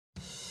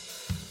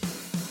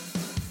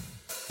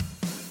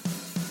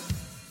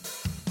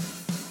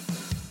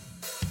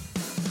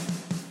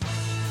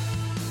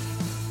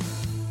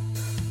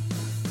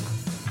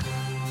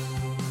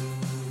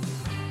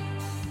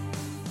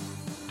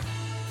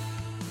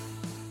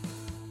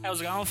How's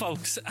it going,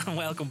 folks? And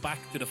welcome back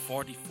to the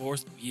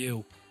 41st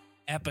View,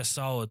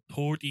 episode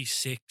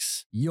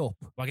 36. Yup.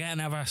 We're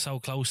getting ever so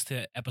close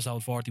to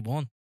episode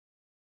 41.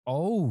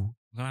 Oh,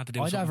 We're gonna have to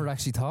do I something. never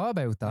actually thought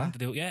about We're gonna have that.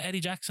 to do, yeah, Eddie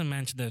Jackson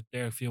mentioned it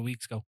there a few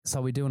weeks ago.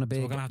 So we're doing a So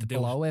big we're gonna have to do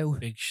blowout.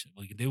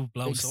 We can do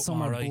blow Big something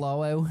summer alright.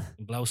 blowout.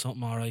 Blow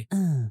something alright.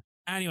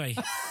 Anyway,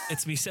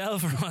 it's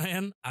myself,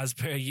 Ryan, as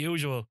per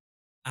usual,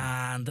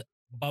 and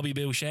Bobby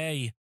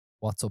Boucher,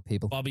 What's up,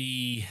 people?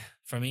 Bobby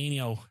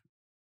Firmino.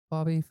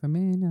 Bobby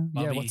Firmino.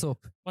 Yeah, Bobby. what's up?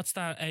 What's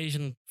that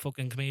Asian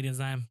fucking comedian's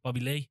name? Bobby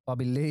Lee.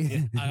 Bobby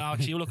Lee.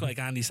 Actually, you look like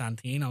Andy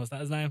Santino. Is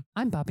that his name?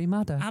 I'm Bobby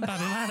Mother. I'm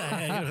Bobby Mata.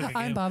 Yeah, you look like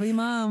I'm him. Bobby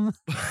Mom.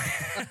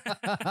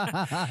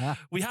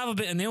 We have a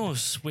bit of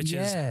news, which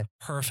is yeah.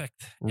 perfect.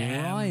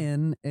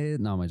 Ryan is...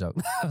 No, my joke.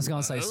 I was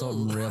going to say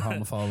something real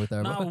homophobic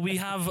there. No, but we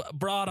have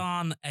brought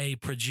on a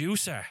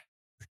producer.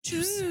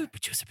 Producer.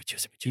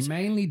 Producer. He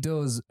mainly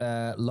does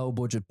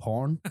low-budget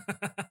porn.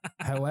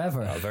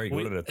 However... Oh, very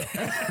good at it,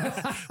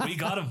 though. We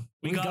got him.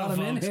 We got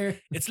him in folks. here.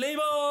 It's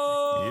Limo.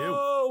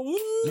 Woo!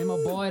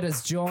 Limo Boyd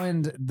has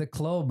joined the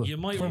club. You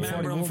might Club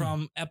remember him 41.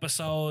 from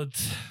episode...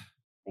 Oh,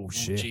 Oh,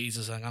 shit.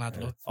 Jesus, I'm going to have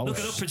to look. Oh, Look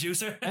it up, shit.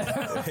 producer.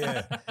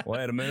 Yeah.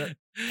 Wait a minute.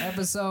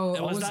 Episode...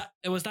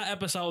 It was that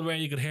episode where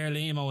you could hear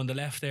Limo in the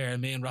left ear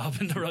and me and Rob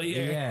in the right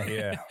ear. Yeah.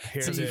 Yeah.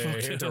 Here So you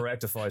fucked to, it to up.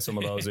 rectify some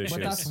of those issues.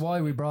 But that's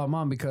why we brought him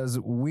on, because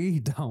we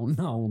don't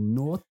know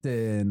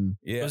nothing.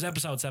 It yeah. was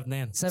episode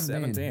 17.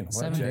 17.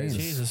 17.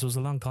 Jesus, it was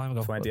a long time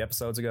ago. 20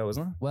 episodes ago,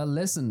 wasn't it? Well,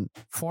 listen,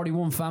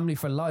 41 family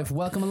for life.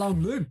 Welcome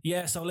along, Luke.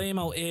 Yeah, so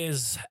Limo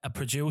is a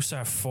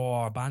producer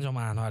for Banjo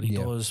Man. Well, he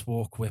Yeah. does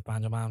work with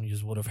Banjo Man. You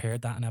would have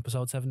heard that in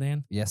episode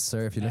 17. Yes,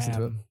 sir, if you listen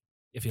to it.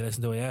 If you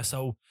listen to it, yeah.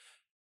 So,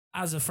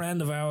 as a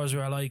friend of ours, we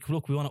were like,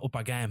 look, we want to up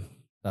our game.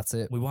 That's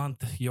it. We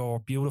want your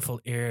beautiful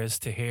ears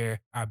to hear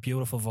our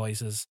beautiful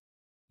voices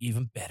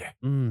even better.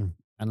 And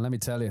let me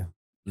tell you,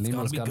 It's Limo's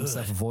gotta be got good.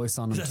 himself a voice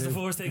on him That's the too.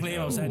 first thing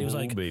Limo said. He was Oh,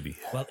 like, baby.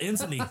 well,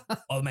 instantly,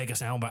 I'll make it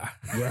sound better.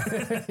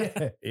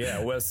 Yeah.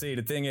 Yeah, well, see,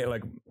 the thing is,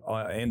 like,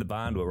 in the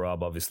band with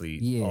Rob, obviously,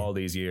 Yeah. all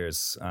these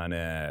years, and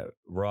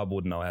Rob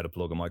wouldn't know how to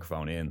plug a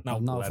microphone in. No,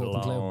 No let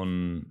fucking clue.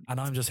 alone... And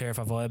I'm just here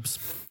for vibes.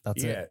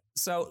 That's Yeah. it.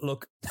 So,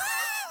 look...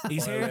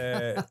 He's well,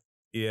 here.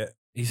 yeah,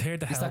 He's here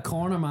to He's help. that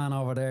corner man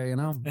over there, you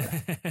know?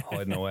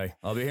 hiding away.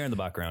 I'll be here in the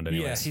background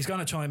anyway. Yeah, he's going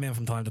to chime in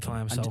from time to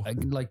time. So,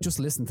 Like, just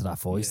listen to that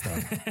voice, though.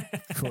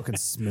 Fucking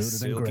smoother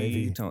than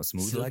gravy.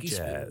 Smooth like Silky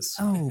jazz.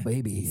 Oh,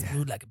 baby.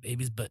 smooth like a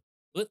baby's butt.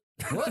 What?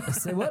 What?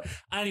 Say what?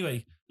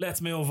 Anyway,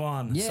 let's move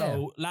on. Yeah.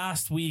 So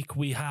last week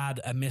we had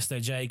a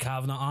Mr. Jay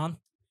Kavanagh on.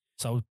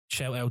 So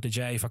shout out to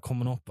Jay for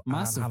coming up. and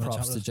Massive having a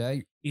props chat to with us.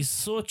 Jay. He's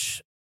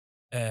such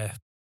a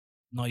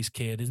nice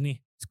kid, isn't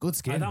he? It's good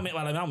skin.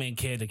 I don't mean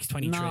kid, like he's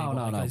 23. No, but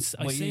no, like, no.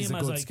 I Well, see he's him a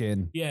as good like,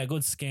 skin. yeah,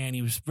 good skin.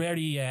 He was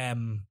very,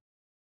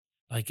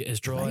 like his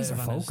drive. Laser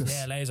and his- focused.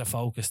 Yeah, laser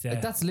focused, yeah.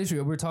 Like, that's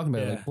literally what we're talking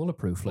about, Yeah. like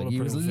bulletproof. Like, he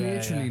was Bulletproof, yeah,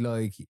 literally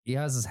like, he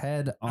has his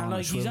head on and a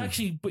like he's swivel.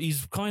 actually, but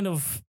he's kind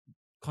of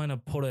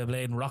put a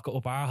blade and rocket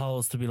up our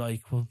holes to be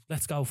like, well,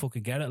 let's go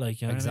fucking get it,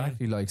 like, you know what I mean?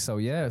 Exactly, like, so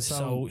yeah.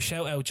 So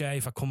shout out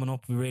Jay for coming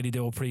up. We really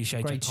do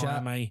appreciate Great your time,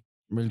 chat. mate.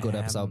 Really good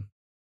episode.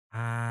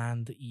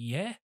 And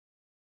yeah,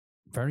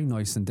 Very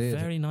nice indeed.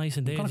 very nice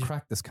I'm indeed. gonna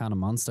crack this can of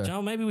Monster.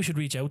 Joe, maybe we should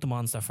reach out to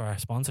Monster for our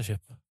sponsorship.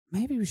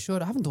 Maybe we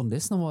should. I haven't done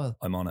this in a while.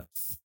 I'm on it.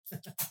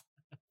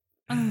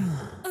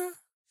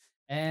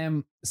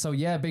 So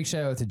yeah, big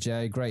shout out to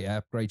Jay. Great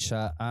app, great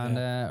chat, and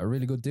a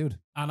really good dude.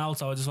 And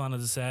also, I just wanted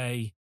to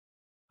say,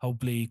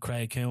 hopefully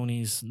Craig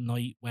Cooney's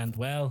night went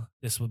well.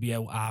 This will be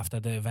out after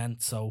the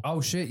event, so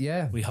Oh shit,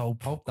 yeah. we hope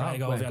that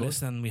Craig, if went you're good.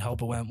 listening, we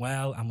hope it went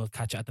well, and we'll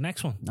catch you at the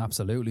next one.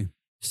 Absolutely.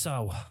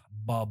 So,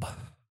 Bob.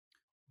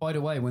 By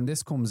the way, when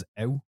this comes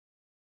out,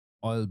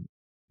 I'll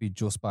be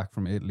just back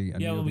from Italy.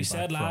 And Yeah, you'll well, be we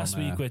said back last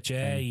from, week with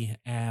Jay,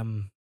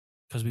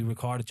 because we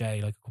recorded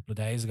Jay like a couple of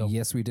days ago.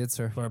 Yes, we did,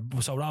 sir.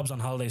 So Rob's on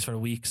holidays for a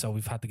week, so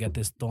we've had to get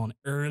this done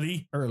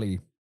early. Early.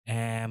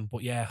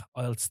 But yeah,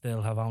 I'll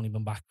still have only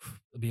been back.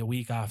 It'll be a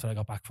week after I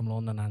got back from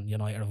London, and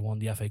United have won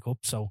the FA Cup.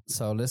 So,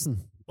 So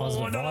listen.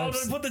 Positive I don't know. vibes.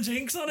 Don't put the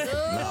jinx on it.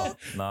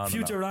 No,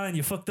 Future Ryan,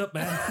 you fucked up,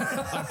 man.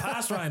 Or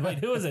past Ryan. Wait,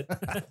 who is it?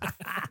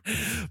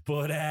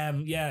 But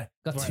yeah,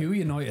 Got right. two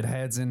United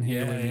heads in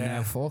here Yeah, with me yeah.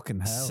 now. Fucking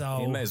hell.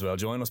 So You may as well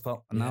join us,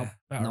 pal. no, yeah,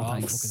 better no off,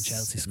 thanks. fucking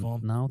Chelsea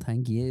scum. No,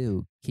 thank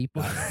you. Keep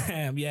But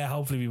it. yeah,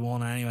 hopefully we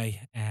won anyway.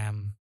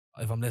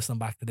 If I'm listening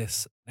back to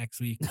this next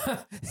week,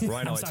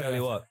 Rhino, I sorry, tell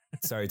you Ryan. what.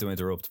 Sorry to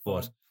interrupt,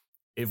 but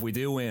if we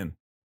do win,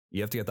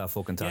 you have to get that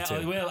fucking yeah,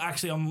 tattoo. I will.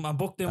 Actually, I'm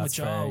booked in That's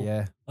with fair, Joe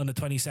yeah. on the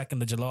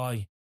 22nd of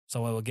July,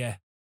 so I will get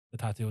the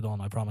tattoo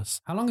done. I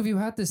promise. How long have you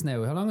had this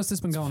now? How long has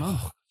this been going on?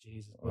 Oh,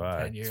 Jesus, about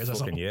Right, 10 years or fucking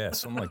something. yeah,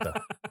 something like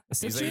that.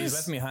 6 He's years?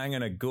 left me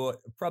hanging a good,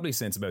 probably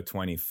since about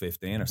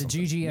 2015 or The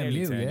something. GGMU,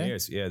 Nearly 10 yeah?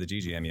 years. Yeah, the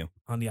GGMU.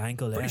 On the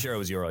ankle there. Pretty sure it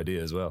was your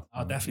idea as well.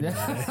 Oh, definitely.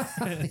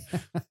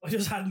 I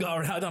just hadn't got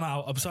around. I don't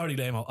know. I'm sorry,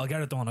 Lamo. I'll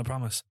get it done. I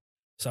promise.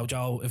 So,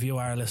 Joe, if you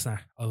are a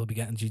listener, I will be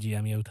getting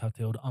GGMU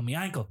tattooed on my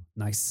ankle.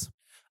 Nice.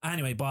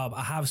 Anyway, Bob,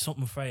 I have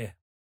something for you.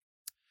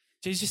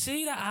 Did you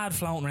see that ad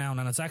floating around?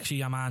 And it's actually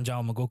your man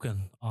Joe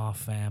McGuckin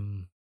off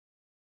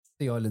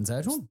The Island's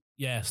Edge one?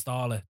 Yeah,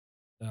 Stall it.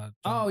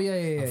 Oh,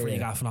 yeah. Free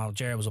gaff and all.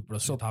 Jared was up with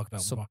us. We talked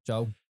about it before.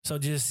 Joe. So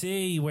do you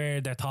see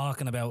where they're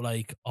talking about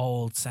like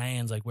old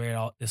sayings, like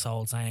where this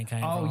old saying came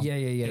from? Oh, yeah.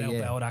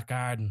 Get out that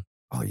garden.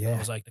 Oh, It yeah.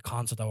 was like the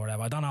concert or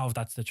whatever. I don't know if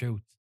that's the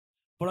truth.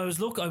 But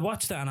I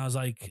watched it and I was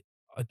like,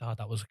 I thought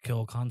that was a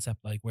cool concept,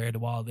 like where the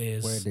world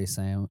is. Where they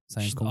sayings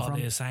come all from?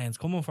 these sayings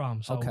coming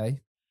from. So, Okay.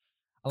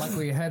 I like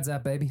where your head's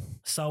at, baby.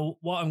 So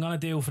what I'm going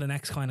to do for the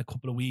next kind of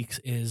couple of weeks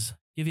is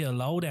give you a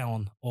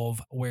lowdown of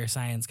where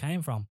sayings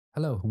came from.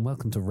 Hello and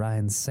welcome to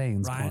Ryan's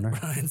Sayings Corner.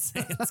 Ryan's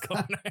Sayings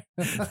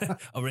Corner.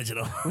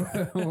 Original.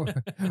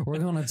 We're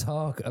going to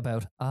talk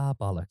about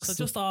bollocks. So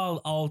just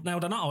all now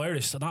they're not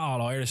Irish, they're not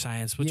all Irish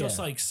sayings, but just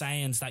like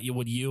sayings that you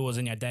would use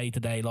in your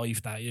day-to-day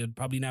life that you'd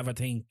probably never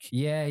think,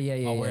 yeah.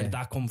 where did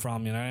that come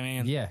from, you know what I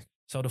mean? Yeah.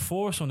 So the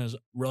first one is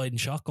riding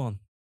shotgun.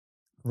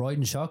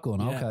 Riding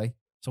shotgun, Yeah. okay.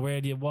 So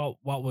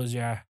what was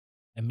your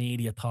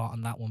immediate thought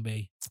on that one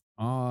be?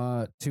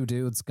 Two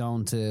dudes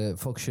going to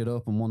fuck shit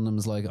up, and one of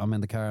them's like, I'm in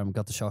the car, I've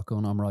got the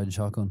shotgun, I'm riding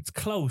shotgun. It's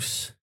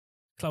close.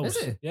 Close.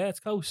 Is it? Yeah, it's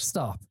close.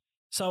 Stop.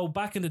 So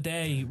back in the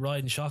day,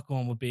 riding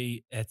shotgun would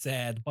be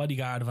the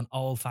bodyguard of an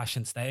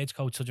old-fashioned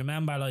stagecoach. So do you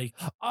remember like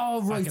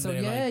Oh, right. back in So,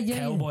 the, yeah.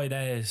 cowboy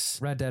days?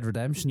 Red Dead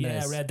Redemption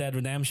Yeah, days. Red Dead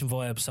Redemption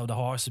vibe. So the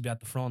horse would be at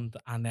the front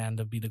and then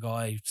there'd be the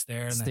guy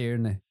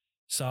steering it.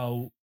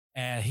 So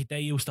they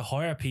used to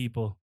hire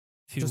people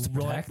Just to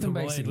protect them,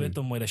 ride basically. with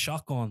them with a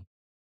shotgun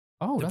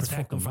Oh, to that's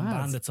protect them fucking from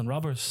mad. bandits and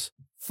robbers.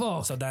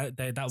 Fuck. So that would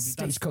be that's,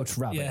 Stagecoach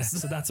rabbits. yeah.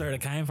 So that's where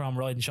it came from,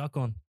 riding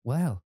shotgun.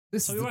 Well,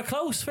 this So is you the were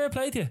close. Fair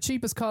play to you.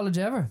 cheapest college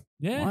ever.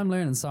 Yeah. I'm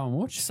learning so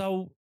much.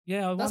 So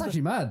yeah, That's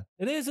actually mad.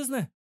 it is, isn't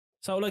it?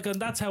 So like,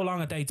 and that's how long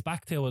it dates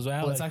back to as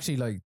well. Well, it's like, actually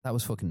like that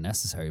was fucking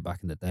necessary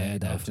back in the day. Yeah,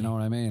 though, do you know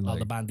what I mean? all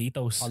Like, the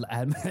banditos. all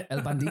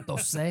el bandito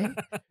say.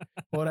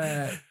 But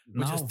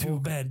We're just two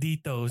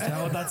banditos. You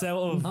know what that's out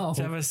of? No. Did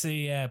you ever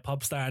see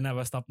Popstar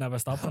Never Stop, Never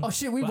Stop? Oh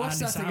shit, we With watched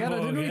that Andy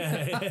together, Samberg,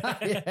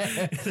 didn't we?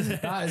 yeah. Yeah.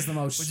 That is the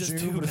most We're just two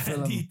stupid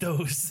film.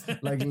 banditos.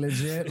 Like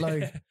legit,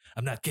 like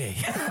I'm not gay.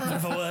 But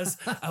if I was,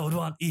 I would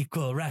want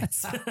equal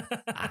rights.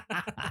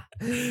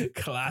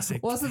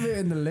 Classic. what's the bit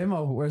in the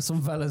limo where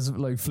some fella's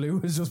like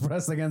fluid is just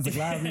pressed against the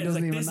glass and he It's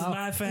doesn't like, even this know. is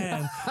my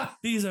fan.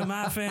 These are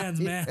my fans,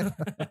 man.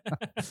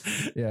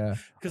 Yeah.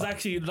 Because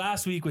actually,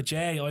 last week with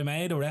Jay, I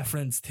made a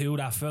reference to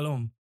that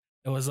film.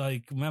 It was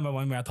like, remember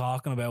when we were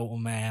talking about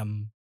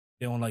him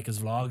doing like his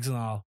vlogs and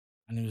all?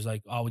 And he was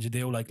like, oh, would you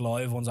do like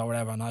live ones or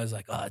whatever? And I was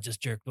like, oh, I just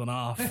jerked one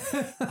off.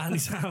 Andy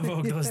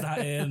Samberg does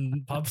that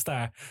in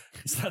Popstar.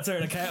 So that's where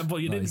it came. But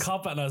you didn't Nice.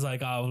 cop it. And I was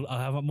like, oh,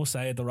 I must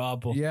say it to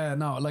Rob. But Yeah,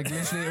 no, like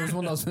literally it was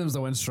one of those films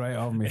that went straight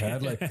over my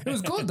head. Like it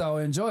was good though,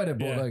 I enjoyed it,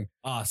 but Yeah. like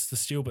it's the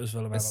stupidest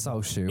film ever. it's so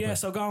stupid. Yeah,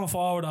 so going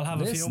forward, I'll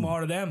have a few Listen.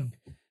 more of them.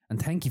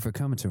 And thank you for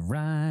coming to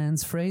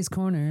Ryan's Phrase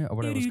Corner or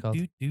whatever it's called.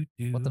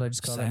 What did I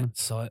just call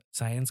it?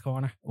 Science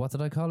Corner. What did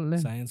I call it, Lynn?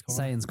 Science Corner.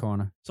 Science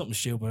Corner. Something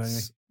stupid,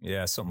 anyway.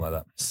 Yeah, something like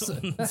that.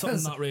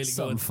 Something not really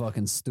Something good.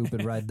 fucking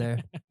stupid right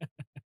there.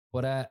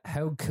 But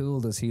how cool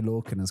does he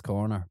look in his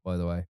corner, by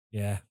the way?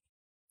 Yeah.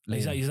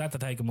 Liam? He's had to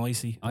take a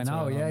micey. I That's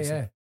know, what yeah, normally say.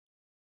 yeah.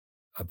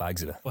 I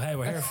bags it. Well, hey,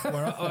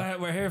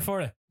 we're here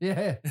for it.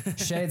 Yeah.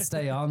 Shades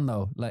stay on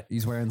though. Like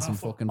he's wearing some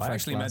fucking I fresh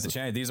actually meant to glasses.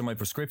 change. These are my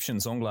prescription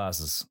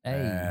sunglasses. Hey.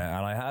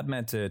 And I had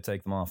meant to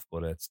take them off,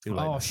 but it's too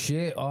late. Oh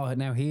shit. Oh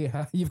now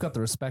you've got to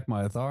respect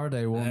my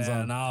authority ones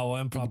on. No,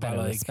 I'm You proper better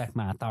like respect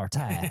my authority.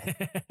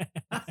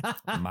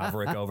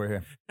 Maverick over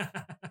here.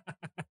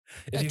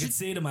 If you could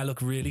see them, I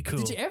look really cool.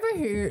 Did you ever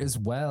hear as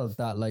well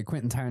that like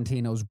Quentin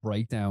Tarantino's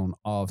breakdown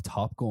of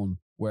Top Gun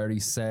where he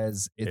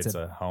says It's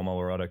a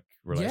homoerotic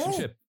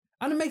relationship.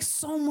 and it makes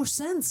so much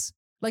sense.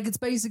 Like it's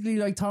basically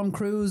like Tom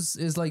Cruise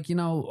is like, you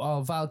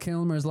know, Val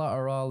Kilmer's lot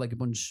are all like a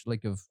bunch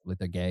like of like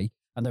they're gay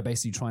and they're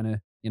basically trying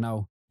to, you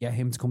know, get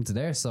him to come to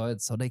their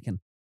side so they can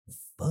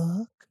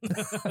fuck.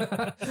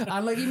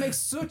 And like he makes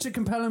such a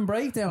compelling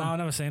breakdown. No, I've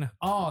never seen it.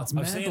 Oh, it's I've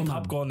mental, seen man.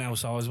 Top Gun now,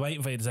 so I was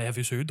waiting for you to say, have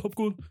you seen Top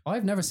Gun?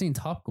 I've never seen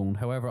Top Gun.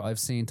 However, I've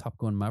seen Top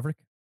Gun Maverick,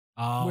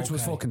 Oh, which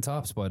was okay. fucking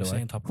tops, by the I've way.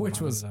 seen Top Gun Which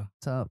Maverick was as well.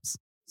 tops.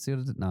 See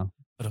what I did now?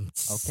 But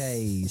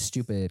Okay,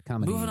 stupid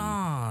comedy. moving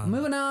on.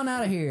 Moving on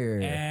out of here.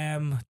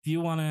 Do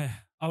you want to?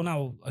 Oh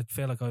no, I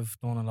feel like I've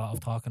done a lot of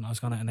talking. I was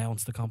going to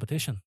announce the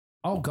competition.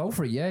 Oh, go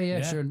for it. Yeah,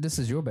 Yeah. sure. This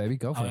is your baby.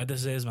 Go for Oh, it.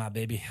 this is my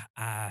baby.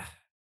 I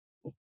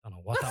don't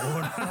know what that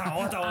word. I don't know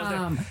what that was.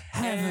 There.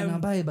 Having a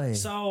baby.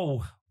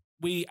 So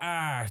we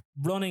are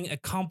running a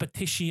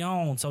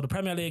competition. So the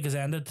Premier League has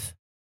ended.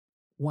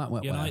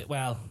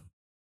 Well,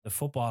 the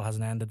football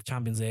hasn't ended. The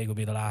Champions League will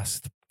be the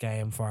last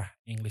game for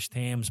English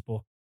teams,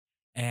 but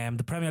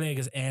the Premier League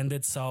has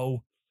ended.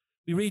 So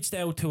we reached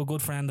out to a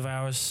good friend of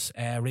ours,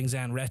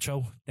 Ringsend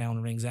Retro, down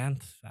in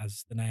Ringsend,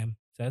 as the name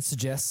says.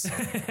 Suggests.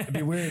 It'd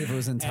be weird if it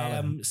was in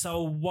Tallinn.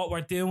 So what we're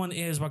doing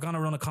is we're going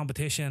to run a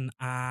competition,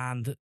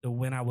 and the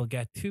winner will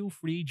get 2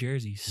 free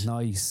jerseys,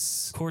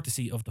 Nice.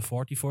 courtesy of the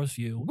 41st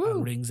View Woo.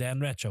 and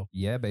Ringsend Retro.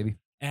 Yeah, baby.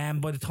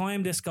 By the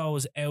time this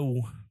goes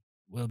out,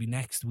 will be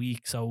next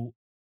week. So,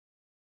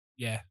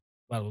 yeah,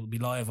 well, it'll be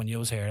live when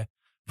you hear it.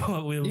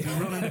 But we'll be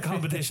running the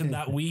competition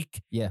that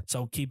week. Yeah.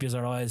 So keep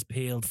your eyes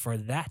peeled for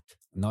that.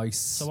 Nice.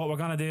 So what we're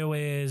going to do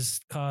is,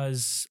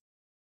 because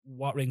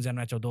what Rings End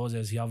Retro does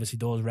is he obviously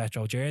does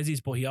retro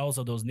jerseys, but he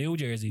also does new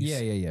jerseys.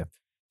 Yeah.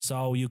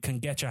 So you can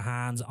get your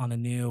hands on a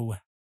new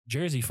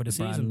jersey for the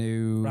season.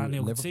 Brand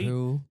new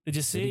Liverpool. Did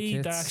you see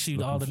that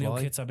actually all the new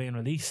kits are being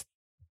released?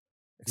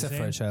 Except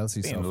for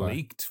Chelsea being so far.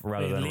 leaked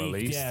rather than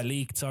released. Yeah,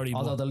 leaked. Sorry.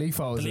 Although the leaks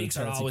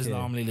are always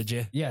normally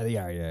legit. Yeah, they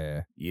are.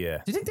 Yeah.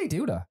 Do you think they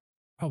do that?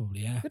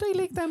 Probably, yeah. Did they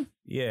leak them?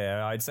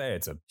 Yeah, I'd say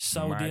it's a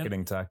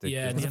marketing tactic.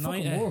 Yeah, it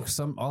fucking works.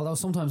 Although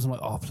sometimes I'm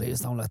like, oh,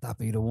 please don't let that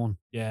be the one.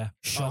 Yeah.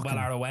 Shocking. Well,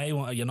 our away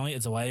one,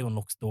 United's away one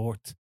looks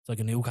dirt. It's like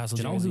a Newcastle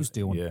jersey. Do you know who's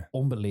doing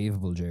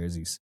unbelievable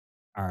jerseys?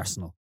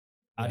 Arsenal.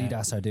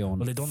 Adidas are doing.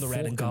 Well, they've done the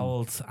red and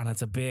gold, and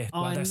it's a bit.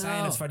 Well, they're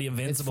saying it's for the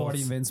Invincibles. It's for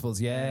the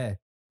Invincibles, yeah.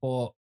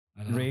 But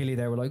really,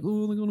 they were like,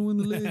 oh, they're going to win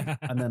the league.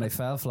 And then they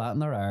fell flat in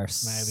their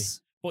arse. Maybe.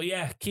 But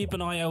yeah, keep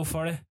an eye out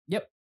for it.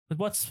 Yep.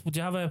 But would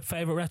you have a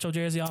favourite retro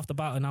jersey off the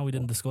bat? I know we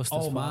didn't discuss this.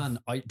 Oh, man.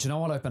 Do you know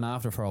what I've been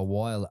after for a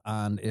while?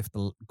 And if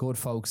the good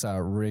folks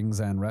at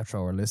Rings End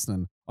Retro are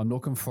listening, I'm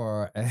looking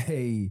for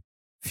a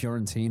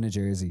Fiorentina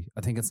jersey.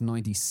 I think it's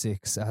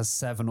 96. It has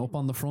 7 up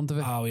on the front of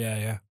it. Oh,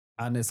 yeah.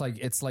 And it's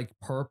like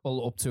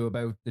purple up to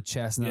about the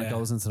chest, and then it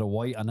goes into the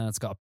white, and then it's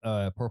got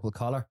a purple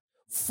collar.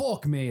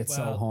 Fuck me, it's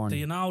so horny. Do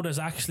you know there's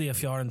actually a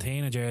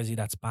Fiorentina jersey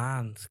that's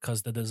banned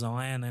because the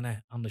design in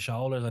it on the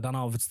shoulders? I don't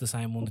know if it's the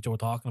same one that you were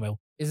talking about.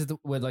 Is it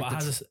with like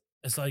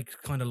it's like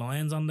kind of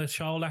lions on the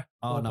shoulder?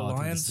 Oh no, I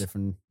think it's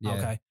different. Yeah.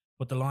 Okay.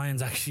 But the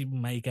lions actually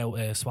make out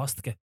a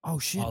swastika. Oh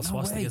shit! All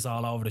swastikas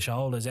all over the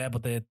shoulders. Yeah,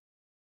 but the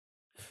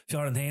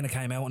Fiorentina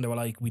came out and they were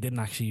like, we didn't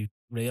actually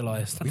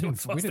realise that we didn't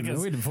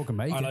fucking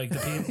make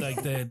it.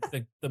 Like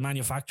the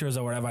manufacturers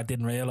or whatever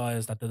didn't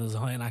realise that the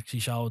design actually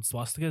showed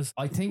swastikas.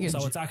 I think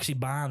it's actually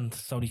banned,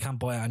 so you can't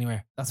buy it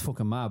anywhere. That's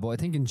fucking mad. But I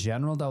think in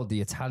general though,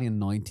 the Italian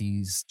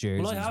 90s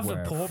jerseys. Well, I have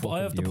the purple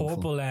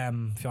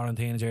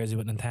Fiorentina jersey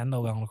with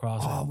Nintendo going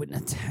across it. Oh, with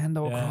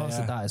Nintendo across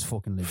it, that is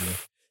fucking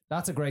legit.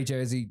 That's a great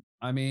jersey.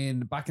 I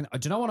mean, do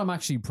you know what I'm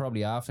actually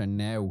probably after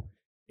now?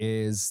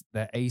 Is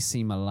the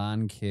AC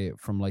Milan kit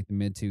from like the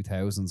mid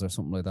 2000s or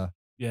something like that.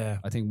 Yeah.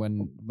 I think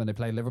when they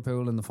played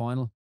Liverpool in the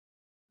final,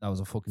 that was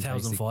a fucking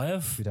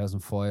 2005?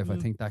 2005, I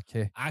think that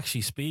kit.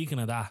 Actually, speaking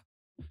of that,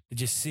 did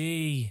you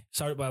see,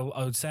 I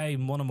would say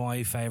one of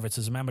my favourites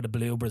is, remember the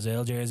blue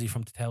Brazil jersey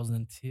from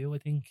 2002, I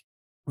think?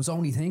 I was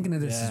only thinking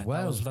of this as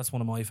well. That's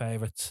one of my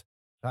favourites.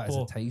 That is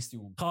a tasty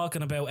one.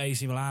 Talking about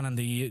AC Milan and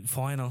the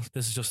final,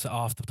 this is just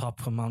off the top,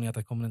 I'm only at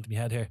that coming into my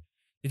head here.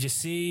 Did you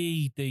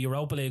see the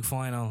Europa League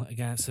final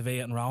against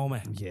Sevilla and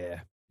Roma?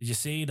 Yeah. Did you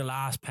see the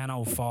last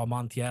penalty for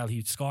Montiel?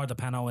 He scored the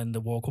penalty in the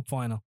World Cup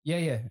final.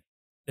 Yeah.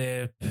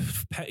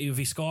 If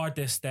he scored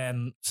this,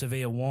 then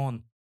Sevilla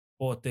won.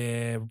 But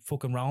the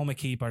fucking Roma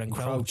keeper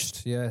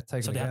encroached. Yeah, so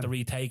they had to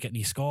retake it and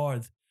he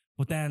scored.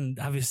 But then,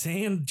 have you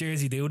seen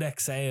Jerzy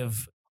Dudek's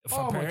save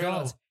for Pirlo? My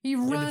God. He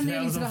ran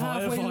into the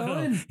halfway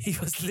line. He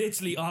was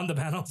literally on the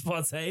penalty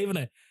spot saving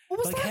it.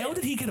 What was that? How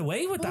did he get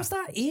away with that? Was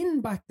that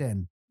in back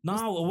then?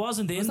 No, it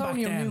wasn't in back then.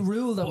 Was that a new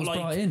rule that was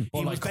brought in?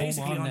 He was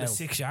basically on the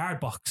 6-yard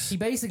box. He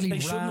basically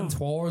ran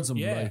towards him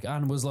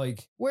and was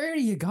like, where are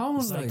you going?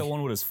 Is that the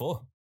one with his foot?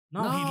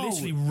 No, he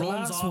literally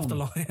runs off the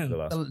line.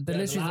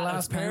 The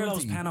last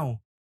Pirlo's penalty.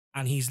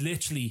 And he's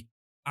literally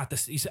at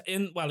he's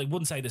in, well, I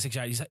wouldn't say the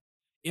 6-yard, he's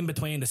in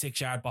between the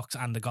 6-yard box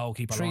and the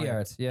goalkeeper 3 line.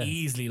 yards, yeah.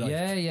 Easily, like.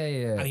 Yeah.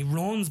 And he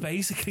runs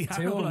basically at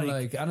him,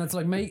 and it's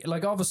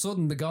like all of a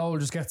sudden the goal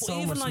just gets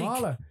so much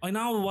smaller. I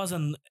know it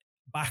wasn't,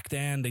 back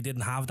then they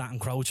didn't have that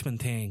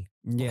encroachment thing.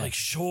 Yeah. But like,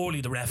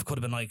 surely the ref could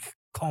have been like,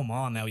 come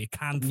on now, you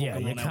can't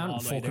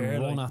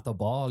fucking run at the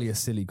ball, you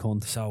silly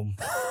cunt. So,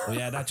 well,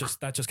 yeah, that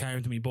just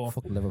came to me. But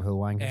fuck Liverpool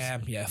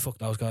wankers. Yeah, fuck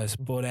those guys.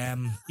 But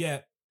yeah,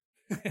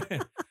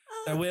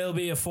 there will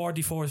be a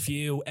 44th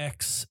View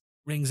X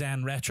Rings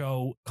End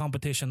Retro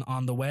competition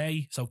on the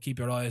way, so keep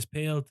your eyes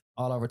peeled.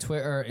 All over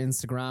Twitter,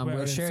 Instagram.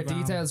 We'll share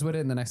details with it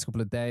in the next couple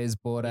of days.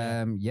 But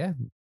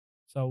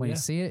so when you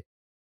see it,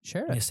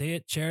 share it. When you see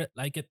it, share it,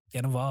 like it,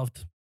 get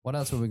involved. What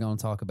else were we going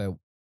to talk about?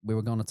 We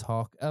were going to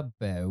talk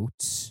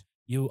about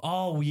you.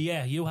 Oh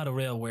yeah, you had a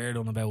real weird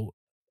one about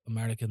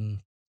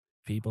American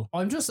people.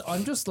 I'm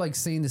just like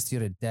seeing this the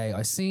other day.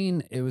 I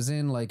seen it was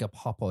in like a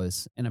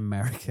Popeyes in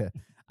America,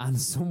 and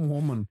some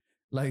woman,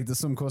 like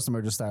some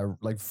customer just started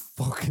like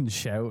fucking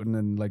shouting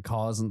and like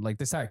causing, like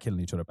they started killing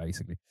each other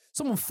basically.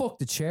 Someone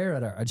fucked a chair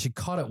at her and she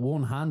caught it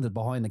one-handed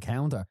behind the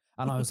counter.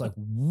 And I was like,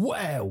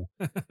 wow.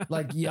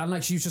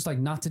 And she was just like,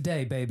 not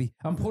today, baby.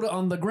 And put it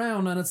on the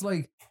ground. And it's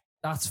like,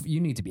 you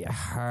need to be a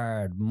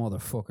hard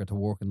motherfucker to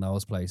work in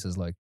those places.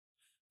 Like,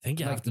 I think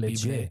you have to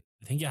legit.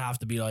 I think you have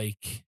to be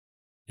like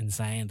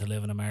insane to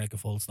live in America,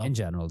 full stop. In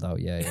general, though,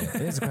 yeah.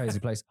 It is a crazy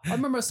place. I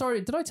remember a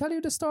story. Did I tell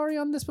you the story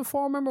on this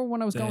before? I remember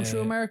when I was going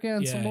through America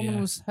and some woman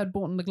was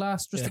headbutting the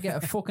glass just to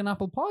get a fucking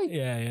apple pie.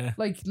 Yeah.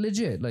 Like,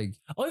 legit. Like,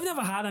 I've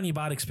never had any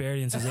bad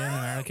experiences in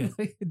America.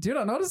 Do you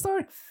not know the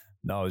story?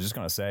 No, I was just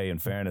going to say, in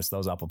fairness,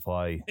 those apple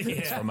pie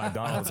from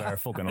McDonald's are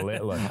fucking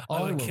lit. Like,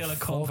 I would kill a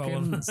cunt for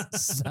one.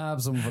 Stab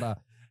some for that.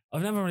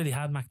 I've never really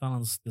had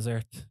McDonald's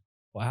dessert,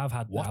 but I have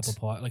had the apple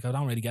pie. Like, I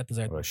don't really get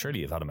dessert. Well,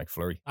 surely you've had a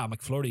McFlurry.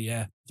 McFlurry,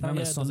 yeah. Do you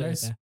remember the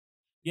Sundays?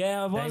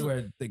 Yeah, they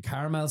were the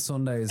caramel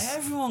sundaes.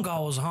 Everyone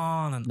goes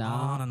on and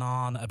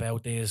on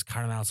about these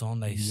caramel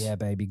sundaes. Yeah,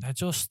 baby. They're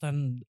just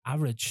an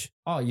average.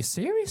 Oh, you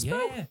serious, bro?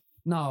 Yeah.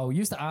 No, you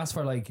used to ask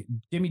for like,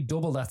 give me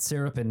double that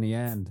syrup in the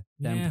end,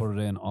 then put it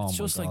in. Oh, it's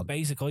just my God. like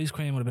basic ice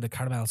cream with a bit of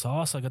caramel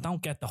sauce. Like, I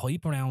don't get the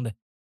hype around it.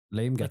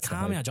 Liam gets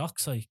calm your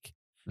jocks, like.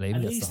 Liam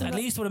at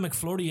least with a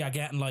McFlurry, you're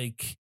getting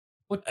like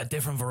a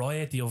different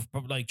variety of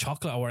like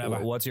chocolate or whatever.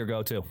 What's your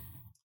go-to?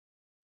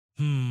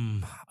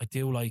 I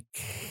do like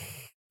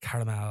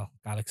Caramel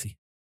Galaxy.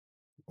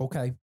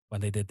 Okay.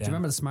 When they did that. Do you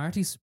remember the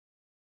Smarties?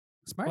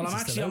 Well,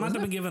 I might have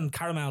been given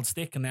caramel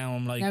stick, and now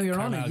I'm like, now you're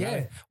on it,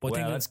 yeah. But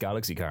well, that's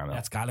Galaxy Caramel.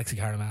 That's Galaxy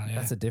Caramel. Yeah.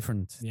 That's a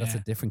different. That's a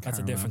different. That's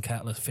a different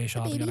kettle of fish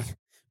altogether.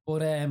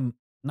 But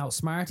no,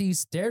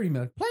 Smarties, dairy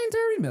milk, plain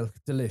dairy milk,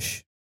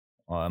 delish.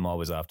 Oh, I'm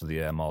always after the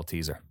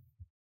Malteser.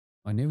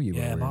 I knew you were.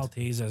 Yeah,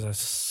 Maltesers are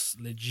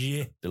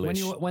legit.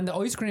 When the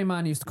ice cream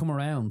man used to come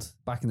around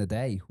back in the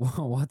day,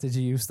 what did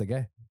you used to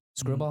get?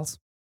 Screwballs?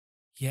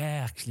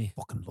 Yeah, actually.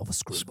 Fucking love a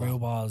screwball.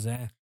 Screwballs,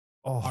 yeah.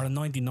 Oh. Or a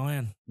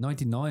 99.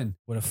 99.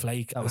 With a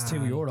flake. That was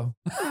 €2.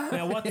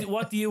 Now,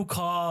 what do you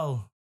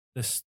call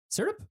this?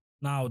 Syrup?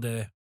 No,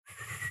 the...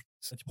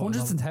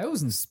 Hundreds and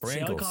thousands.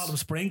 Sprinkles. See, I call them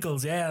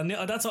sprinkles, yeah.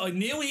 That's what I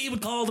knew he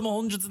would call them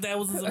hundreds and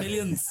thousands of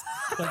millions.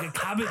 Like a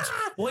cabbage.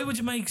 Why would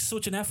you make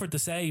such an effort to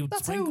say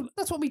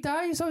that's what me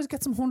dad used to always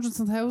get some hundreds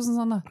and thousands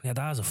on that. Yeah,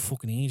 that is a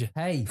fucking idiot.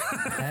 Hey.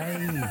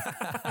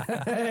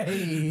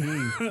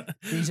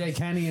 DJ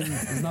Kenny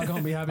is not going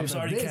to be happy. I'm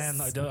sorry, Ken.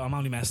 I'm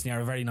only messing.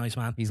 You're a very nice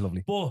man. He's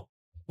lovely. But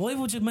why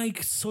would you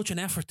make such an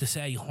effort to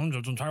say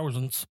hundreds and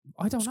thousands?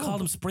 I don't know. Call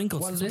them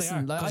sprinkles. Well,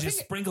 listen, because you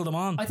sprinkle them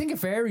on. I think it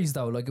varies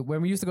though. Like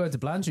when we used to go out to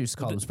Blanche, we used to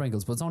call them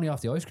sprinkles, but it's only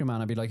off the ice cream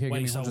man. I'd be like, here,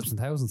 give me hundreds and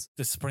thousands.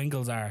 The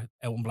sprinkles are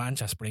out in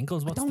Blanche as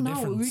sprinkles. What's I don't the know.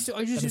 difference?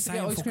 I just used to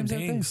get ice creams out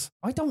there.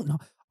 I don't know.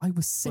 I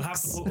was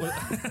 6.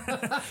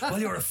 Well,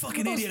 you're a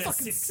fucking idiot. At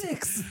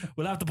 6.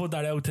 We'll have to put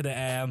that out to the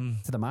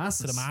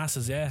masses. To the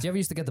masses, yeah. Do you ever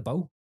used to get the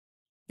bow?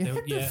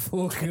 The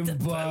fucking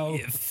bow.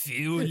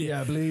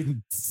 Yeah,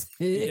 bleeding sick.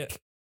 Yeah.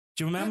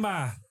 Do you remember?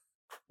 I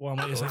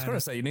was going to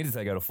say, you need to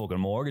take out a fucking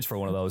mortgage for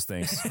one of those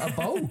things. A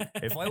boat?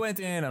 If I went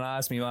in and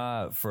asked me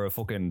for a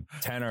fucking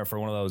tenner for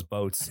one of those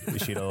boats,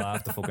 she'd have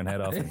laughed the fucking head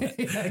off me.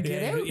 Get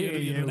out here,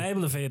 you've been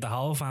able to feed the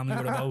whole family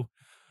with a boat.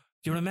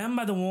 Do you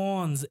remember the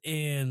ones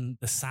in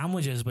the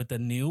sandwiches with the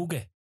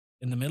nougat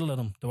in the middle of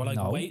them? They were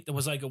like there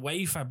was like a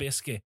wafer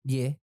biscuit.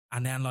 Yeah.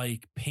 And then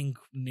like pink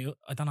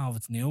I don't know if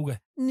it's nougat.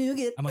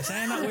 Nougat. Am I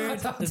saying that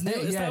weird?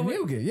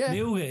 Nougat. Yeah.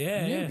 Nougat,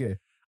 yeah. Nougat.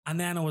 And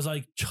then it was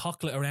like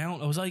chocolate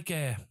around. It was like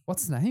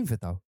what's the name of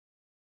it though?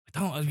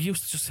 I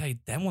used to just say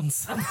them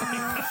ones.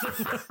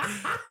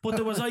 But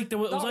there was like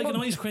an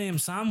ice cream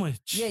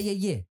sandwich.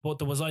 Yeah. But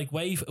there was like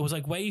wafer. It was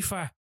like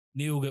wafer,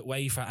 nougat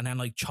wafer, and then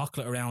like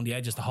chocolate around the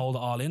edges to hold it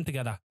all in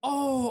together.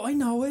 Oh, I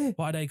know it.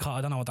 What are they called?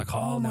 I don't know what they're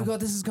called. Oh my God,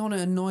 this is going to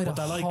annoy the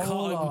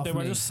whole off they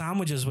were just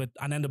sandwiches with,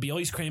 and then there'd be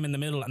ice cream in the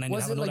middle, and then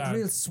was you have it another, like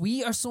real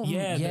sweet or something?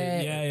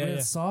 Yeah,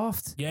 real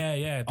soft.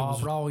 Yeah. Oh,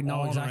 bro, I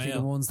know exactly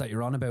the ones that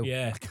you're on about.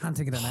 Yeah, I can't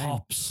think of the name.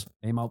 Hops.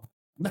 Name up.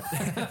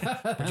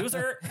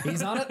 Producer.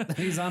 He's on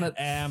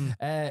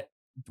it.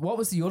 What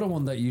was the other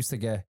one that you used to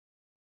get?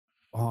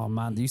 Oh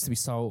man, they used to be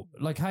so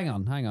like. Hang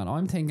on.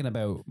 I'm thinking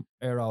about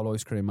Air All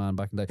Ice Cream Man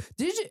back in the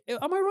day.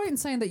 Am I right in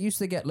saying that you used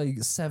to get like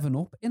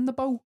 7-Up in the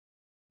boat?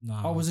 No.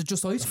 Or was it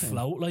just ice cream?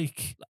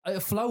 A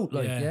float,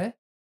 yeah.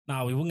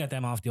 No, we wouldn't get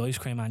them off the ice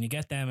cream, man. You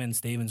get them in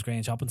Stephen's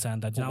Green Shopping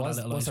Centre. Was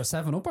there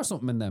 7-Up or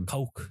something in them?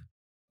 Coke.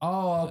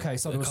 Oh, okay.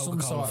 So there was some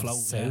sort of float,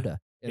 soda.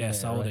 Yeah,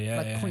 soda,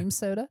 right? Like cream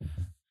soda.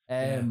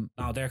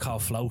 No, they're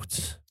called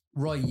floats.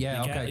 Right,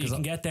 yeah, you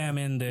can get them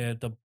in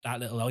that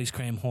little ice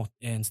cream hut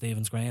in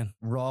Stephen's Green.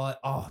 Right,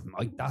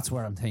 that's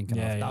where I'm thinking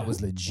of. That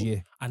was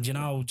legit. And do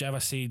you ever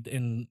see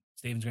in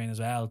Stephen's Green as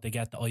well, they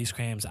get the ice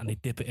creams and they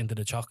dip it into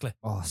the chocolate.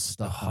 Oh,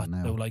 stop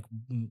now. They're like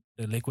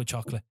the liquid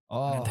chocolate.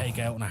 Oh. And then take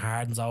out and it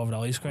hardens over the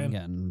ice cream.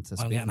 I'm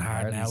getting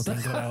hard now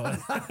thinking about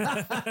it.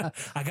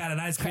 I got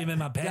an ice cream in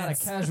my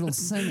pants. Got a casual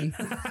semi.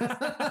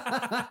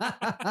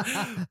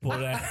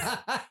 But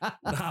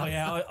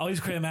ice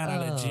cream man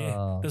are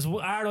legit. There's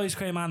our ice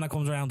cream man that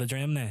comes around the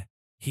gym now.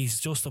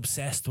 He's just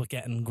obsessed with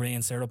getting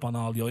green syrup on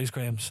all the ice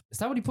creams. Is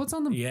that what he puts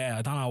on them? Yeah,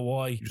 I don't know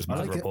why. You just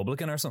like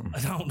Republican or something?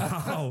 I don't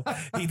know.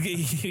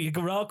 You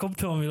could walk up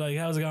to him and be like,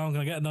 how's it going?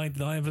 Can I get a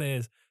 99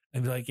 please?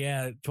 And be like,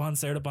 yeah, do you want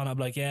syrup on it? I'm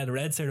like, yeah, the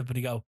red syrup. And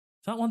he go,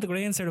 do I want the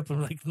green syrup? I'm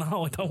like,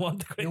 no, I don't want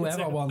the green syrup.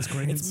 Whoever wants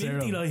green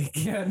syrup. It's minty, like.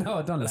 Yeah, no,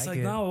 I don't it's like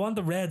it. It's like, no, I want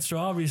the red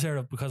strawberry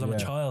syrup because I'm a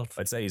child.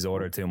 I'd say he's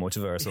ordered too much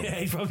of it or something. Yeah,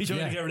 he's probably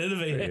trying to get rid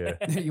of it.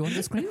 Yeah. You want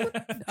this green one?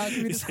 I'll give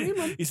you this green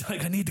one. He's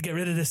like, I need to get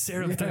rid of this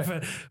syrup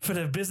for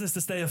the business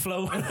to stay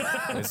afloat.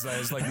 It's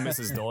like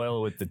Mrs.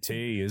 Doyle with the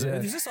tea. Is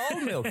this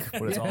all milk?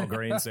 But it's all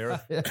green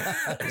syrup.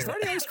 Is there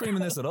any ice cream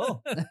in this at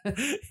all?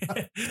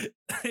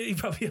 He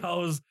probably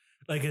owes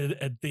like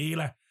a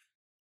dealer.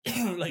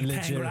 like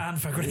Legit. 10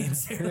 grand for green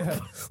syrup. Yeah.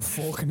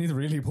 Fuck, I need to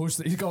really push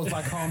it. He goes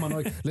back home and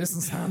like,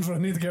 listen, Sandra, I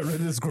need to get rid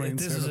of this green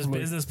This syrup. is his Like,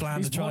 business plan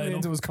he's to try putting and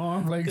into his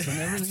cornflakes and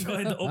everything.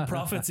 trying to up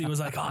profits. He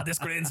was like, this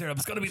green syrup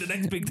is going to be the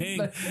next big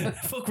thing.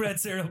 Fuck red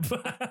syrup.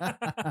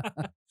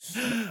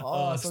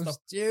 So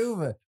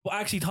stupid. But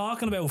actually,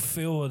 talking about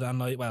food and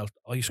like, well,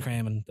 ice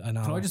cream and I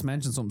know. Can I just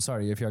mention something?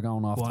 Sorry, if you're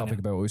going off Go on, topic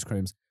about ice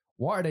creams.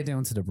 What are they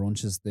doing to the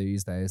brunches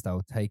these days,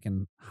 though?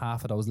 Taking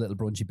half of those little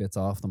brunchy bits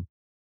off them.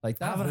 Like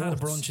I that haven't had a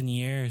hurts. brunch in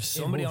years.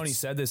 Somebody only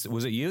said this.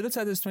 Was it you that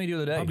said this to me the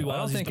other day? Probably I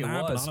don't was. He's think it been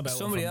harping was. on about it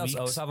Somebody for else. I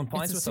weeks. was having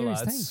pints It's with a the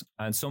serious lads,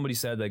 and somebody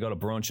said they got a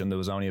brunch and there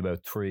was only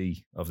about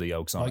 3 of the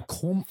yolks on. Like,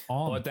 come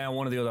on. But then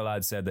one of the other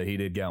lads said that he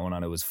did get one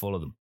and it was full of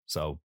them.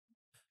 So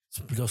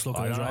Just look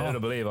I at don't the know how draw. to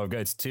believe. I've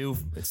got it's two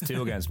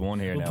against one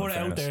here. We'll now, put in it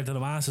out fairness. there to the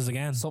masses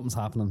again. Something's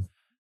happening.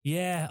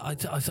 Yeah,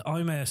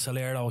 I'm a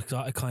Solero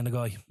exotic kind of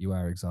guy. You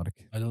are exotic.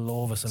 I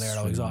love a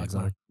Solero Extremely exotic,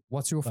 man.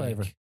 What's your Like,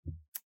 favourite?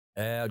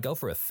 I'd go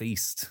for a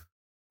feast.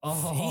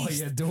 Oh,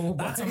 Feast. you do.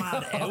 That's a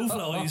mad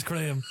outflow ice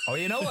cream. Oh,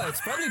 you know what? It's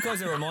probably because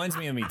it reminds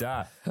me of me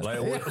dad. Like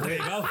There you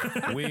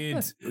go.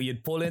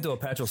 you'd pull into a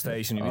petrol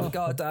station. You'd be like,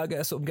 "Oh, Dad, get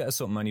us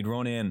something," and he'd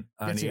run in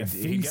and Get you a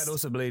he'd get feast.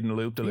 us a bleeding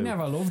loop to He loop.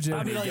 never loved you.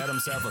 I'd be He'd like- get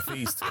himself a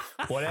feast.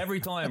 But every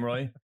time,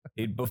 right?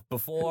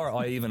 Before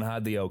I even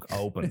had the yolk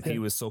open, he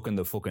was sucking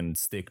the fucking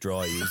stick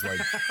dry. He was like,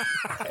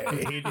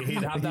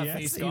 he'd have that Yes,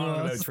 feast he gone in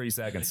about was. 3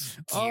 seconds.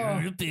 Oh,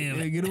 You did.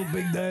 yeah, get up,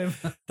 Big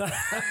Dave.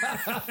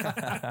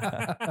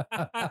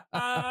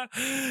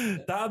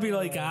 That'd be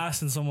like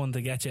asking someone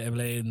to get you a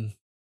blade.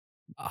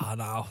 Oh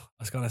no, I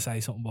was gonna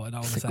say something, but I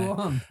don't want to say. Go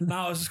on. No,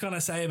 I was just gonna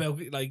say about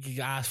like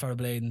you ask for a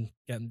blade and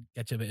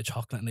get you a bit of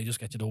chocolate, and they just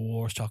get you the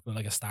worst chocolate,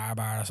 like a Star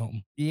Bar or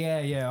something.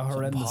 Yeah, Something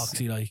horrendous.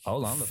 boxy, like.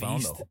 Hold on the phone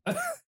feast. though.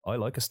 I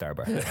like a Star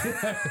Bar.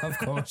 Of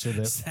course you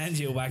do. Send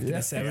you back to the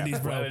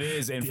 70s, bro. Well, it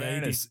is. In The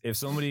fairness, if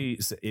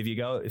somebody's You're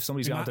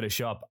gone not- to the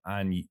shop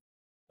and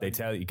they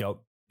tell you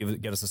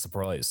get us a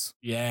surprise,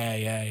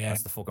 Yeah.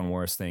 that's the fucking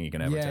worst thing you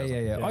can ever tell.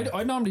 them. Yeah.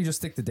 I normally just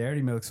stick to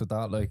dairy milks with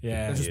that. Like,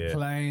 Yeah. they're just Yeah.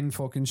 plain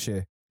fucking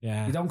shit.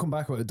 Yeah. You don't come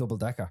back with a double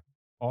decker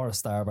or a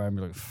Star Bar and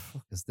be like,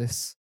 fuck is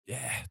this?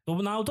 Yeah.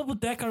 Double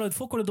decker. I'd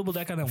fuck with a double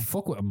decker now.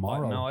 Fuck with a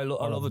Morrow. No, I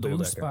or love a double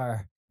Boost decker.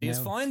 Bar. It's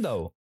Yeah. fine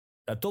though.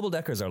 Double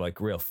deckers are like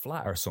real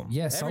flat or something.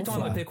 Yeah, Every so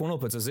time I flat. pick one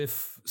up, it's as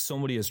if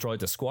somebody has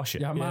tried to squash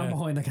it. Your man Yeah.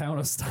 behind the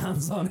counter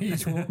stands on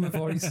each one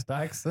before he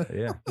stacks it.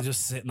 Yeah. They're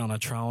just sitting on a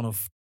throne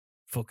of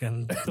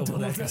fucking double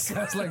deckers.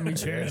 That's like me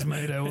chairs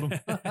made out of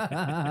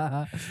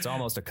them. It's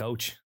almost a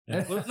coach.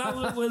 Yeah.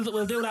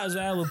 We'll do that as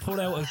well. We'll put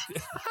out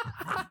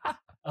a.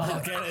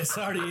 Oh, get it.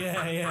 Sorry.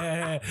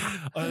 Yeah.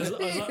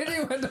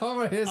 He went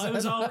over his I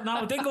was head.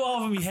 no, it didn't go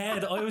over my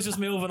head. I was just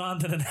moving on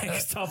to the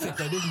next topic.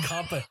 I didn't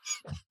cop it.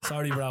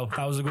 Sorry, bro.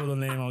 That was a good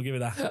one, Liam. I'll give you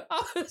that.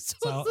 Oh, it's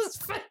just So, his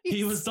face.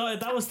 He was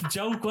that was the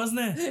joke,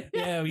 wasn't it?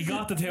 Yeah, we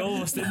got the two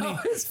of us, didn't No,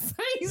 his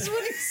face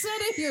when he said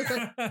it. He was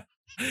like,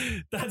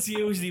 he? That's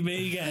usually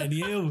me getting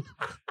you.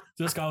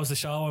 Just goes to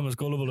show I'm as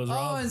gullible as oh,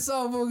 Rob. it's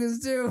so fucking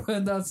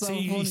stupid. That's so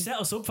See, funny. he set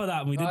us up for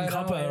that and we didn't I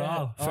cop know, it at yeah.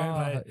 all. Fair Oh,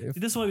 play. if- See,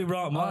 this is why we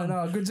brought him Oh, on.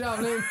 no. Good job,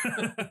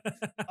 Liam.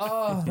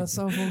 Oh, that's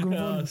so fucking Oh,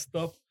 funny.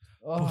 stop.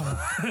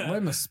 Oh,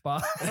 I'm a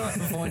spot.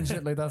 Fun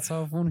shit like that's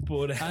so funny.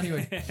 But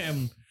Anyway.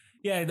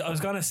 yeah, I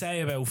was gonna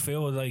say about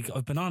Phil. Like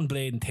I've been on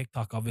Blade and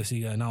TikTok.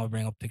 Obviously, I know I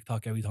bring up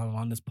TikTok every time I'm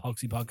on this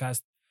Poxy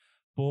podcast.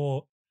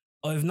 But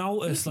I've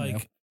noticed Listen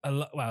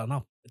like well,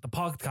 no, the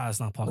podcast,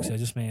 not Poxy. I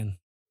just mean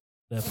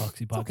the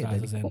Poxy okay, podcast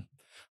baby. is in.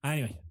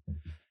 Anyway,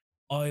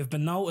 I've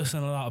been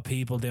noticing a lot of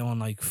people doing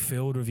like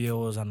food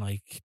reviews and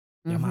like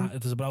your Mhm. man,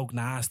 there's a bloke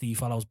Nasty, he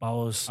follows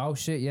Bowes Oh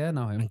shit, yeah,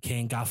 no him. and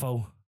King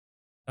Gaffo.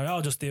 They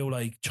all just do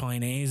like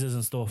Chineses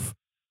and stuff.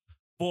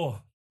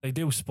 But they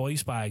do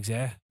spice bags,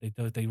 yeah.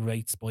 They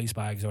rate spice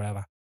bags or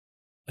whatever.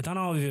 I don't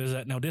know if it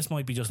was now this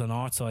might be just a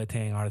north side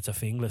thing or it's a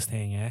Finglas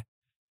thing, yeah.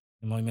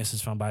 And my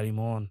missus from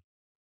Ballymun.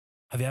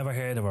 Have you ever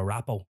heard of a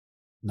Rappo?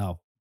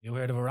 No. You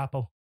heard of a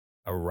Rappo?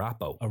 A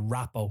Rappo. A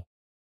Rappo.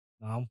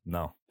 No?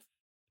 No.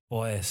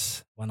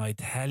 Boys, when I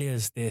tell you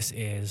this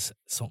is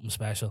something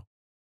special.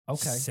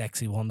 Okay.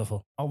 Sexy,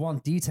 wonderful. I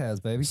want details,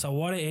 baby. So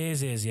what it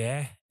is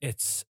yeah,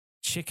 it's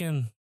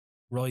chicken,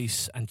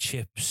 rice and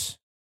chips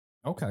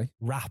Okay.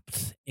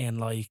 wrapped in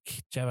like,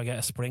 do you ever get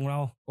a spring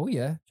roll? Oh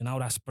yeah. Do you know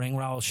that spring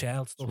roll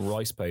shell It's stuff?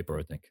 rice paper,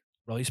 I think.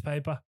 Rice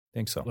paper?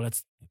 Think so. Well,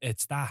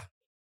 it's that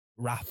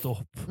wrapped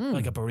up Mm.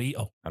 like a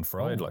burrito And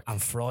fried Oh, like.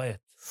 and fry it.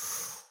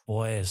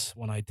 Boys,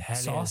 when I tell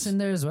Sauce you, in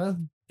there as well.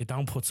 you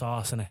don't put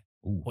sauce in it,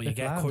 Ooh, but you bit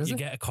get bland, is you it?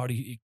 get a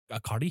curry.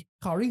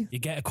 curry. You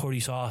get a curry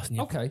sauce, and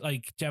you, Okay.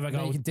 like, do you ever And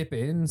then go? you can dip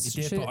it in. You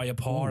dip it or you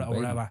pour it or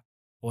whatever.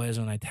 Boys,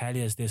 when I tell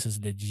you this is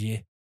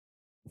legit,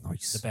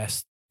 Nice. the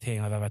best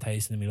thing I've ever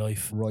tasted in my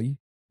life. Right.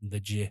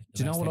 Legit.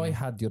 Do you know what I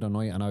had the other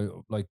night? And I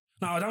like.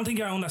 No, I don't think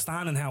you're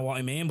understanding what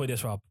I mean by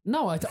this, Rob.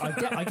 No, I get I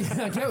get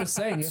what you're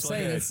saying. You're It's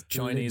saying like a it's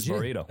Chinese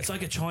legit. burrito. It's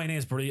like a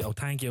Chinese burrito.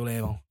 Thank you,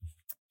 Lemo.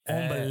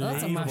 Unbelievable.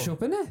 That's a mashup,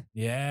 isn't it?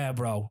 Yeah,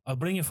 bro. I'll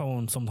bring you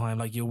phone sometime,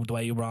 like the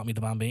way you brought me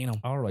to Bambino.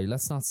 All right,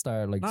 let's not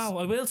start like. No,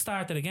 I will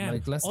start it again.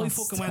 Like, let's I not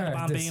fucking went to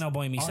start this Bambino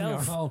by on your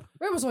myself. phone.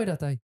 Where was I that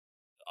day?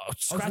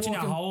 scratching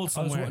your hole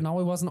somewhere. No,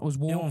 I wasn't. I was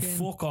walking. Doing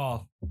fuck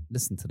all.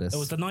 Listen to this. It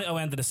was the night I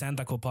went to the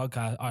Centre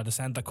podcast, or the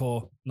Centre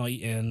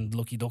night in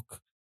Lucky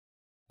Duck.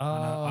 Oh.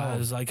 I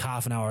was like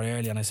half an hour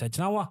early, and I said,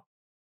 you know what?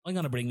 I'm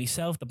going to bring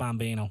myself to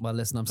Bambino. Well,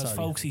 listen, I'm sorry.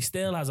 Because folks, he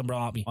still hasn't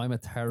brought me. I'm a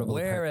terrible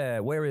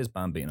Where is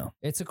Bambino?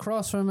 It's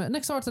across from,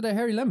 next door to the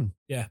Hairy Lemon.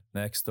 Yeah.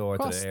 Next door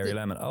to the Hairy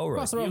Lemon. Oh,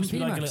 right. It used to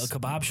be like a little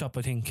kebab shop,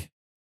 I think.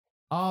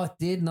 Oh, it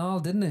did and all,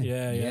 didn't it?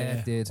 Yeah,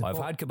 it did. I've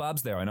had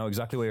kebabs there. I know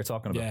exactly what you're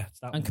talking about. Yeah.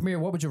 And come here,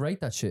 what would you rate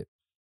that shit?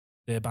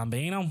 The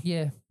Bambino?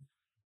 Yeah.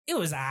 It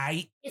was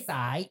aight. It's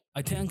aight.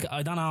 I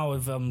don't know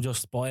if I'm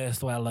just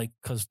biased, well, like,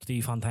 because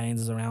D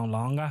Fontaine's is around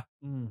longer.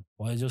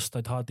 But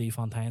I thought D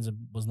Fontaine's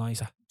was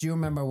nicer. Do you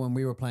remember when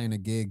we were playing a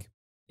gig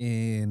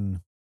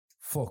in,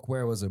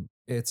 where was it?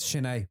 It's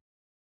Chennai.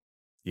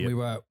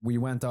 Yep. We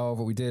went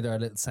over, we did our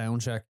little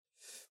sound check.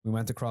 We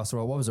went across the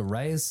road. What was it,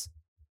 Ray's?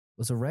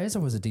 Was it Ray's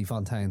or was it D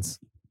Fontaine's?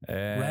 We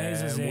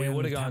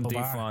would have gone D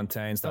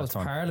Fontaine's that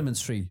time. Parliament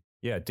Street.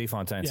 Yeah, D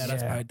Fontaine's. Yeah,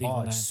 that's right.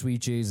 Oh,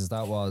 sweet Jesus,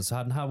 that was.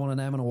 Hadn't had one of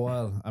them in a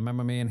while. I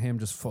remember me and him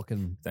just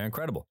fucking. They're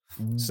incredible.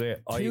 So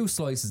two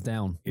slices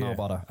down, no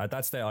bother. At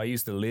that stage, I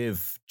used to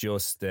live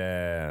just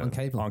on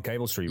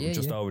Cable Street,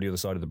 just over the other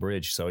side of the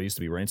bridge. So I used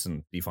to be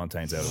rinsing D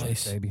Fontaine's out of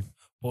it. Baby.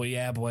 But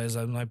yeah, boys,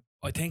 I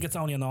think it's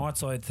only a north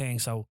side thing.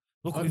 So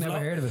look, I've never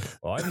heard of it.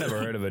 Well, I've never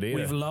heard of it either.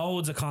 We've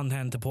loads of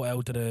content to put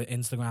out to the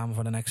Instagram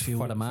for the next few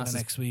for the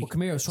next week. Well,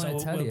 come here, I was trying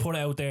to tell you. We'll put it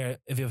out there.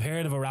 If you've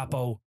heard of a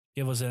Rappo,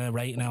 give us a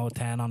rating out of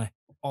 10 on it.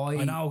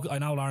 I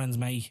know Lauren's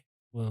mate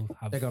will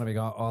have. They're going to be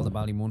got all the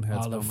Ballymun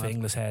heads. All the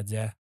fingless heads,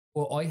 yeah.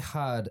 Well, I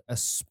had a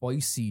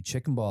spicy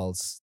chicken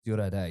balls the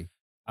other day.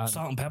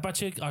 Salt and pepper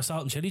or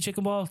salt and chili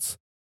chicken balls.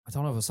 I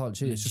don't know if it's salt and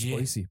chili. It's just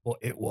spicy, but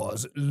it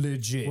was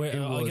legit.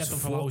 I get them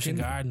from Ocean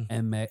Garden.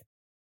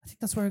 I think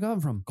that's where I got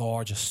them from.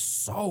 Gorgeous,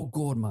 so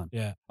good, man.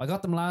 Yeah, I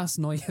got them last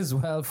night as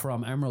well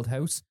from Emerald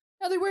House.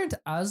 Yeah, they weren't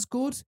as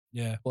good.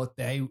 Yeah, but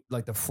they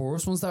like the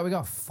first ones that we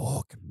got.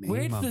 Fuck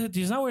me, man. Do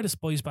you know where the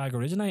spice bag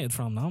originated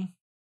from? No.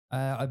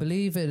 I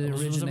believe it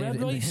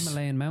originated in the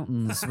Himalayan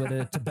mountains with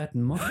a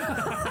Tibetan monk.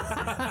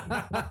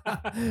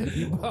 I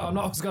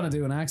was going to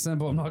do an accent,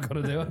 but I'm not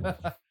going to do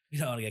it. You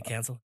don't want to get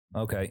cancelled.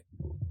 Okay.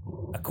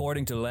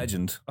 According to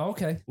legend,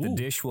 the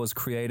dish was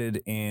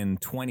created in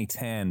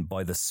 2010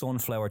 by the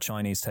Sunflower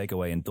Chinese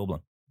Takeaway in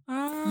Dublin.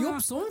 Yup,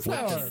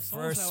 sunflower.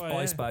 First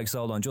spice bag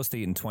sold on Just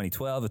Eat in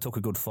 2012. It took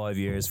a good 5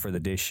 years for the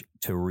dish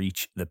to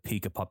reach the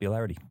peak of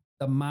popularity.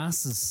 The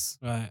masses.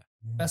 Right.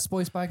 Best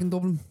spice bag in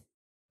Dublin?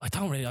 I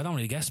don't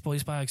really get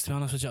spice bags, to be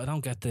honest with you. I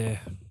don't get the.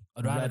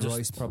 I'd rather red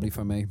rice probably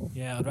for me.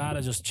 Yeah, I'd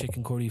rather just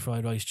chicken curry,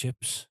 fried rice,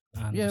 chips.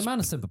 And man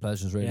of simple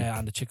pleasures, really. Yeah,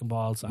 and the chicken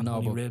balls and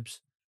honey ribs.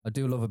 I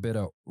do love a bit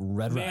of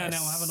red rice. Yeah,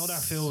 now I have another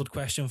food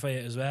question for you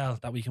as well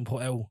that we can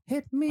put out.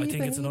 Hit me, I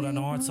think it's another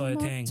north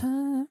side thing.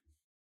 Time.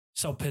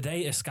 So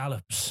potato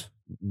scallops.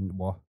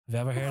 What? Have you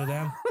ever heard of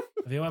them?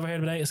 Have you ever heard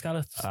of potato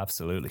scallops?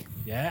 Absolutely.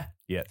 Yeah?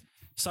 Yeah.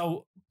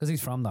 So... Because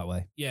he's from that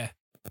way. Yeah.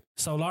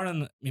 So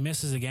Lauren, my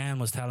missus again,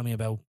 has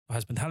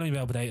been telling me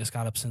about potato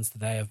scallops since the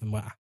day I've been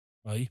with her,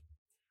 right?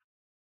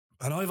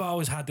 And I've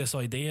always had this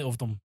idea of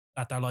them,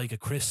 that they're like a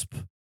crisp,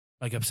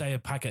 like say a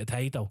packet of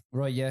potato.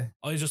 Right, yeah.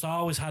 I just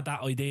always had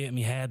that idea in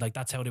my head, like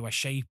that's how they were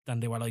shaped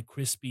and they were like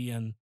crispy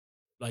and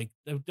like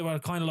they were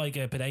kind of like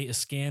a potato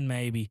skin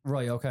maybe.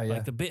 Right, okay, yeah.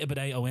 Like the bit of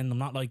potato in them,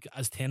 not like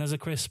as thin as a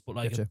crisp, but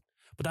like,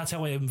 but that's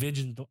how I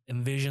envisioned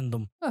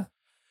them. Huh.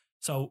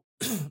 So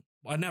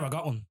I never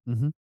got one.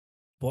 Mm-hmm.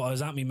 But I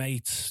was at my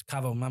mate,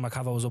 Cavo. Remember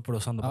Cavo was up with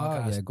us on the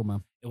podcast. Oh, yeah, good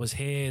man. It was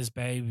his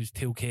baby's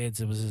 2 kids.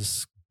 It was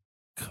his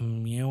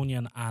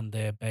communion and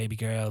the baby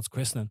girl's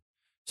christening.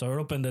 So we're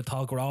up in the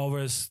Talker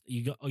Rovers.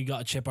 You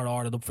got a chipper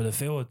ordered up for the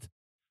food.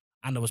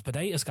 And there was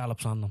potato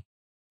scallops on them.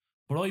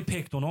 But I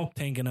picked one up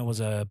thinking it was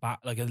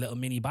like a little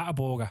mini batter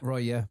burger.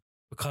 Right, yeah.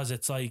 Because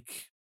it's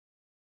like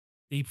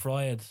deep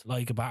fried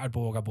like a battered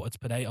burger, but it's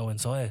potato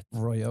inside.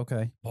 Right,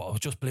 okay. But it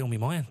just blew my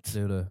mind.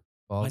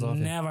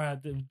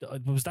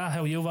 Was that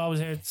how you've always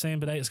heard saying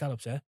potato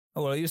scallops, yeah?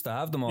 Oh, well, I used to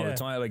have them all the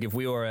time. Like if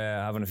we were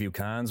having a few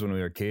cans when we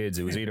were kids,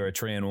 it was either a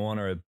 3-in-1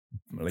 or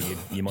like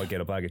you might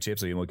get a bag of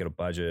chips or you might get a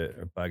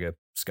bag of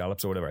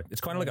scallops or whatever. It's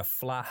kind of like a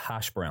flat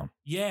hash brown.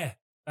 Yeah,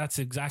 that's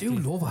exactly. I do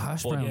love a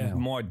hash brown. Yeah.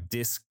 More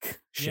disc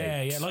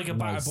shaped. Yeah, like a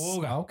batter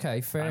burger.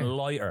 Okay, fair. And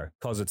lighter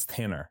because it's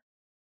thinner.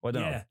 I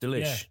don't know.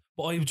 Delish. Yeah.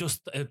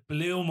 But it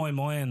blew my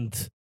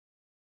mind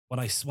when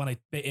I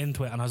bit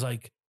into it and I was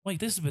like, wait,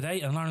 this is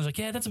potato. And Lauren was like,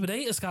 yeah, that's a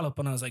potato scallop.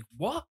 And I was like,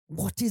 what?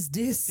 What is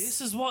this? This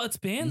is what it's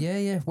been?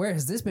 Yeah. Where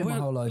has this been my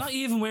whole life? Not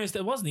even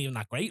it wasn't even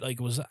that great. Like,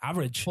 it was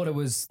average. But it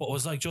was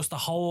like just the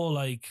whole,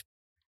 like,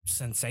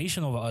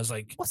 sensation of it. I was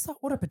like, what's that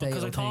other potato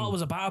Because I thought it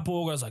was a batter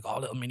burger. I was like, oh,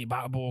 little mini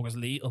batter burgers,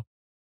 little.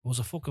 It was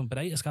a fucking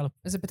potato scallop.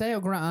 Is it potato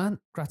gratin?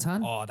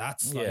 Oh,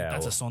 that's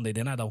a Sunday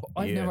dinner though.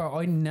 I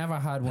never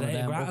had one of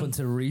them up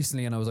until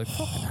recently, and I was like,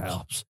 fucking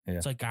hell. Yeah.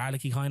 It's like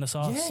garlicky kind of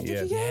sauce.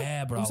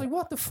 Yeah, bro. I was like,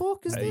 what the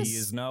fuck is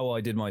this? You know,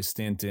 I did my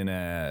stint in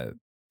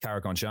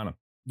Carrick-on-Shannon.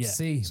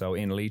 Yeah. So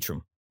in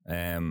Leitrim,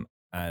 and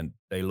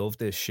they love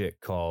this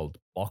shit called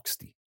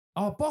Boxty.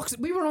 Oh, Boxty.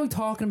 We were only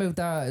talking about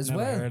that as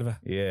Never well. Heard of it.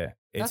 Yeah.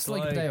 That's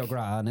like potato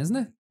gratin, isn't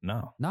it?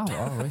 No. No,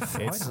 right.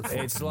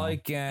 It's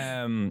like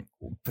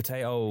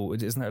potato,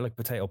 isn't there like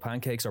potato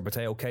pancakes or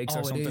potato cakes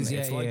or something? Is,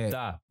 it's like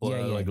that,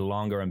 but like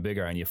longer and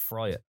bigger, and you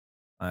fry it.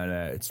 And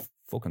it's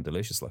fucking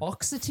delicious. Like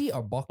Boxty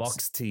or box?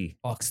 Boxty.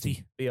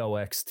 Boxty.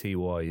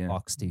 Boxty, yeah.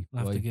 Boxty. I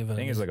have to give it. I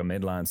think it's like a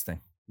Midlands thing.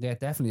 Yeah, it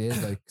definitely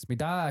is. Like, cause my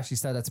dad actually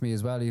said that to me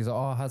as well. He's like,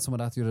 I had some of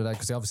that the other day,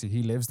 because obviously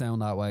he lives down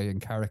that way in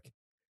Carrick.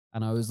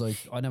 And I was like,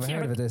 I never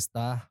heard of this.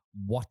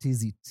 What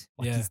is it?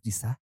 What is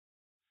this?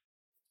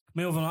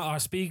 Moving on,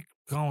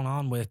 going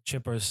on with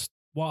chippers.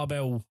 What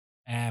about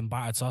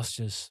battered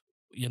sausages?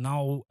 You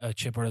know, a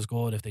chipper is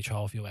good if they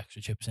throw a few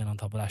extra chips in on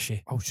top of that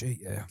shit. Oh shit,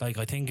 yeah. Like,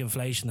 I think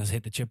inflation has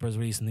hit the chippers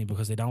recently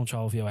because they don't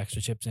throw a few extra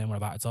chips in with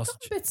a battered sausage.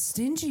 That's a bit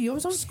stingy. I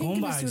was on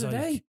thinking this the other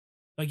day.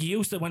 Like, you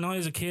used to, when I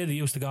was a kid, I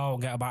used to go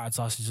and get a battered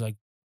sausage like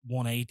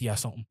 180 or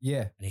something.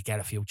 Yeah. And you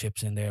get a few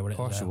chips in there with it. Of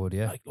course you would,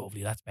 yeah. Like,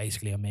 lovely. That's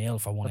basically a meal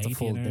for 180. That's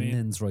a full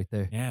dinnings right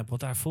there. Yeah, but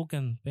they're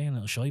fucking being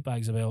little shite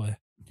bags about it.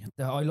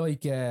 I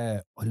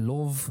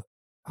love,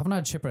 I haven't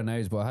had chipper in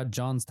ages, but I had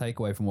John's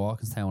takeaway from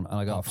Walkinstown, and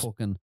I got a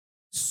fucking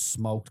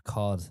smoked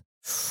cod.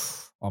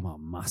 I'm a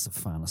massive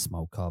fan of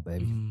smoked cod,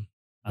 baby.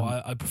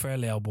 Well, I prefer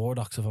Leo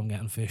Bordocks if I'm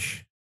getting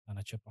fish than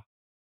a chipper.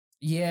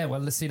 Yeah,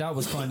 well, see, that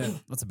was kind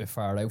of, that's a bit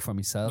far out for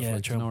myself. Yeah,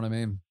 like, true. You know what I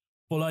mean?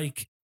 But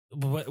like,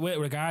 with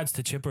regards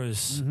to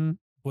chippers,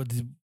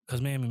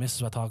 because me and my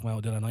missus were talking about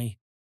it the other night,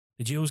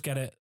 did you get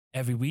it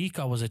every week,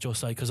 or was it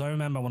just like, because I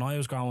remember when I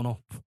was growing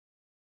up,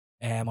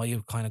 I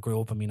kind of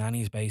grew up with my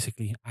nannies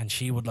basically, and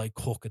she would like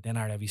cook a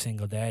dinner every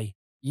single day.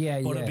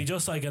 Yeah, but it'd be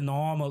just like a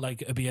normal,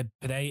 like it'd be a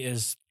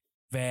potatoes,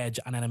 veg,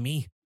 and then a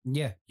meat.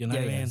 Yeah, you know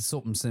what I mean?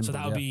 Something simple. So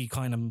that would be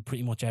kind of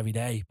pretty much every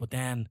day. But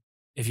then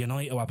if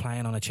United were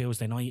playing on a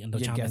Tuesday night in the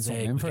Champions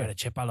League, we get a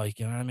chipper, like,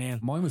 you know what I mean?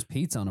 Mine was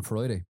pizza on a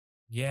Friday.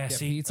 Yeah,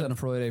 pizza on a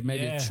Friday,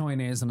 maybe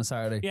Chinese on a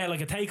Saturday. Yeah,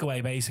 like a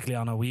takeaway basically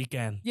on a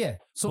weekend. Yeah,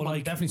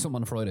 definitely something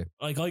on a Friday.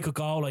 Like I could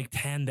go like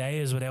 10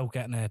 days without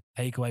getting a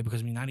takeaway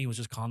because my nanny was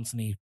just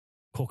constantly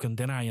cooking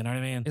dinner, you know what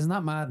I mean? Isn't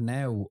that mad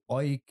now?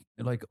 I'd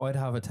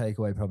have a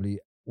takeaway probably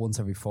once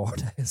every 4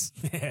 days.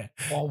 Yeah.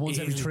 Or once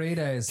every 3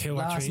 days.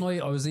 Last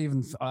night I was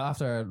even,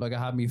 after like I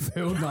had me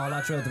food and all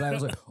that throughout the day, I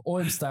was like,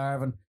 I'm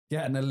starving,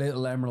 getting a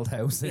little Emerald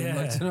House in,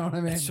 like, you know what I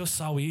mean? It's just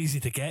so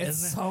easy to get,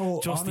 isn't it? So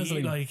just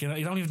honestly, eat, like, you know,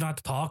 you don't even have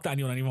to talk to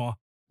anyone anymore.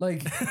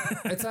 Like,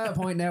 it's at a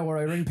point now where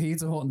I ring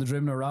Pizza Hut and they're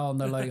driving around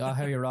and they're like, oh,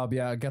 how you, Rob?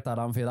 Yeah, I'll get that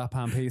on for you, that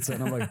pan pizza.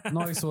 And I'm like,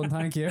 nice one,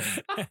 thank you.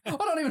 I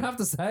don't even have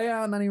to say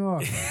it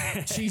anymore.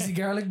 Cheesy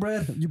garlic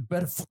bread, you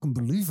better fucking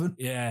believe it.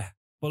 Yeah.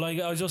 But like,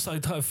 I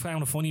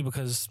found it funny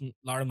because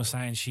Lauren was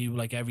saying she,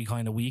 like, every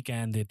kind of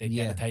weekend they'd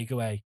get a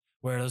takeaway.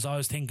 Whereas I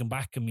was thinking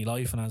back in my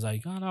life and I was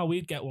like, oh no,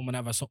 we'd get one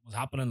whenever something was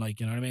happening,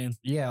 like, you know what I mean?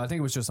 Yeah, I think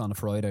it was just on a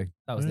Friday.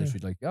 That was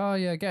literally like, oh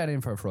yeah, get it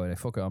in for a Friday.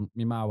 Fuck it,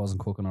 my ma wasn't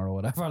cooking or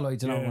whatever,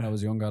 like, you know, when I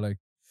was younger, like.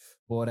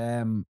 But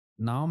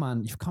no,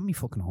 man, you've got me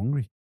fucking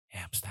hungry.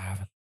 Yeah, I'm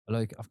starving.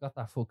 Like, I've got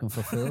that fucking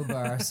fulfill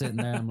bar sitting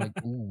there. I'm like,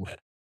 ooh,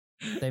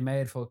 they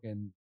made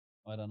fucking,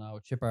 I don't know,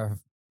 chipper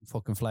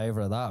fucking flavour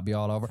of that. It'd be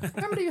all over.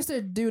 Remember they used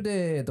to do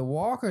the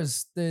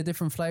Walkers, the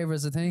different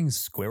flavours of things?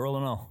 Squirrel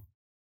and all.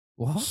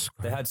 What?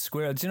 They had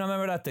squirrel. Do you not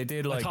remember that? They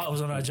did like. I thought it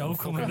was another joke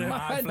coming in.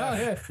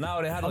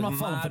 No, they had like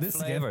mad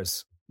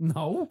flavours.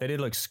 No. They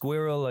did like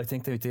squirrel. I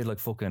think they did like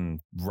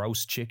fucking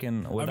roast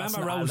chicken. Well, I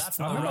remember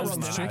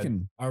roast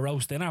chicken. Or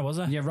roast dinner, was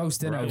it? Yeah,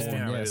 roast dinner.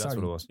 Yeah, that's what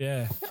it was.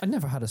 Yeah. I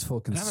never had a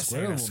fucking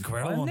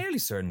squirrel. I'm nearly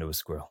certain it was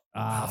squirrel.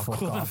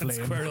 Fuck off,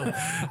 squirrel.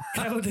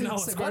 How would they know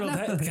squirrel?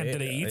 Did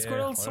they eat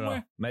squirrels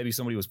somewhere? Maybe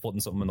somebody was putting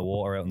something in the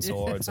water out in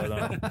Swords. I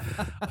don't know.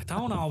 I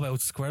don't know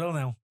about squirrel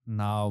now.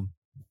 No.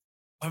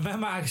 I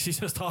remember actually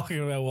just talking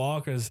about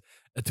Walkers,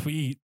 a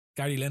tweet.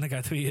 Gary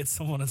Lineker tweeted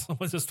someone and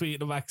someone just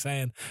tweeted back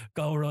saying,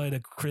 go ride a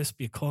crisp,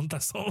 you cunt, or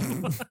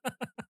something.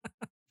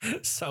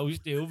 So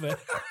stupid.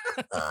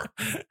 I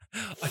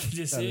can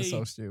just see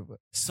so stupid.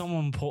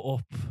 Someone put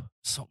up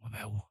something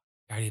about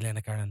Gary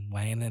Lineker and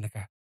Wayne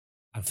Lineker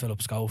and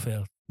Philip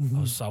Schofield.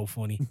 That was so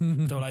funny.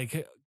 They're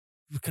like,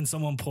 can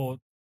someone put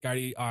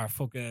Gary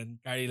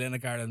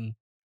Lineker and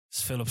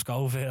Philip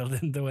Schofield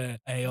into an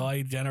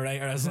AI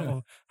generator or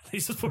something? He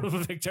just put up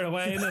a picture of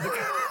Wayne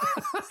Lineker.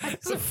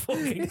 It's a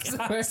fucking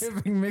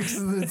perfect mix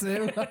of the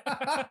two.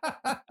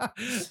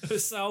 It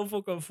was so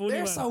fucking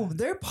funny.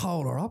 They're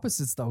polar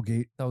opposites,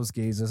 those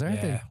geezers,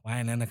 aren't they?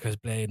 Wayne Lineker's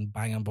playing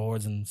banging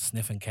boards and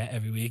sniffing cat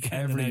every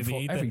weekend.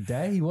 Every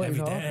day. What are you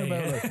talking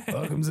about? Like,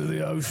 welcome to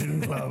the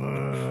Ocean Club.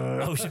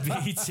 Ocean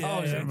Beach, yeah.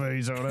 Ocean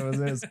Beach, or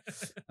whatever it is.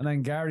 And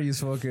then Gary's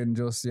fucking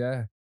just,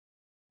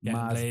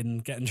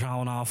 getting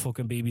thrown off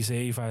fucking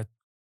BBC for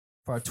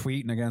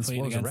tweeting against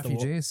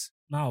refugees.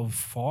 No,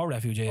 for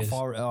refugees.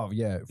 For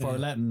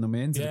letting them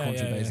into the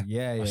country, basically.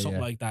 Or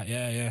something like that,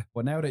 yeah.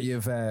 But now that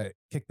you've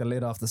kicked the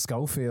lid off the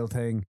Schofield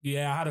thing.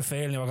 Yeah, I had a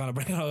feeling you were going to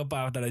bring it up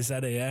after I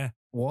said it, yeah.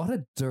 What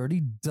a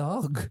dirty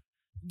dog.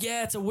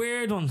 Yeah, it's a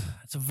weird one.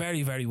 It's a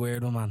very, very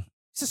weird one, man.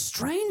 He's a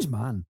strange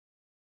man.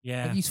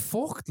 Yeah. Like, he's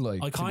fucked,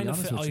 like.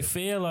 I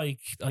feel like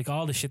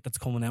all the shit that's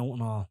coming out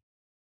and all,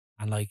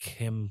 and like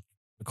him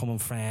becoming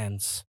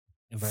friends,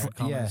 inverted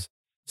commas,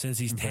 since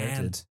he's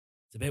 10. It's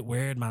a bit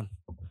weird, man.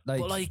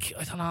 But like,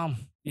 I don't know.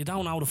 You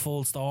don't know the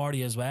full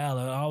story as well.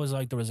 I always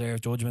like the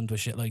reserve judgment with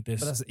shit like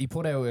this. But he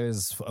put out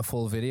a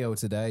full video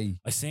today.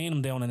 I seen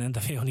him doing an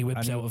interview and he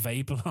whips out a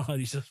vape and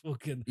he's just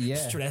fucking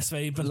stress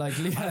vaping. Like,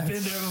 I've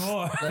been there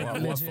before.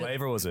 Like, what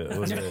flavour was it?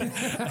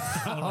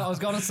 I was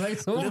going to say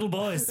something. Little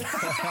boys.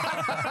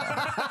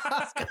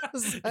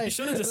 You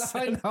should have just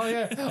said.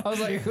 I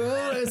was like,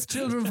 oh, it's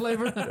children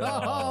flavour.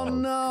 Oh,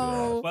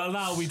 no. Well,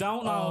 no, we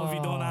don't know if he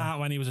done that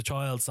when he was a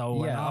child.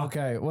 So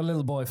okay. Well,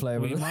 little boy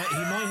flavour. He might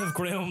have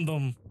groomed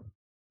them.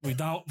 We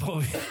don't,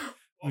 but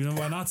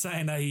we're not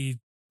saying that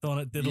he done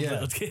it, diddled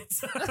little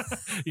kids.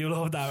 You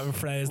love that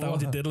phrase, don't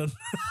you, diddling?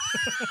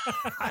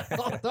 I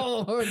don't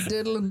know the word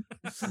diddling.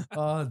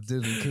 Oh,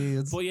 diddling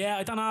kids. But yeah,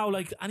 I don't know,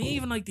 like, and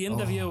even like the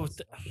interview,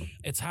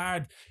 it's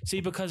hard.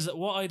 See, because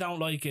what I don't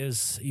like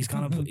is he's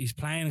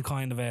playing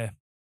kind of a.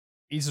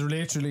 He's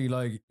literally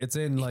like, it's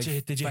in like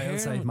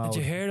fail-safe mode.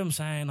 Did you hear him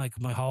saying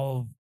like my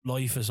whole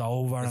life is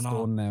over it's and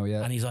all? Done now,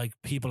 yeah. And he's like,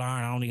 people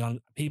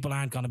aren't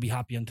gonna be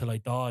happy until I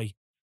die.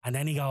 And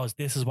then he goes,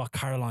 this is what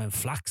Caroline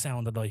Flack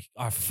sounded like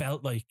or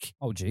felt like.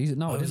 Oh, Jesus.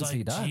 No, I didn't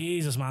see that.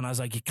 Jesus, man. I was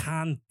like, you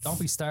can't. Don't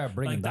be start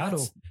bringing that up.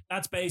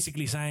 That's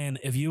basically saying,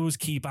 if you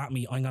keep at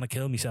me, I'm going to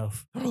kill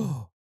myself.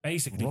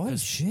 Basically. Right,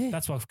 shit.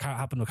 That's what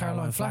happened with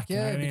Caroline Flack.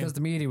 Yeah, you know because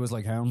the media was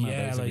like, hounding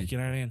yeah, like, you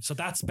know what I mean? So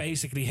that's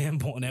basically him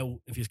putting out,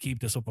 if you keep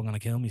this up, I'm going to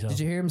kill myself. Did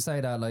you hear him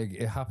say that, like,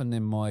 it happened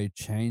in my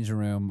changing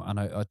room, and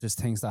I just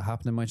things that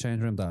happened in my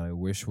changing room that I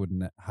wish would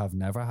have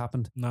never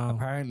happened? No.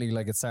 Apparently,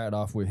 like, it started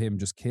off with him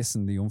just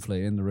kissing the young fella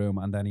in the room,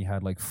 and then he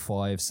had, like,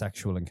 5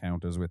 sexual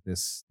encounters with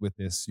this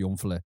young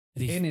fella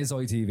in his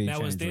ITV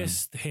now, was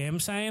this him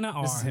saying it?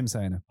 Or? This is him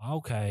saying it.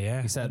 Okay,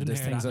 yeah. He said,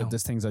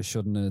 there's things I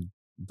shouldn't have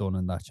done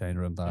in that changing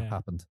room that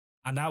happened.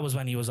 And that was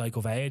when he was like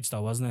of age,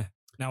 though, wasn't it?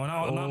 Now,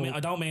 I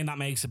don't mean that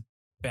makes it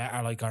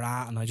better, like, or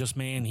that, and I just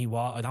mean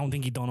I don't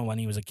think he done it when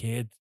he was a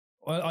kid.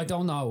 Well, I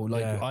don't know.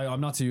 Like, I'm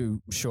not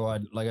too sure. I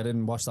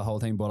didn't watch the whole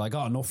thing, but I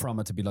got enough from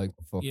it to be like,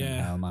 fucking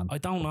hell, man. I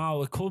don't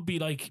know. It could be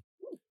like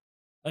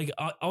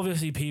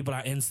obviously people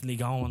are instantly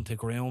going to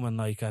groom and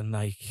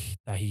that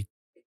he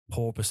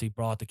purposely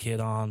brought the kid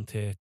on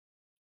to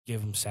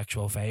give him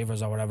sexual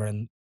favors or whatever,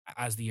 and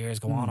as the years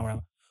go on or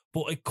whatever.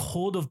 But it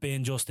could have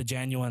been just a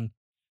genuine.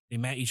 They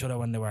met each other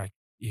when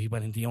he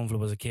went into young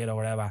fella as a kid or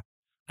whatever,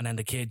 and then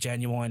the kid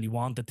genuinely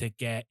wanted to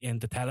get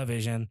into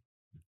television,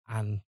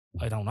 and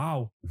I don't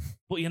know,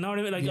 but you know what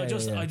I mean. Like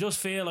I just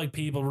feel like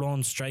people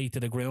run straight to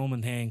the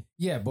grooming thing.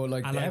 Yeah, but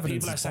like and the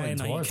evidence people are saying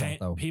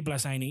that people are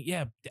saying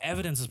the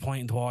evidence is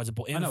pointing towards it.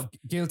 But I know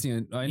guilty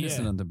and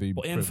innocent to be.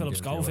 But in Philip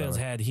Schofield's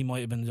head, he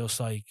might have been just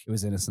like it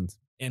was innocent,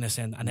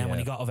 and then when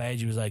he got of age,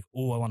 he was like,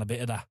 "Oh, I want a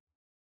bit of that."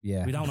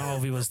 Yeah, we don't know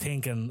if he was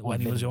thinking when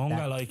he was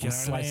younger, like, you know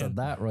what I mean? Of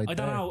that right I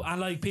don't know, and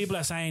like people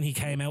are saying he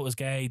came out as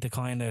gay to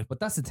kind of.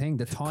 But that's the thing,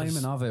 the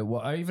timing of it.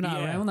 Well, even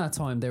around that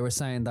time, they were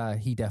saying that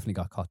he definitely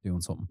got caught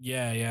doing something.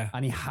 Yeah,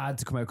 and he had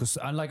to come out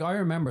and like I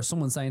remember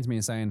someone saying to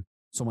me saying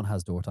someone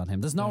has dirt on him.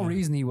 There's no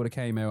reason he would have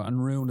came out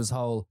and ruined his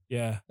whole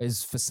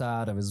his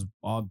facade of his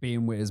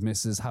being with his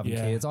missus, having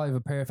kids. I have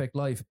a perfect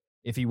life.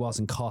 If he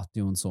wasn't caught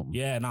doing something.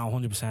 Yeah, no,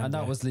 100%. And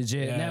that was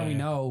legit. Yeah, now we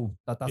know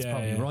that that's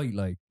probably right.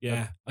 Like,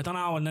 I don't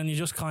know. And then you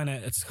just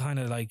it's kind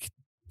of like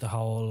the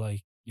whole,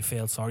 like, you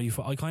feel sorry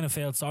for, I kind of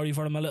felt sorry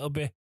for him a little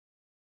bit.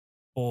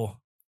 But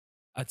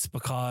it's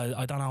because,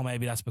 I don't know,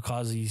 maybe that's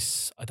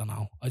because I don't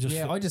know. I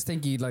just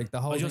think he, like,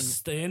 the whole thing.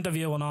 The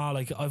interview and all,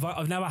 like,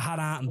 I've never had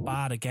anything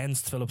bad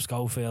against Philip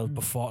Schofield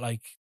before.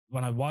 Like,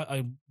 when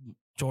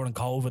during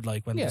COVID,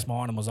 like, when This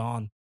Morning was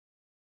on,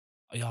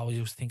 I always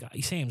used to think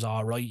he seems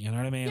all right, you know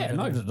what I mean? Yeah,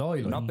 neither did I.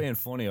 Not being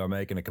funny or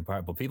making a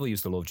comparison, but people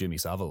used to love Jimmy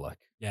Savile, like.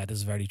 Yeah, this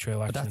is very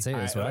true, actually. But that's it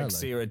as well. Like,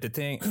 see, the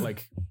thing,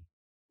 like,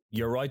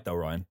 you're right though,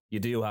 Ryan. You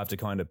do have to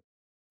kind of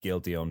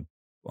guilty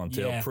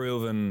until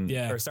proven,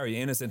 or sorry,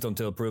 innocent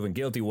until proven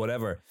guilty,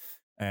 whatever.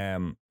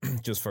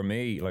 Just for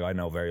me, like, I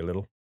know very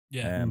little.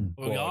 Yeah,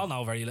 we all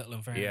know very little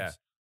in fairness. Yeah,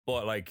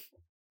 but like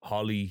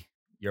Holly,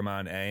 your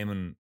man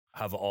Eamon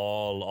have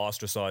all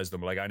ostracized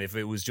him. Like, and if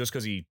it was just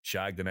because he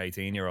shagged an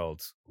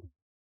 18-year-old.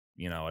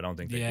 You know, I don't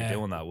think they'd be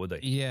doing that, would they?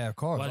 Yeah, of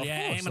course. Well,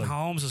 Eamon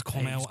Holmes has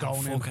come out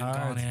and fucking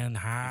gone in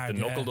hard.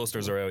 The knuckle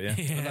dusters are out,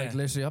 Like,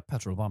 literally, I'll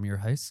petrol bomb your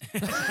house.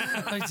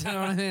 Like, do you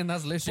know what I mean?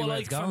 That's literally where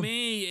it's going. For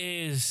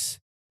me is,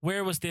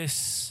 where was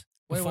this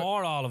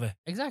before all of it?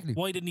 Exactly.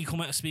 Why didn't he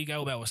come out and speak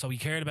out about it? So he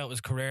cared about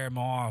his career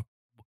more.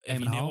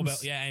 Eamon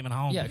Holmes? Eamon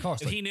Holmes. Yeah, of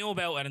course. If he knew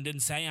about it and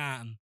didn't say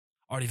anything,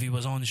 or if he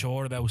was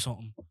unsure about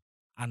something,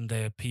 and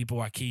the people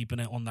were keeping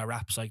it under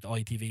wraps, like the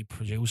ITV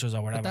producers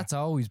or whatever. But that's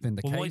always been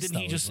the case. Why didn't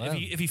he just,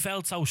 if he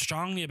felt so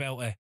strongly about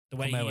it, the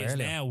way he is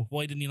now,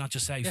 why didn't he not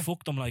just say,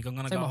 fuck them, like, I'm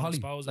going to go and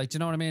expose it? Like, do you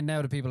know what I mean?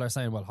 Now the people are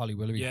saying, well, Holly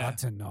Willoughby had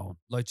to know.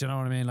 Like, do you know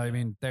what I mean? Like, I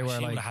mean, they were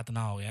like... She had to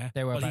know, yeah.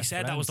 They were he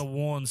said that was the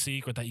one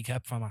secret that he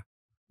kept from her.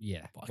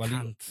 Yeah.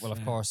 Well,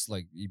 of course,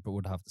 like, you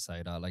would have to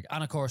say that. Like,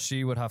 and of course,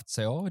 she would have to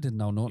say, oh, I didn't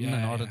know nothing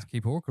in order to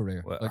keep her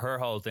career. Well, like, her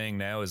whole thing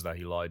now is that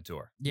he lied to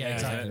her. Yeah,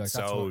 exactly.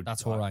 Like,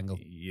 that's her angle.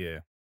 Yeah.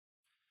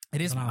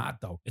 It is mad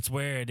though. It's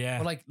weird, yeah.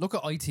 But like, look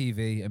at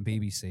ITV and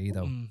BBC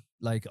though.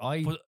 Like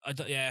I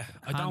don't.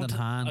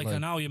 Like I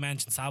know you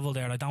mentioned Savile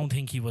there. I don't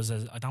think he was.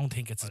 I don't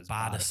think it's as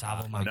bad as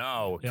Savile, man.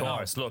 No, of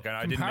course. Look, and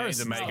I didn't mean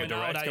to make a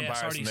direct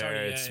comparison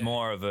there. It's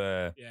more of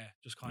a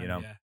just kind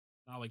of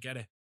No, I get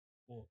it.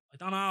 But I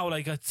don't know.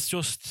 Like it's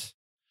just.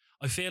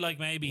 I feel like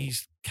maybe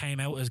he's came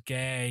out as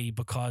gay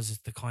because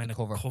it's the kind of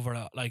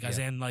cover like as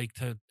in like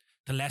to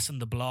lessen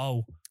the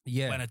blow.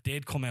 Yeah. When it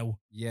did come out.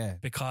 Yeah.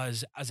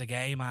 Because as a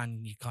gay man,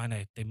 you kind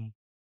of the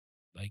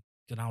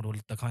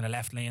kind of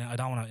left leaning. I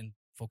don't want to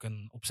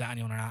fucking upset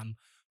anyone or anything,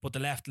 but the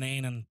left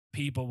leaning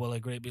people will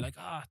agree, be like,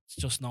 it's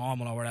just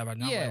normal or whatever.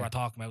 Not like we're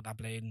talking about that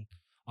bleeding,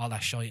 all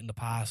that shit in the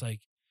past,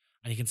 like,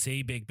 and you can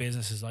see big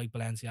businesses like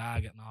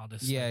Balenciaga and all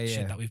this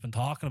shit that we've been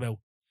talking about.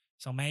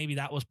 So maybe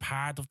that was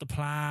part of the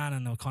plan,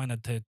 and kind of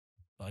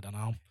I don't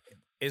know.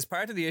 Is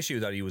part of the issue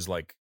that he was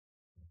like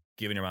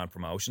giving around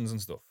promotions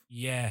and stuff?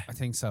 Yeah, I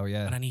think so.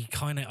 Yeah, and then he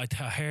kind of I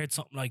heard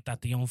something like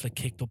that. The young flick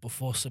kicked up a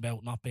fuss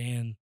about not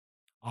being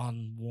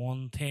on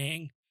one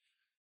thing.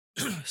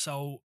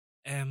 So,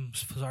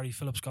 sorry,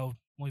 Philip Schofield.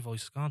 My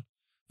voice is gone.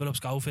 Philip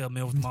Schofield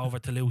moved him over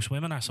to Loose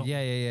Women or something.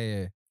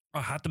 Yeah.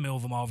 I had to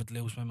move him over to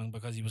Loose Women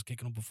because he was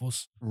kicking up a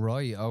fuss.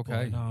 Right.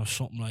 Okay. But,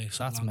 something like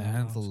that's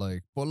mental.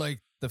 Like, but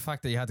like the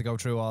fact that you had to go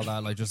through all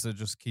that, like just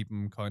to keep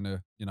him kind of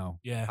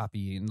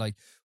happy, and like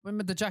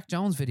remember the Jack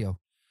Jones video.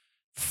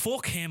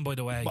 Fuck him, by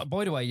the way.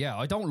 By the way, yeah,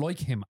 I don't like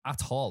him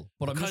at all.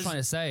 But because I'm just trying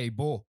to say,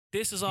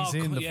 this is all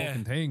he's in the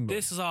fucking thing.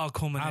 This is all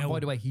coming out. And by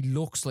the way, he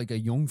looks like a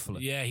young fella.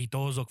 Yeah, he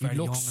does look very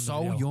young. He looks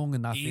so young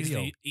in that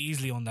video.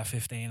 Easily under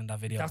 15 in that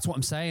video. That's what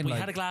I'm saying. But he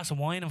had a glass of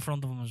wine in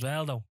front of him as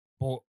well, though.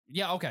 But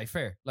yeah, okay,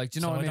 fair. Like, do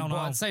you know what I mean?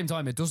 But at the same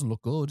time, it doesn't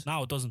look good.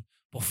 No, it doesn't.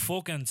 But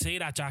fucking see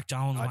that Jack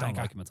Jones. I don't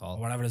like him at all. Or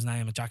whatever his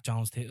name is, Jack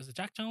Jones. Is it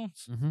Jack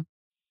Jones? Mm-hmm.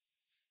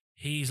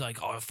 He's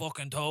like, I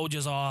fucking told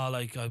you all.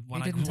 Like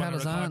when I recorded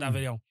that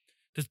video.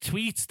 The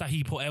tweets that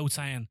he put out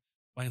saying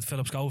when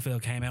Philip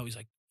Schofield came out, he's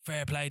like,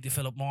 fair play to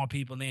Philip, more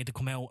people need to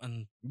come out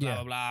and blah,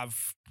 blah, blah,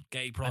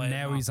 gay pride. And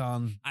now he's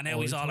on. And now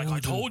he's all like, I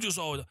told you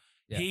so.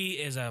 Yeah. He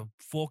is a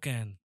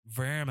fucking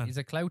vermin. He's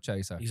a clout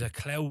chaser. He's a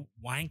clout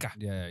wanker.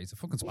 Yeah, he's a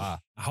fucking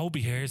spa. I hope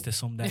he hears this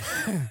someday.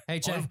 Hey,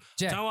 Jack,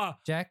 you know what?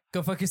 Jack,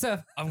 go fuck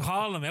yourself. I'm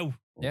calling him out.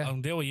 Yeah.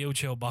 I'm doing a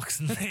YouTube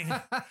boxing thing.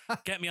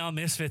 Get me on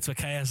Misfits with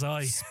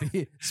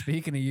KSI.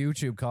 Speaking of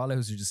YouTube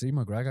call-outs, did you see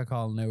McGregor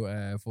calling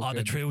out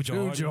the True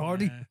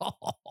Geordie? Yeah.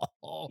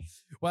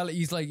 Well,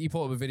 he's like, he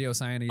put up a video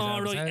saying he's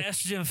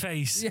estrogen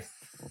face. Yeah.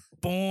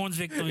 Bones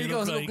victim. He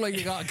goes, look like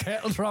you got a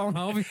kettle thrown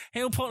over.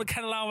 He'll put a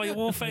kettle over your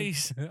own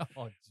face.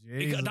 Oh,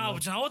 jeez. No,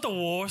 but you know what the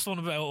worst one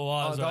about it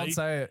was? Oh, don't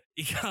say it.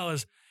 He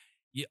goes,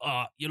 you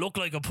look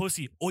like a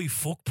pussy. I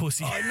fuck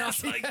pussy. Oh,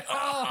 not like,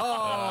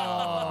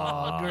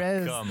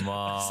 gross. Come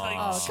on.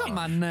 Like, come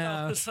on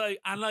now. It's like,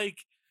 and like,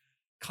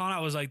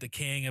 Conor was like the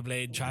king of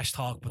blade trash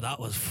talk, but that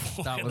was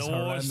fucking the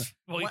worst.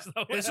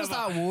 It's just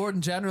that word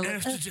in general.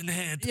 Estrogen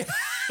head. Yeah.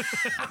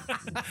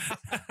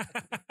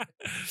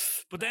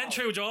 But then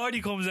True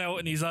Geordie comes out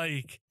and he's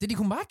like, did he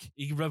come back?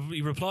 He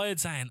replied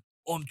saying,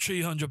 I'm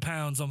 300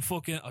 pounds. I'm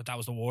fucking. Oh, that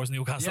was the worst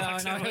Newcastle. Yeah, I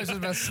was just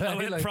about to say, I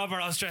went proper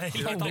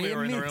Australian. I thought we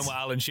were in the room with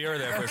Alan Shearer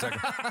there for a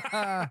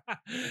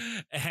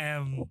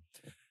second.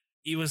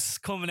 He was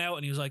coming out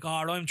and he was like,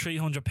 I'm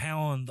 300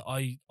 pound.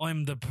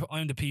 I'm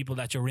the people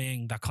that you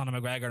ring, that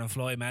Conor McGregor and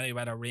Floyd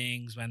Mayweather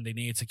rings when they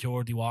need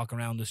security walking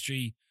around the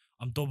street.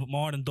 I'm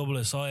more than double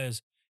his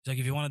size. He's like,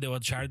 if you want to do a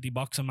charity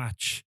boxing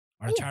match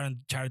or a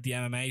charity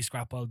MMA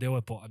scrap, I'll do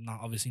it, but I'm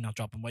obviously not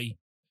dropping weight.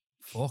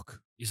 Fuck.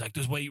 He's like,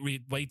 there's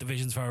weight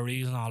divisions for a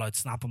reason. I'd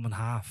snap him in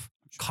half.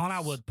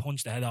 Conor would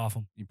punch the head off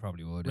him. He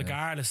probably would,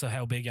 regardless of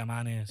how big your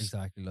man is.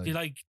 Exactly.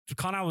 Like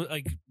Conor,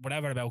 like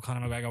whatever about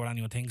Conor McGregor, what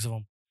anyone thinks of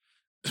him.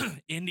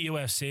 In the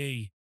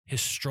UFC, his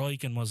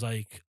striking was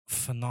like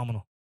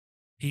phenomenal.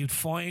 He would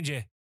find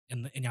you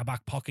in your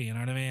back pocket, you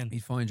know what I mean?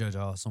 He'd find your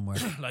jaw somewhere.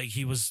 Like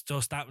he was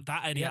just that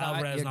Eddie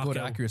Alvarez knockout.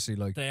 Good accuracy,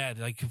 like. Yeah,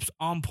 like it was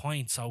on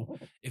point. So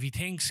if he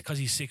thinks, because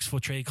he's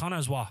 6'3",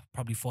 Conor's what?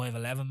 Probably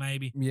 5'11",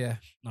 maybe. Yeah.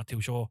 Not too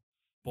sure.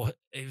 But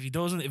if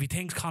he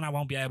thinks Conor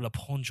won't be able to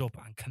punch up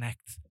and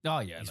connect.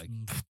 Oh yeah, he's like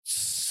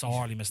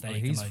sorely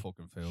mistaken. He's like.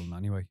 fucking fooled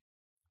anyway.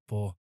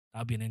 But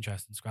that'd be an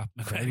interesting scrap.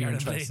 Very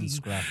interesting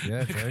scrap,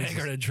 yeah.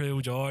 McGregor and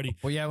True Geordie.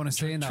 Well, yeah, when I'm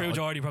saying that, True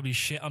Geordie probably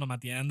shit on him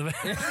at the end of it.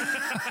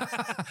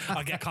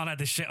 I'll get Conor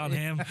to shit on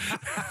him.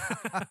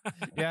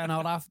 Yeah,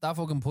 no, that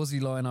fucking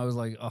pussy line, I was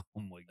like, oh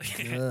my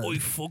god. Oi,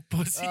 fuck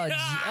pussy.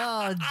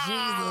 Oh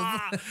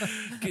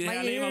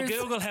Jesus.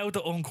 Google how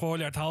to uncurl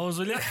your toes,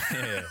 will you?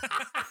 Yeah.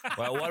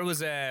 Well,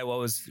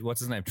 what's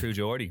his name? True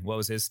Geordie. What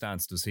was his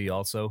stance? Does he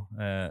also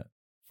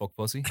fuck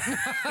pussy?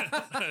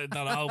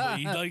 No, but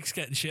he likes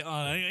getting shit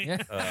on anyway.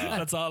 Yeah.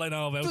 That's all I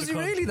know about. Does he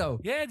really though?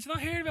 Yeah, did you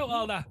not hear about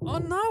all that? Oh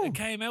no. It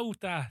came out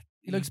that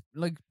he looks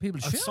like people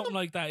shit something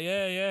like that.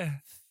 Yeah.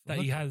 That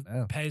he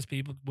pays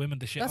women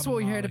to shit. That's on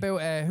what we heard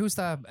about. Who's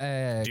that?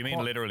 Do you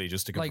mean literally,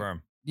 just to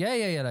confirm? Yeah.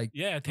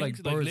 I think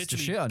like literally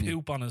shit on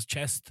poop on his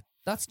chest.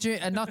 That's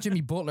not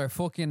Jimmy Butler,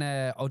 fucking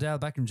Odell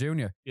Beckham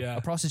Jr. Yeah.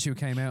 A prostitute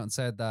came out and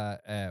said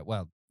that,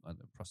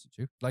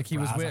 prostitute. Like he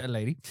was with a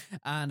lady,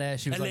 and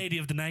she was a lady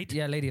of the night.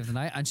 Yeah, lady of the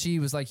night, and she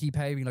was like, he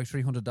paid me like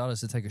 $300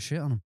 to take a shit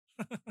on him,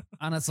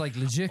 and it's like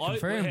legit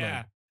confirmed.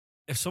 Like,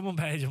 if someone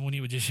paid you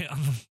money, would you shit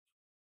on them?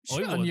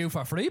 Shit on you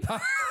for free,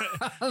 pal.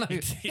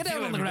 Like, get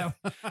down on the ground.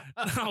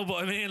 No,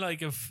 but I mean,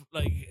 like if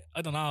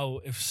I don't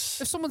know if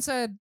someone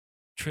said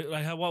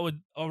like what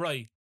would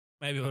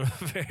maybe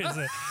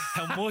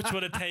how much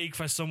would it take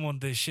for someone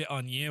to shit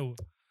on you?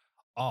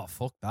 Oh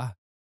fuck that.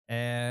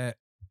 I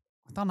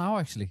don't know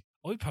actually.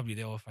 I'd probably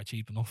do it for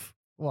cheap enough.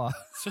 What?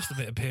 It's just a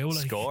bit of pill.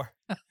 Like. Score.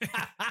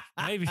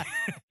 Maybe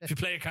if you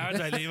play a card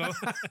right, Limo.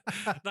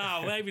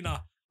 No, maybe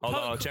not. Hold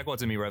on, I'll check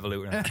what's in me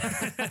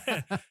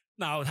Revolut.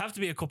 No, it'd have to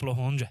be a couple of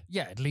 $100.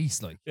 Yeah, at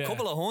least like a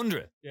couple of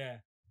 $100. Yeah.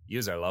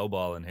 Use our low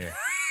ball in here.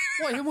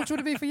 Why? How much would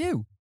it be for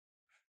you?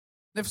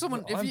 If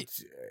someone,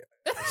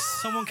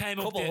 someone came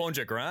up, a couple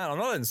 $100 grand. I'm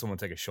not letting someone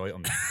take a shite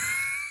on me.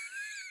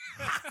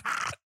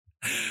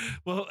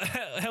 Well,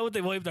 how would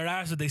they wipe their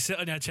arse? Would they sit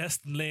on your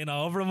chest and lean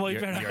over and wipe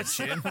their arse?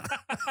 Your chin.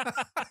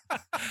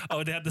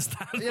 Oh, they had to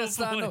stand up.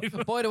 Stand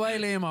up. By the way,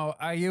 Liam,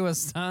 are you a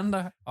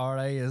stander or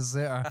are you a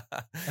sitter?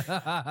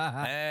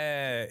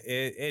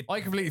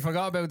 I completely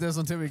forgot about this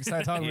until we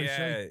started talking about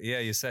shit. Yeah,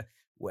 you said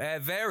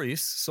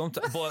varies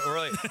sometimes, but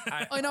right.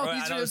 I know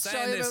he's just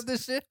shy about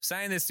this shit.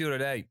 Saying this the other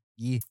day.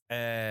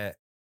 Yeah.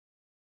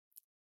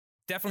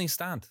 Definitely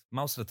stand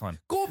most of the time.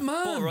 Good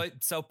man. But, right,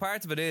 so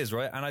part of it is,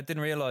 right, and I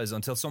didn't realise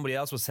until somebody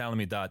else was telling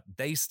me that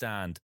they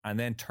stand and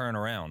then turn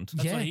around.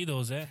 That's what he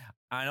does, yeah.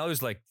 And I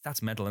was like,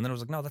 that's mental. And then I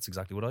was like, no, that's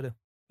exactly what I do.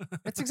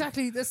 That's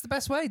the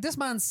best way. This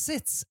man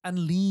sits and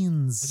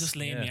leans. I just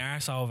lean my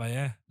arse over,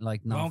 yeah.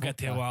 Like, no. I won't get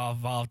too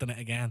involved in it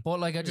again. But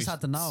like, I just had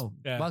to know.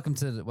 Yeah. Welcome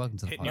to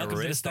the hitting your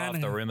wrist off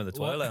the rim of the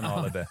toilet and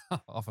all of it.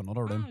 Off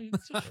another rim.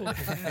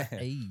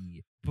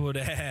 Hey. But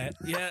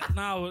yeah,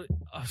 no,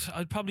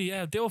 I'd probably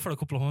do it for a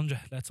couple of $100.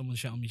 Let someone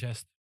shit on my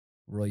chest.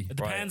 Right. It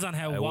depends on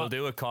how. We'll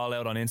do a call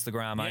out on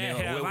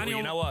Instagram.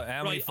 You know what?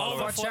 How many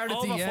followers? Over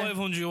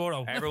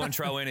 €500. Everyone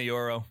throw in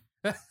 €1.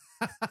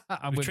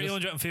 And with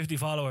 350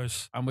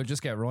 followers. And we'll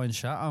just get Ryan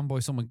shot on by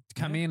someone.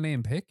 Can me and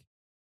Liam pick?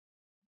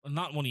 Well,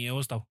 not one of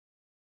yours though.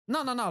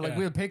 No. Like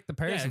we'll pick the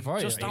person for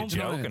you. Just don't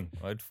joking.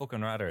 I'd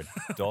fucking rather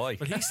die.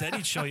 But he said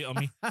he'd show it on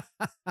me.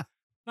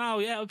 No,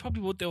 yeah, I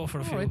probably would do it for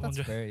a few $100. That's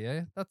fair,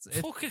 yeah. That's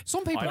it. Fuck it.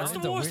 Some people. What's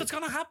the worst that's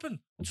gonna happen?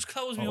 Just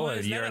close my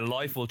eyes. Your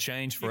life will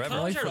change forever.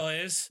 Close your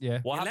eyes. Yeah.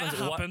 What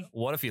happens?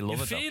 What if you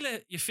love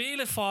it? You feel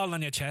it fall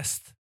on your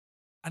chest,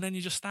 and then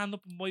you just stand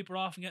up and wipe it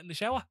off and get in the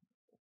shower.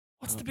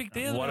 What's the big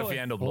deal? What if you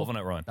end up loving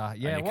it, Ryan? Yeah,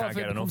 and you can't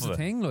get enough of it?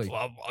 Thing, like?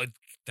 Well,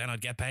 then I'd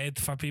get paid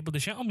for people to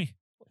shit on me.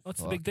 What's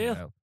the big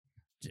deal?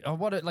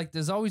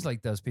 There's always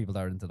like those people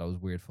that are into those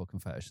weird fucking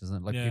fetishes, isn't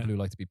it? Like people who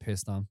like to be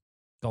pissed on.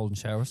 Golden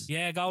showers.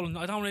 Yeah, golden.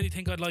 I don't really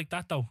think I'd like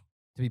that though.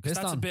 To be pissed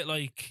on. That's a bit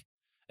like,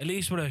 at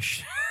least with a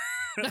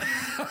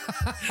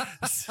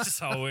This is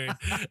so weird.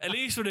 At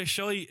least with a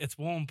shite, it's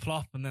one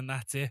plop and then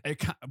that's it.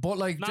 But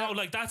like, no,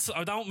 like that's.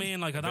 I don't mean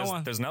like I don't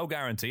want. There's no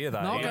guarantee of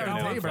that. No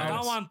guarantee, bro. I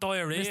don't want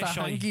diarrhea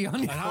shite.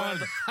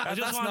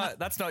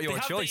 That's not your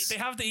choice. They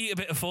have to eat a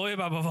bit of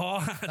fibre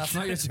before. That's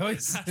not your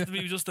choice. It has to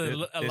be just a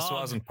log. This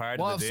wasn't part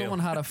of the deal. What if someone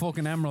had a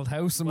fucking emerald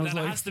house and was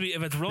like, it has to be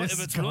if it's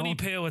runny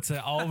poo, it's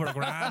over a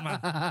grand,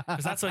 man.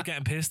 Because that's like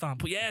getting pissed on.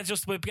 But yeah,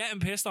 just with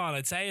getting pissed on,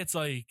 I'd say it's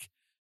like.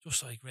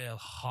 Just like real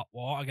hot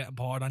water getting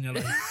poured on you,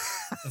 like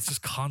it's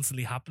just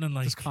constantly happening,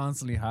 like just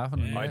constantly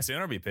happening. Yeah. I'd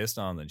sooner be pissed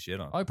on than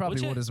shit on. I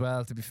probably would as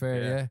well, to be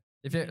fair. Yeah,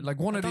 if you like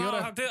one or the other.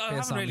 I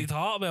haven't really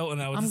thought about it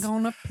now. I'm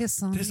gonna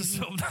piss on. This is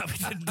something that we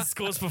didn't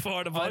discuss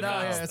before the podcast. I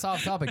know, yeah, it's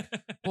off topic.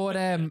 But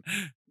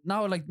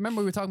now, like, remember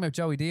we were talking about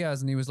Joey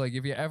Diaz, and he was like,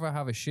 if you ever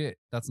have a shit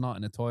that's not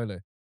in a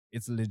toilet,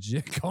 it's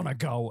legit gonna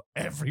go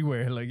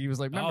everywhere. Like he was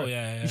like, remember,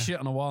 he shit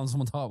on a wall and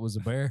someone thought it was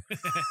a bear.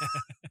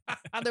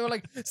 And they were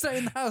like, stay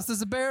in the house,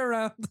 there's a bear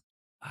around.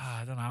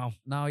 I don't know.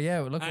 No,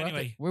 yeah. Look,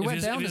 anyway, we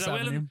went down this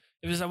avenue.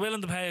 If he's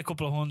willing to pay a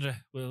couple of $100,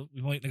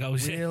 we might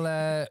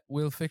negotiate.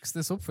 We'll fix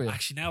this up for you.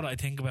 Actually, now that I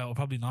think about it,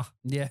 probably not.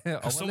 Yeah,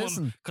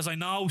 because I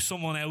know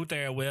someone out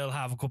there will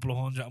have a couple of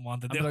 $100 and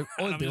want to do it.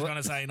 And I'm just going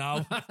to say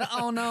no.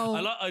 Oh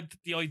no!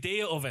 The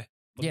idea of it,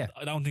 but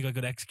I don't think I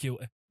could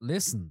execute it.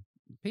 Listen,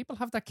 people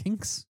have their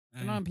kinks.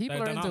 You know, and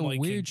people are into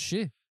weird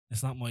shit.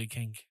 It's not my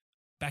kink.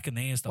 Back in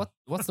the days, though.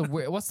 What's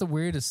the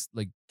weirdest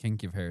like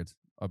kink you've heard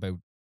about?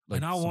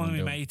 Like, I know one of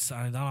my mates, and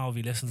I don't know if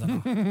he listens or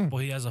not, but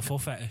he has a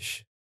foot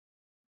fetish.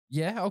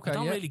 Yeah, okay. I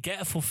don't really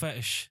get a foot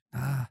fetish.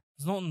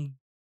 There's nothing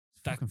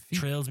that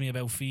thrills me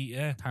about feet.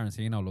 Yeah,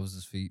 Tarantino loves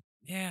his feet.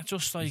 Yeah,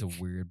 just like he's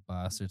a weird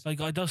bastard.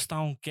 Like I just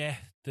don't get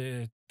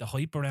the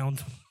hype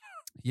around him.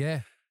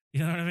 Yeah,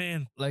 you know what I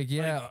mean. Like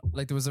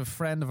like there was a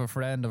friend of a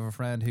friend of a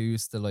friend who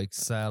used to like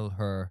sell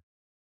her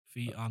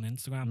feet on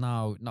Instagram.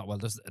 No, well,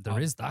 there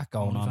is that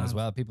going on as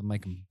well. People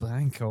making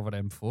bank over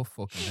them foot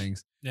fucking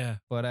things. Yeah,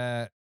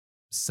 but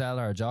sell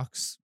our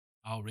jocks.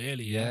 Oh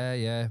really?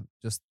 Yeah.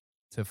 Just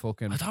to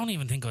fucking. I don't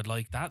even think I'd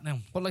like that now.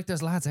 But like,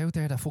 there's lads out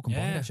there that fucking buy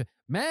that shit.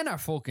 Men are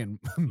fucking.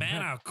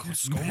 Men are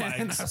scumbags.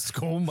 Men are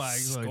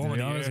scumbags. Like, to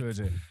be honest with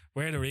you.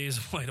 We're the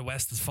reason why the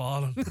West has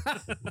fallen.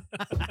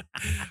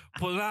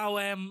 But now,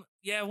 I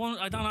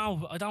don't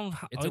know.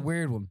 It's a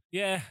weird one.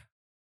 Yeah.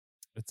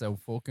 It's a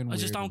fucking weird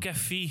I just don't one. get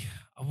feet.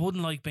 I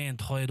wouldn't like being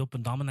tied up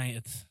and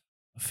dominated.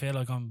 I feel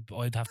like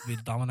I'd have to be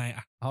the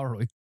dominator. All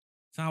right.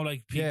 It's not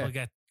like people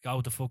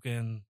go to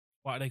fucking,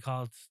 what are they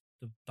called?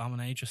 The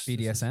dominatrix.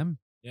 BDSM?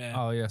 Yeah.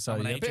 Oh, yeah,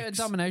 sorry. Yeah, bit of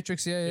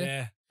dominatrix, yeah.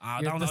 Yeah.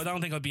 I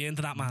don't think I'd be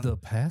into that, man. The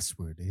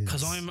password is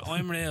because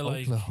I'm real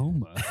like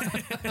Oklahoma.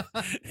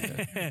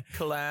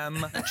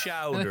 Clam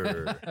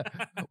chowder.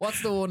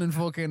 What's the one in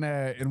fucking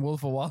in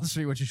Wolf of Wall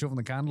Street when she's shoving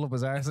the candle up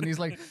his arse and he's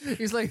like,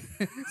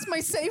 it's my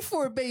safe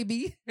word,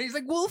 baby. And he's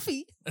like,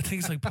 Wolfie. I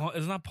think it's like,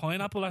 isn't that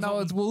pineapple or something?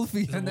 No, it's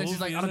Wolfie. It's and then Wolfie,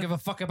 she's like, I don't give a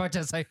fuck about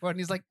your safe word. And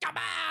he's like, come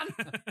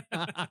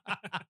on.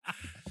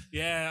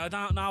 Yeah,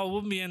 I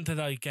wouldn't be into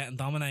like getting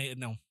dominated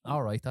now.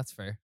 All right, that's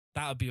fair.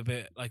 That would be a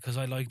bit like, because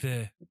I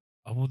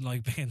wouldn't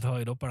like being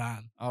tied up or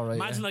anything. All right.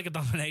 Imagine like a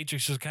dominatrix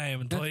just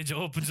came and tied you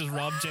up and just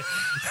robbed you.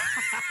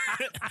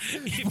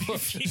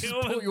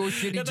 Put your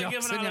shitty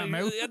jocks in your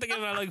mouth. You had to give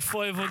her like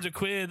 500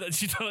 quid and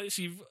she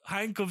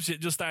handcuffs you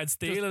and just starts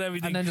stealing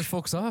everything. And then just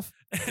fucks off.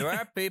 There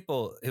are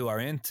people who are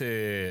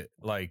into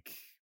like,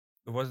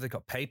 what do they call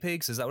pay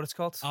pigs? Is that what it's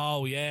called?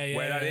 Oh, yeah.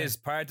 Where that is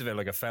part of it,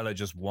 like a fella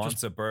just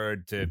wants a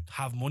bird to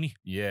have money.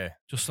 Yeah.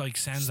 Just like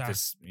sends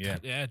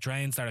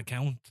drains their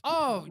account.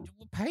 Oh,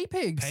 pay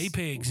pigs. Pay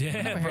pigs, yeah.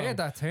 I never heard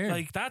that term.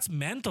 Like, that's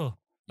mental.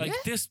 Like,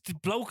 the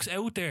blokes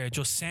out there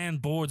just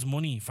send boards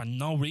money for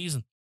no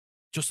reason.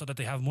 Just so that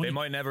they have money. They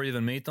might never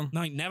even meet them.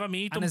 No, never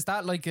meet them. And is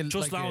that like a...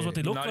 Just knows what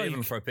they look like. Not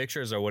even for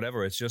pictures or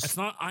whatever. It's just... It's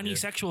not any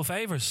sexual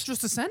favours.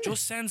 Just to send it.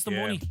 Just sends the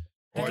money.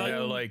 Or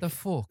they'll like... The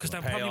fuck? Because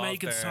they're probably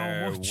making so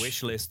much.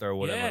 Wish list or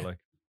whatever. Like.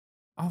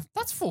 Oh,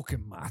 that's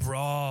fucking mad.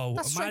 Bro,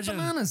 that's imagine.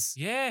 Bananas.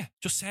 Yeah,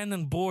 just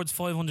sending boards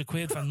 500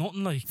 quid for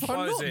nothing like.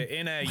 What is it?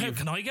 In a...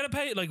 Can I get a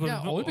pay? Like,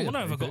 yeah,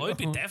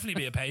 I'd definitely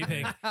be a pay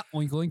pig.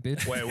 Oink oink,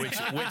 bitch. Wait, which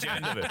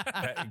end of it?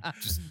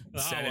 Just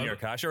sending your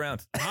cash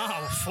around?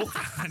 Oh,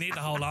 fuck. I need to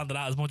hold on to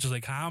that as much as I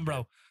can,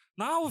 bro.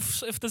 Now,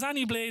 if there's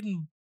any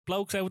bleeding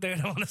blokes out there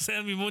that want to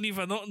send me money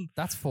for nothing,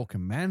 that's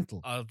fucking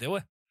mental. I'll do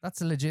it.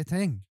 That's a legit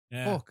thing.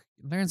 Yeah. Fuck.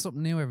 Learn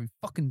something new every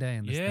fucking day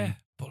in this thing.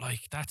 But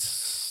like,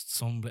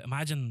 that's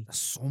imagine. There's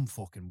some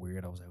fucking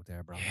weirdos out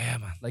there, bro. Yeah,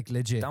 man. Like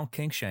legit. Don't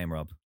kink shame,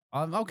 Rob.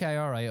 Okay,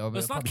 all right.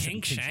 It's not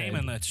kink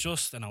shaming. It's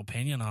just an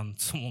opinion on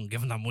someone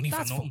giving them money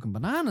that's for nothing. Fucking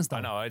bananas, though.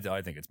 I know.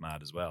 I think it's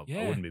mad as well.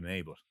 Yeah. It wouldn't be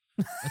me, but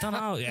I don't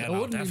know. Yeah, it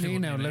wouldn't be me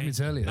now. Let me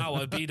tell you. No,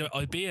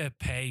 I'd be a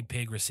pay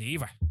pig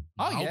receiver.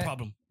 No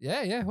problem.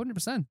 Yeah,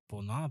 100%.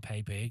 But not a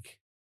pay pig.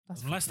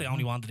 Unless they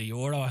only wanted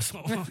 €1 or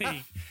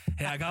something.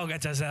 Yeah, go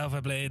get yourself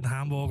a bleeding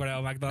hamburger out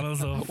of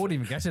McDonald's. I wouldn't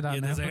even get you that. You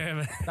deserve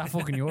it. That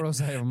fucking Euro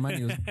saver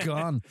menu is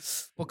gone.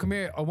 But come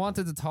here, I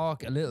wanted to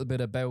talk a little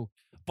bit about.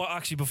 But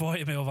actually, before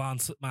you move on,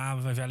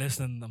 ma'am, if you're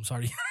listening, I'm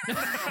sorry.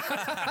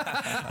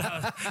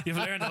 You've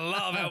learned a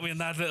lot about me in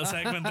that little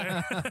segment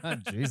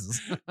there. Jesus.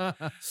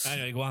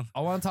 Anyway, go on.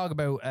 I want to talk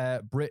about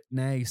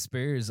Britney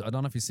Spears. I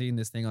don't know if you've seen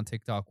this thing on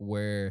TikTok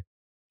where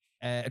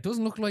it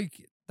doesn't look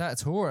like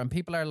that's her, and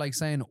people are like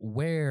saying,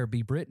 "Where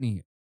be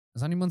Britney?"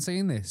 Has anyone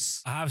seen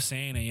this? I have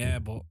seen it, yeah,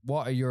 but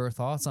what are your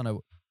thoughts on it?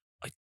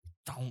 I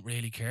don't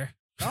really care.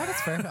 Oh,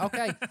 that's fair.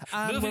 Okay,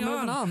 and moving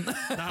on.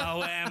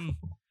 No,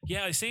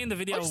 yeah, I seen the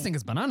video. I just think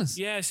it's bananas.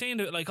 Yeah, I seen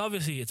it. Like,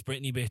 obviously, it's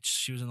Britney, bitch.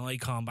 She was an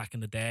icon back in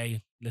the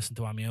day. Listen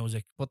to her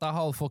music. But that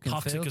whole fucking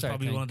Toxic is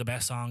probably one of the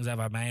best songs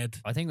ever made.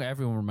 I think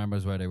everyone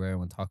remembers where they were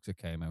when Toxic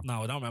came out.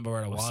 No, I don't remember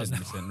where it was.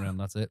 Sitting around,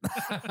 that's it.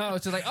 I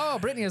was just like, oh,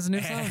 Britney has a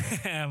new song.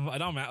 I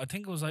don't remember. I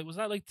think it was like, was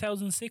that like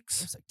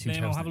 2006? It was like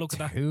 2002. Have a look at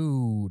that.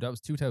 That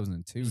was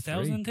 2002.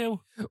 2002?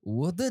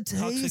 Would the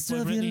taste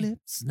of your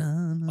lips?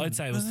 I'd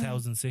say it was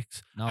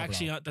 2006. No,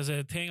 actually, there's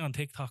a thing on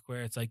TikTok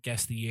where it's like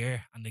guess the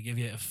year and they give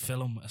you a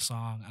film, a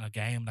song, and a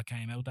game that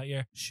came out that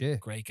year. Shit.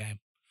 Great game.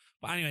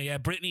 But anyway, yeah,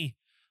 Britney.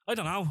 I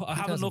don't know. I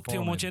haven't looked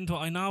too much into it.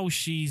 I know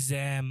she's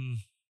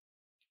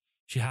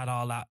she had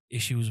all that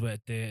issues with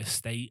the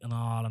estate and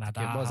all, and her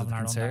dad having her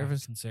own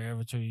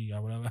conservatory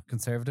or whatever.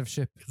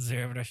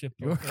 Conservatorship.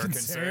 Your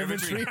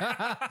conservatory.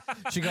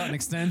 She got an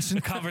extension.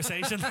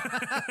 Conversation.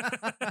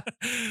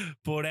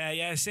 But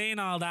yeah, seeing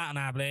all that and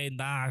her blade and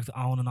that,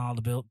 owning all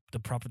the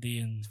property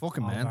and it's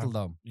fucking mental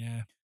though.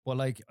 Yeah. Well,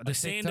 like I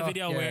seen the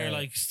video where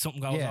like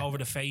something goes over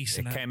the face.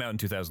 It came out in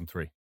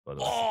 2003.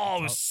 Oh,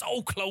 it was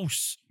so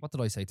close. What did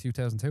I say?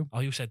 2002? Oh,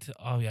 you said.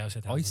 Oh, yeah, I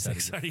said. I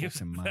said. Sorry, you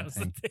said.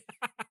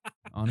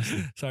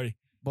 Honestly, sorry.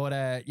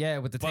 But yeah,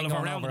 with the thing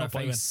going over her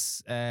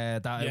face,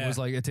 it was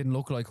like it didn't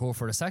look like her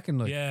for a second.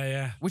 Like,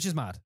 yeah, which is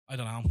mad. I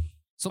don't know.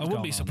 I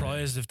wouldn't be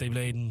surprised if they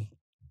played and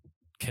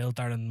killed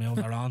her and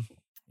moved her on.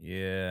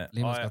 Yeah,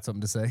 Liam's got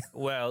something to say.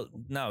 Well,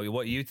 no,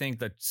 what you think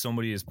that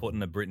somebody is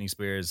putting a Britney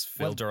Spears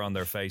filter on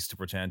their face to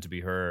pretend to be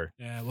her?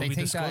 Yeah, they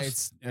think that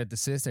it's the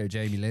sister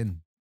Jamie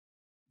Lynn.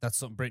 That's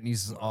something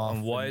Britney's off.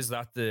 And why is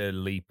that the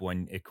leap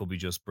when it could be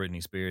just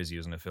Britney Spears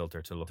using a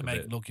filter to look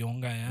make it look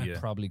younger? Yeah,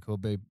 probably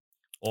could be.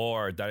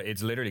 Or that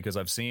it's literally, because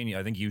I've seen you,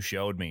 I think you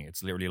showed me,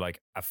 it's literally like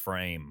a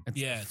frame.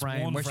 It's a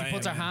frame where she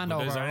puts her hand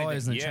over her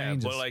eyes and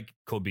changes. But like,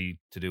 could be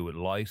to do with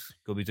light,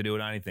 could be to do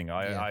with anything.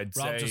 I'd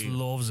Rob say just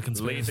loves a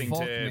conspiracy.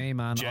 Leading to me,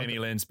 man. Jamie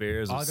Lynn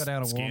Spears has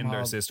skinned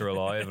her sister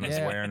alive and is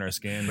wearing her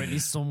skin.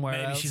 Britney's somewhere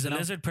Maybe else, she's a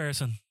lizard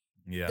person.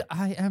 Yeah,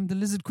 I am the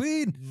lizard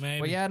queen.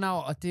 Maybe. But yeah,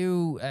 no, I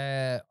do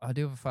have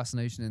a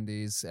fascination in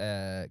these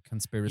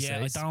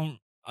conspiracies. Yeah,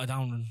 I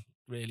don't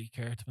really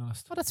care, to be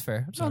honest. Oh, that's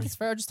fair. No, that's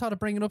fair. I just thought I'd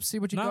bring it up, see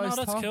what you guys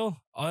thought. No, that's cool.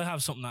 I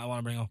have something that I want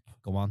to bring up.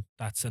 Go on.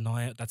 That's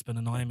been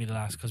annoying me the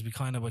last, because we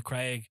kind of, with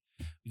Craig,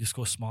 we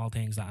discuss small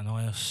things that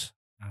annoy us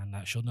and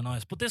that shouldn't annoy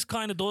us. But this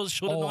kind of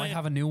should annoy I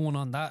have a new one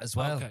on that as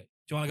well. Okay.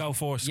 Do you want to go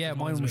first? Yeah,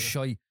 mine was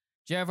shy.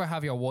 Do you ever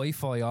have your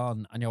Wi-Fi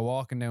on and you're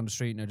walking down the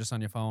street and you're just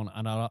on your phone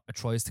and it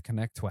tries to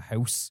connect to a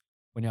house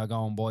when you're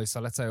going by? So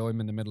let's say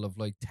I'm in the middle of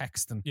like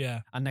texting.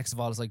 Yeah. And next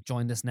of all, it's like,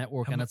 join this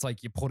network. And it's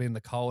like, you put in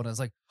the code and it's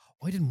like,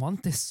 I didn't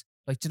want this.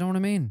 Like, do you know what I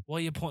mean? Why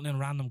are you putting in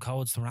random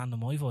codes to random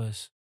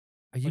Wi-Fi's?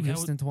 Are you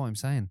listening to what I'm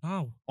saying?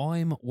 No.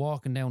 I'm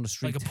walking down the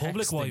street like a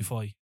public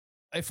Wi-Fi.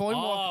 If I'm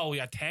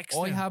you're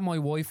texting. I have my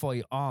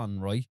Wi-Fi on,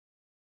 right?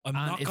 I'm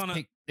not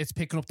gonna. It's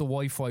picking up the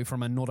Wi-Fi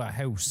from another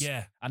house.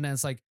 Yeah. And then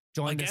it's like,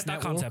 join this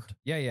network. Concept.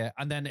 Yeah.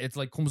 And then it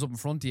like comes up in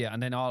front of you,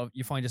 and then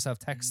you find yourself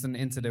texting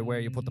into where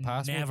you put the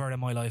password. Never in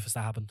my life has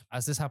that happened.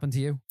 Has this happened to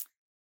you?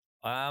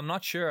 I'm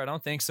not sure. I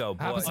don't think so.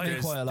 But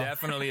there's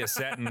definitely a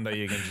setting that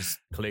you can just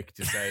click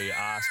to say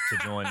ask to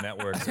join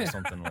networks or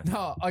something like that.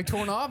 No, I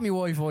turn off my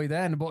Wi-Fi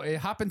then, but it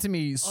happened to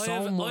me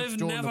so much. I've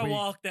never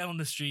walked down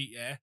the street,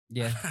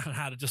 yeah, and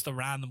had just a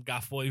random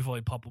gaff Wi-Fi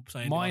pop up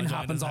saying mine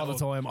happens all the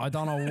time. I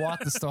don't know what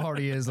the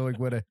story is like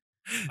with it.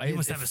 You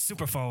must have a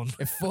super phone.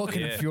 It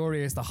fucking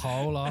infuriates the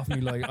whole off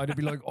me. Like, I'd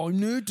be like, I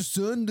need to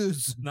send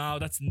this. No,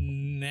 that's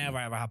never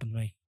ever happened to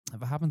me.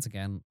 If it happens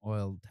again,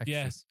 I'll text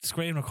you.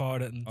 Screen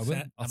record it and I'll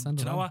send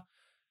it. Do you know what?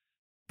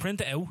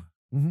 Print it out,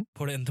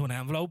 put it into an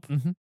envelope,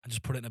 and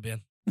just put it in a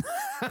bin.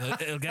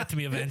 It'll get to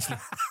me eventually.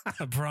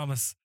 I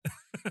promise.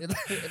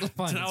 It'll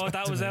find do you know what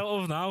that was out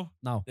of now?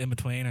 No.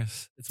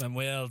 In-Betweeners. It's when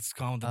Will's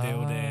going to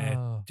do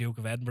the Duke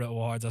of Edinburgh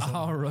Awards or something.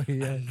 Oh, right,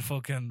 yeah. And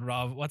fucking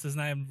Rob, what's his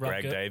name?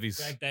 Greg Davies.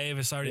 Greg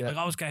Davies, sorry. Yeah. I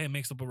always get him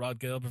mixed up with Rod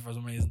Gilbert for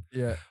some reason.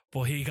 Yeah.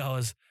 But he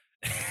goes,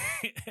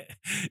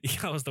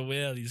 to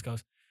Will, he just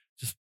goes,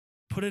 just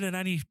put it in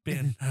any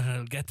bin and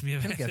it'll get to me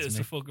eventually. It's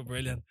fucking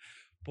brilliant.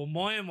 But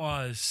mine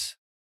was,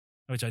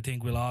 which I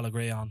think we'll all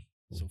agree on,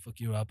 so fuck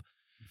you, Rob.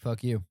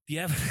 Fuck you.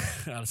 Well,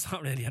 it's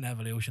not really an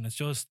evolution. It's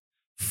just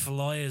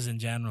flies in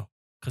general.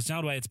 Because you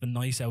know the way it's been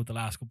nice out the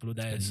last couple of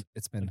days.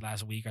 It's been like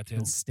last week or two.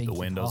 The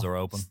windows are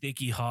open.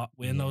 Sticky hot.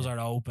 Windows are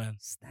open.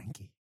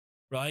 Stanky.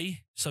 Right?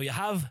 So you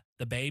have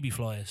the baby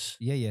flies.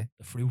 Yeah.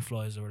 The fruit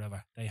flies or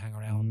whatever. They hang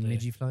around.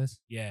 Midgy flies?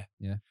 Yeah.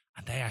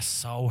 And they are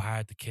so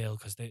hard to kill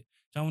because they, you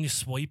know, when you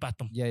swipe at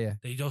them,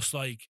 they just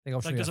like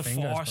there's a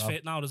force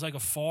fit now. There's like a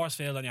force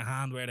field on your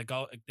hand where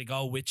they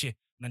go with you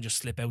and then just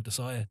slip out the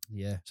side.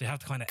 Yeah. So you have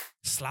to kind of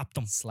slap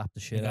them. Slap the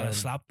shit out. You gotta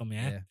slap them,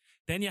 yeah.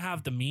 Then you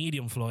have the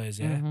medium flies,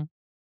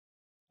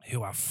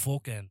 who are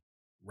fucking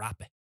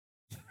rapid.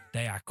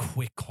 They are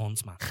quick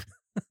cunts, man.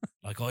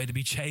 Like I'd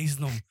be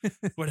chasing them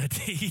with a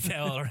tea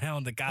towel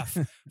around the gaff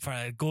for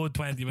a good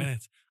 20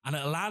 minutes, and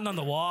it'll land on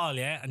the wall,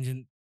 and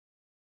you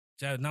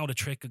know the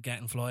trick of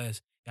getting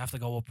flies. You have to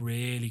go up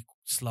really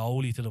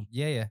slowly to them.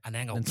 Yeah. And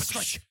then go and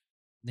strike.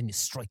 Then you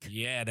strike.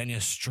 Yeah, then you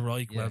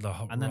strike where the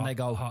and then they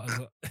go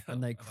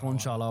and they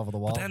crunch all over the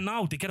wall. But then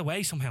no, they get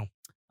away somehow.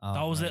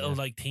 Those little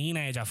like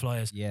teenager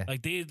flies. Yeah.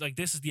 Like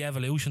this is the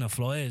evolution of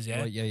flies,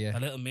 yeah. Right, yeah. The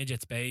little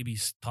midgets,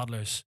 babies,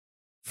 toddlers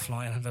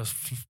flying and there's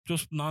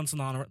just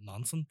nonsense.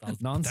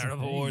 That's a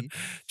terrible word.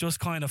 Just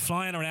kind of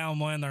flying around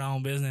minding their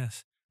own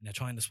business. And you're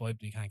trying to swipe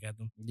and you can't get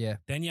them. Yeah.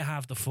 Then you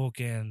have the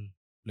fucking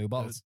blue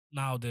balls.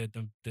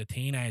 The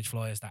teenage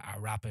flies that are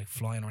rapid,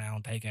 flying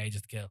around, take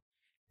ages to kill.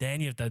 Then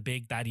you have the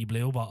big daddy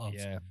blue bottles.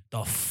 Yeah.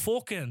 The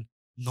fucking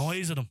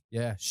noise of them.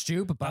 Yeah.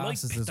 Stupid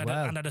bastards as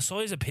well. And they're the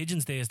size of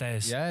pigeons these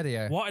days. Yeah, they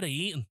are. What are they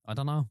eating? I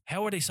don't know.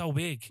 How are they so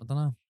big? I don't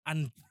know.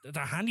 And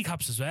they're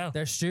handicaps as well.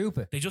 They're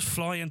stupid. They just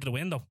fly into the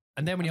window.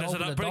 And then when you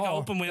open the door,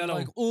 open window, they're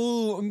like,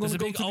 oh, I'm going to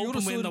go to the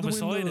other side of the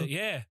beside window. it.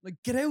 Yeah. Like,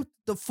 get out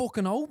the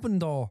fucking open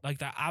door. Like,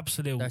 they're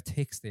absolute... They're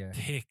ticks there.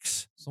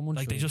 Ticks. Someone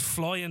like, they just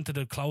fly into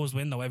the closed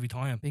window every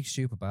time. Big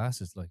stupid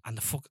bastards, like. And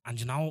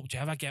you know, do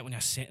you ever get when you're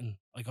sitting,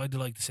 like, I do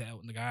like to sit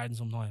out in the garden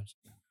sometimes.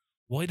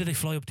 Why do they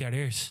fly up to your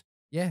ears?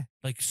 Yeah.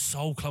 Like,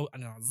 so close,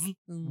 and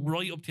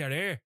right up to your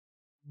ear.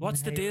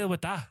 What's the deal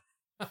with that?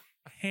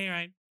 Hey,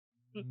 right.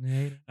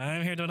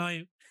 I'm here to annoy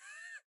you.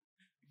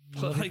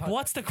 But, like,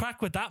 what's the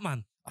crack with that,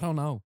 man? I don't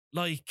know.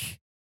 Like,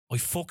 I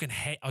fucking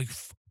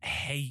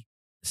hate.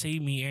 See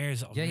me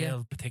ears. I'm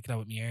real particular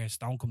with me ears.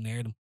 Don't come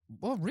near them.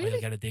 Oh, really?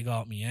 I'll get a dig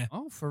off me, yeah.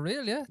 Oh, for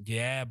real, yeah?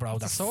 Yeah, bro.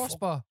 That's a sore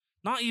spot.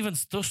 Not even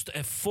just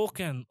a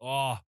fucking,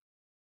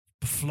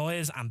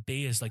 flies and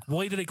bees. Like,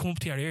 why do they come up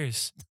to your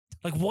ears?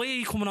 Like, why are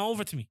you coming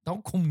over to me?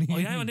 Don't come near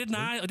me. I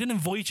didn't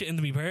invite you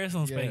into my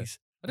personal space.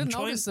 I didn't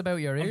know this about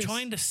your ears. I'm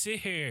trying to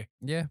sit here.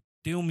 Yeah.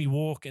 Doing me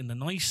walk in the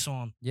nice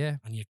sun. Yeah.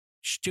 And you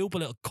stupid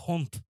little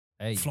cunt.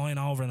 flying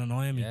over and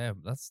annoying me. Yeah,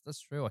 that's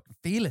true. I can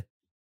feel it.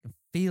 I can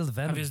feel the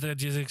venom.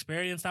 Did you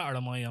experience that, or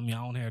am I on my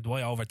own here? Do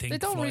I overthink? They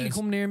don't really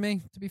come near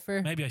me, to be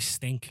fair. Maybe I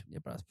stink. Yeah,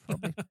 but that's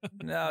probably.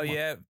 No,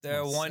 yeah,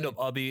 they're wind up.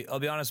 I'll be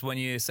honest. When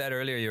you said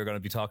earlier you were going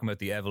to be talking about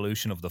the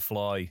evolution of the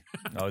fly,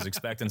 I was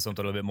expecting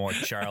something a little bit more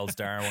Charles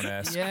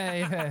Darwin-esque.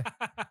 Yeah.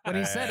 When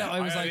he said it, I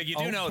was like, you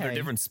do know they're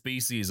different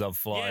species of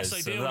flies.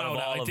 Yes, I do so know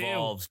that. all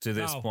evolved to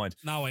this point.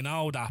 No, I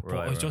know that,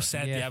 but I just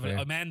said the evolution.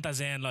 I meant as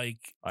in like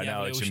I know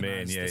what you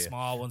mean. Yeah, the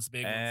small ones, the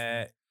big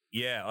ones.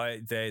 Yeah,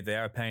 they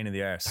are a pain in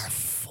the arse. They're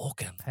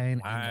fucking pain in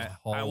the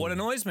hole. And what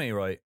annoys me,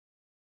 right,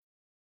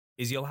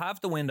 is you'll have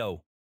the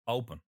window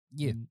open.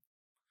 Yeah.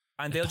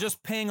 And they'll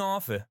just ping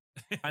off it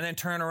and then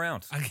turn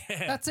around.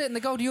 That's it. And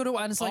they go the other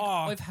way. And it's like,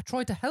 I've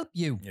tried to help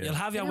you. Yeah. You'll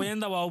have your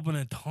window open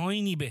a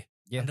tiny bit.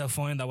 Yeah. And they'll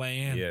find their way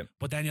in. Yeah.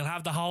 But then you'll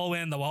have the whole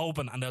window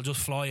open and they'll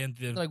just fly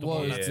into the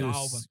one that's not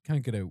open.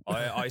 Can't get out.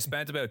 I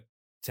spent about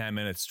 10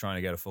 minutes trying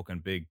to get a fucking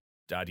big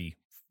daddy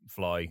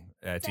fly,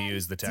 to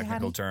use the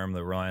technical term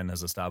that Ryan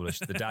has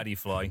established, the daddy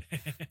fly.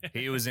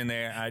 He was in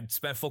there. I'd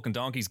spent fucking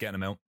donkeys getting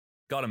him out.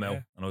 Got him out,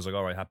 and I was like,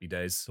 all right, happy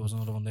days. There was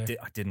another one there.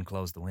 I didn't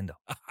close the window.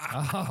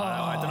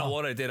 I don't know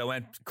what I did. I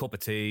went cup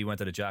of tea, went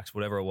to the Jacks,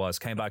 whatever it was,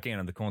 came back in,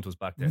 and the cunt was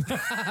back there.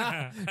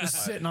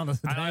 Just sitting on the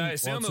thing. I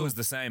assume it was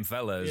the same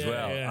fella as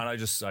well. Yeah. And I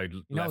just had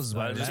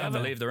to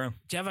leave the room.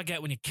 Do you ever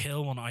get when you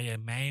kill one or you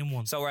maim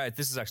one? So, right,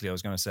 this is actually I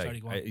was going to say.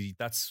 Sorry,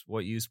 that's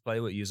what you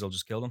play with. You'll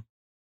just kill them.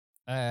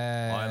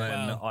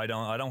 I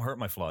don't hurt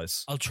my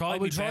flies. I'll try. I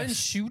will try and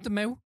shoot them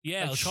out.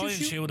 Yeah, I'll try and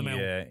shoot them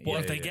out.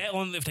 But if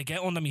they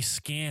get under my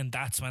skin,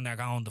 that's when they're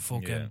going to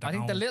fucking. Yeah. I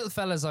think the little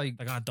fellas, they're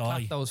gonna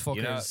die. Those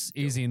fuckers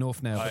easy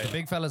enough now. But the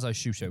big fellas, I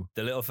shoot out.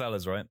 The little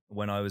fellas, right?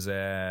 When I was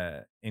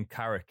in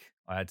Carrick,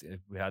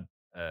 we had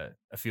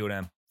a few of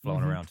them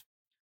floating around.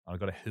 I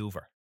got a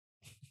Hoover.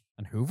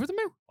 And Hoover them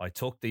out? I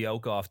took the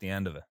yoke off the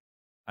end of it.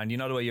 And you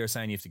know the way you're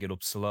saying you have to get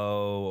up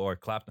slow or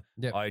clap?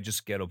 Yep. I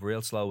just get up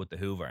real slow with the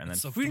Hoover and then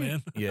suck them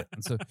in. Yeah.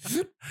 And so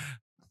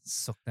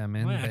suck them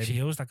in. I actually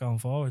use that going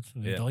forward.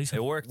 Yeah.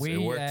 It works. We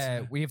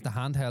have the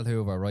handheld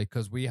Hoover, right?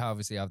 Because we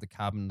obviously have the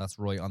cabin that's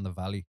right on the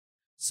valley.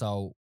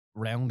 So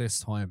around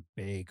this time,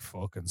 big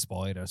fucking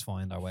spiders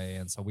find their way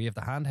in. So we have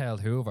the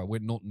handheld Hoover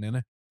with nothing in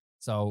it.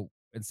 So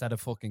instead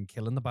of fucking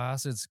killing the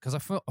bastards, because I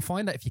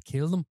find that if you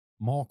kill them,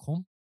 more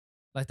come.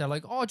 Like they're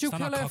like, oh, did you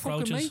kill that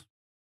fucking me?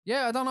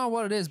 Yeah, I don't know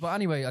what it is, but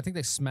anyway, I think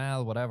they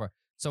smell, whatever.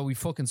 So we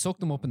fucking suck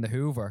them up in the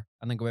Hoover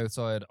and then go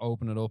outside,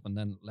 open it up, and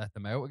then let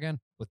them out again.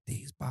 But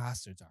these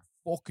bastards are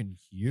fucking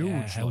huge.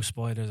 Yeah, house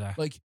spiders are.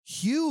 Like,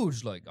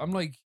 huge. Like,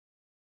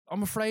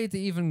 I'm afraid to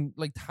even,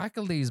 like,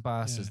 tackle these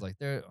bastards. Yeah. Like,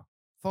 they're,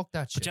 fuck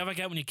that shit. But you ever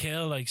get when you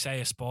kill, like,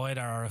 say, a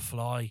spider or a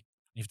fly,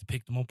 you have to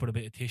pick them up with a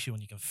bit of tissue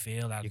and you can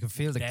feel that. You can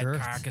feel the dead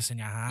girth. Carcass in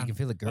your hand. You can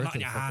feel the girth. Not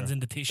in your hands,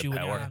 in the tissue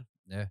in your hand.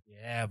 Yeah.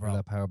 Yeah, bro. Feel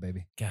that power,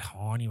 baby. Get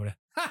horny with it.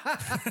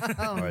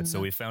 All right,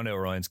 so we found out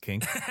Ryan's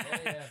kink.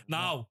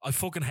 No, I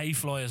fucking hate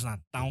flies,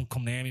 man. Don't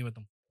come near me with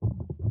them.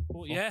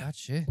 But yeah, that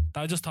shit.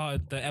 I just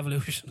thought the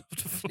evolution of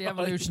the fly. The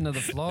evolution of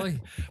the fly.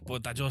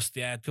 But that just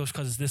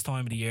because it's this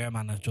time of the year,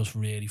 man, it just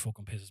really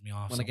fucking pisses me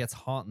off. When it gets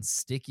hot and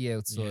sticky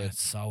outside. Yeah,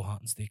 it's so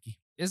hot and sticky.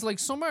 It's like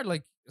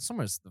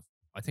summer's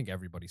I think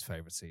everybody's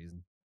favorite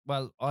season.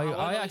 Well,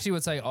 I actually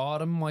would say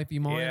autumn might be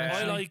mine.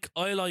 Yeah.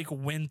 I like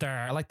winter.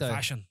 I like the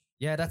fashion.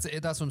 Yeah, that's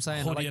it. That's what I'm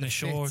saying. Hoodie like and a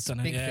short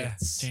and big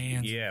fits.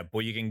 Jeans. Yeah, but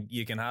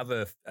you can have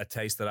a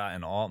taste of that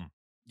in autumn.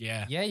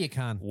 Yeah, you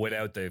can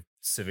without the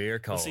severe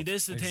cold. Well, see,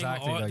 this is the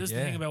thing. This is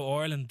the thing about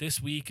Ireland. This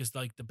week is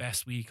like the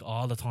best week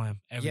all the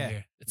time, every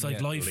year. It's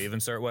like life. Leave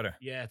and start weather.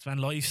 Yeah, it's when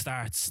life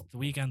starts. The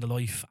weekend of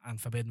life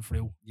and forbidden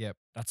fruit. Yep,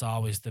 that's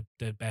always the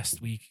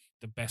best week.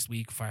 The best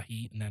week for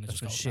heat, and then it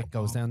just shit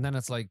goes down. Then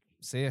it's like,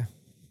 see ya.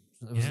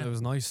 It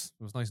was nice.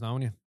 It was nice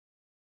knowing you.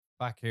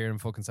 Back here in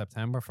fucking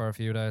September for a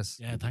few days.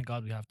 Yeah, thank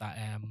God we have that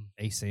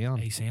AC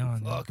on.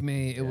 Fuck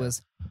me. It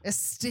was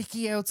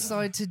sticky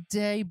outside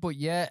today, but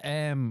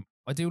yeah,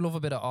 I do love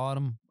a bit of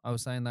autumn. I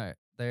was saying that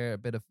there a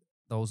bit of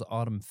those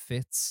autumn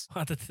fits.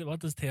 What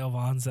does Theo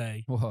Von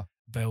say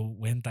about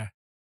winter?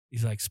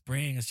 He's like,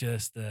 spring is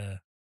just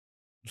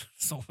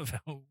something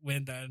about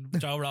winter, and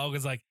Joe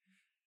Rogan's like,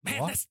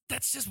 man,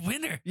 that's just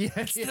winter. Yeah,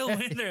 it's still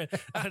winter.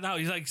 I don't know.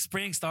 He's like,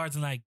 spring starts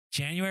in like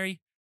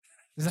January.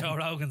 Joe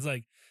Rogan's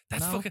like,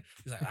 that's fucking.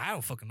 He's like, I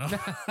don't fucking know.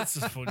 This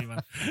is funny,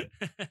 man.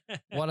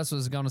 What else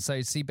was I going to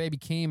say? See, Baby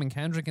Keem and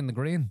Kendrick in the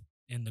green.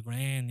 In the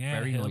green, yeah.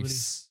 Very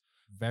nice.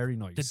 Very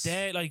nice. The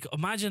day, like,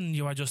 imagine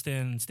you were just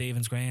in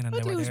Stephen's Green and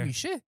they were there.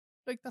 Shit.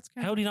 Like, that's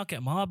kind how do you not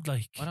get mobbed?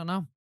 Like, I don't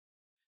know.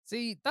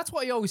 See, that's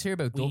what you always hear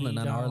about Dublin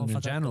and Ireland in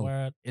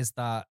general, is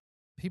that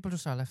people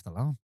just are left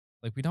alone.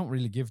 Like, we don't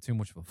really give too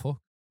much of a fuck.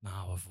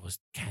 No, if it was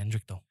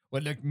Kendrick though.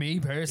 Well, like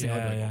me personally,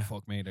 I'd be like, oh,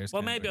 fuck me. There's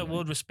well, Kendrick, maybe I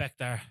would respect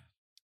their.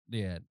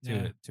 Yeah, to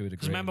a degree.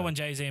 Because remember when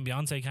Jay-Z and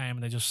Beyonce came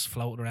and they just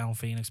floated around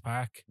Phoenix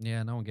Park?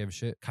 Yeah, no one gave a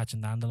shit.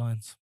 Catching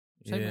dandelions.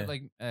 Same with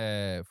like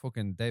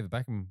fucking David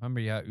Beckham.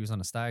 Remember he was on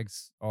the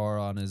Stags or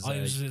on his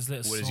his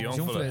little with his young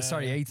fella.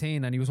 Sorry,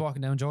 18, and he was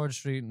walking down George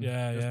Street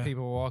and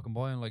people were walking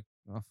by and like,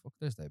 oh fuck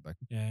this David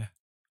Beckham. Yeah,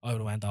 I would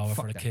have went over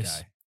for the kiss.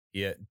 Guy.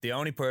 Yeah, the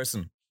only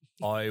person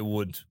I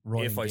would,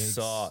 if I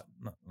saw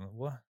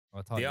what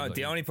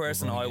the only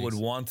person I would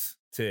want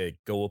to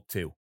go up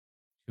to,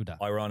 who that?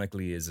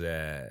 Ironically, is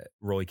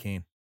Roy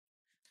Keane.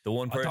 The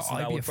one person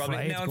that would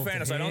probably. Now, in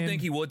fairness, I don't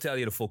think he would tell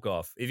you to fuck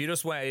off. If you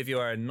just went, if you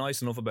are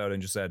nice enough about it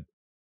and just said,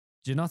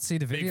 "Do you not see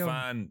the video?" Big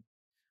fan.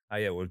 Oh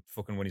yeah, well,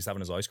 fucking when he's having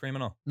his ice cream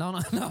and all.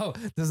 No.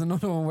 There's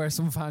another one where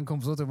some fan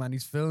comes up to him and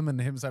he's filming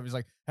himself. He's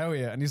like, "How are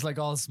you?" And he's like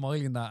all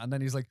smiling and that, and then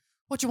he's like,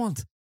 "What do you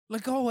want?"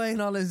 Like, go away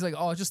and all. He's like,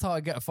 "Oh, I just thought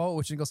I'd get a photo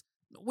with you." And he goes,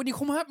 "When you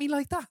come at me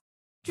like that,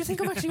 do you think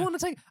I'm actually want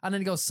to take?" And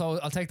then he goes, "So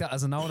I'll take that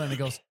as a no." And he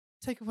goes,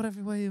 "Take it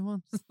whatever way you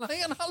want."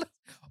 Like, and all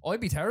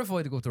I'd be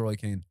terrified to go to Roy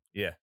Keane.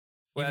 Yeah.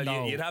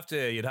 Well, you'd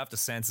have to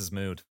sense his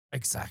mood.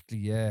 Exactly.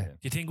 Yeah. Do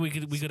you think we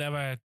could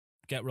ever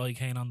get Roy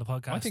Keane on the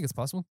podcast? I think it's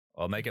possible.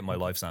 I'll make it my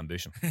life's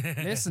ambition.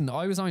 Listen,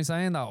 I was only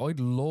saying that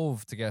I'd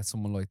love to get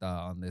someone like that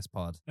on this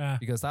pod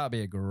because that'd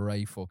be a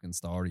great fucking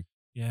story.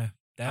 Yeah,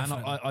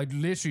 definitely. And I'd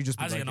literally just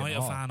be as a United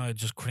fan, I'd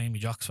just cream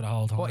your jocks for the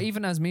whole time. But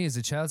even as me as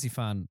a Chelsea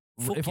fan,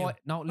 shut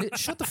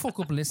the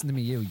fuck up and listen to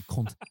me, you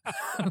cunt.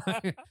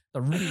 That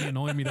really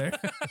annoying me there.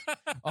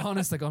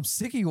 Honest, like I'm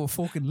sick of your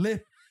fucking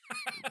lip.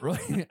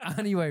 Right.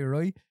 Anyway,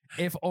 right.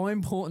 If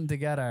I'm putting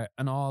together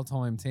an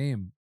all-time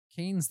team,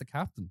 Keane's the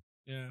captain.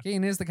 Yeah.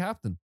 Keane is the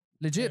captain.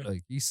 Legit,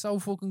 like he's so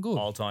fucking good.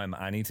 All-time,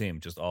 any team,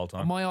 just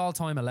all-time. My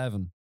all-time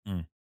 11.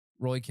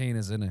 Roy Keane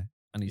is in it,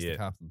 and he's the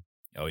captain.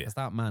 Oh yeah. Because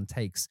that man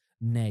takes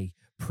nay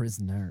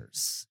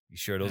prisoners. He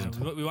sure doesn't.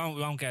 We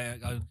won't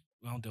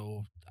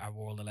do our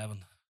World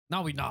 11.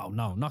 No,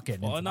 not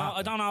getting into that.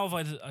 I don't know if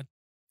I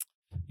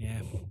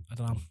don't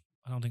know.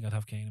 I don't think I'd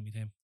have Keane in my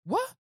team.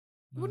 What?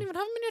 You wouldn't even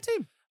have him in your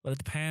team? Well, it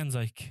depends.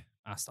 Like,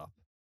 stop.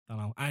 Don't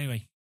know.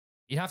 Anyway,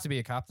 he'd have to be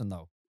a captain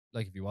though.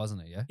 Like if he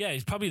wasn't it, yeah. Yeah,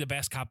 he's probably the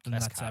best captain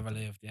that's ever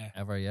lived. Yeah,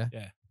 ever. Yeah.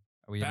 Yeah.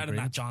 Are we better than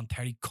that John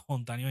Terry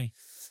cunt? Anyway.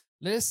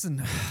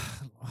 Listen,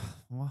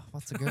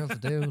 what's a girl to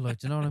do? Like,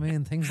 do you know what I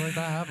mean? Things like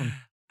that happen.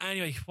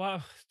 Anyway,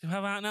 do you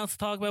have anything else to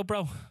talk about,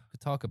 bro? We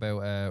could talk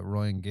about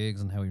Ryan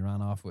Giggs and how he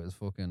ran off with his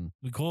fucking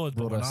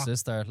brother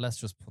sister. Let's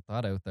just put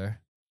that out there.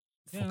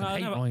 Yeah,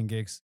 fucking hate Ryan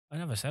Giggs. I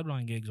never said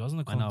Ryan Giggs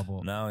wasn't a cunt. I know,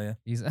 but no, yeah,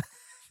 he's.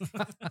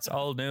 It's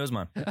old news,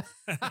 man. What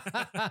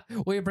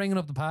are you bringing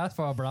up the past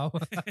for, bro?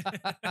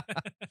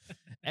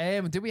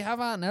 Do we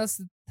have anything else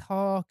to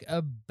talk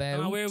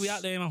about? Where are we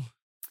at, Damo?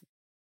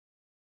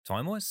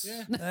 Time-wise?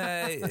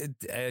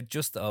 Yeah.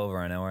 Just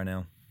over an hour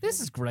now.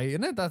 This is great,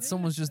 isn't it? That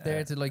someone's just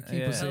there to like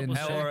keep us in.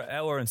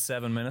 Hour and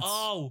 7 minutes.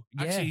 Oh,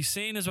 actually,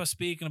 seeing as we're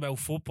speaking about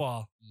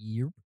football,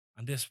 yep.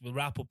 And we'll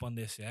wrap up on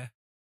this, yeah?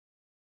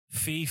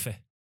 FIFA.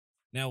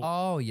 Now,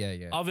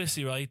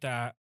 obviously,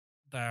 right,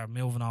 they're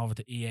moving over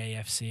to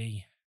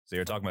EAFC. So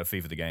you're talking about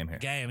FIFA the game here?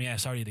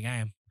 The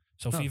game.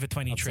 So FIFA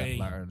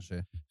 23.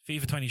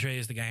 FIFA 23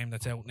 is the game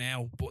that's out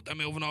now, but they're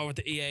moving over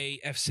to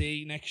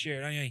EAFC next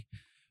year anyway.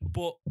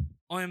 But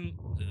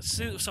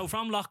so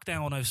from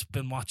lockdown, I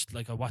watched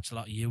a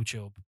lot of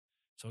YouTube.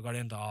 So I got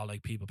into all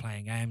like people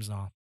playing games and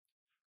all.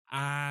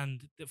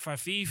 And for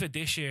FIFA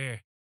this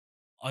year,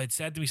 I'd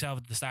said to myself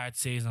at the start of the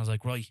season, I was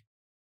like, right,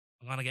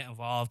 I'm gonna get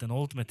involved in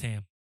Ultimate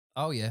Team.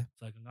 Oh yeah.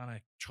 It's like I'm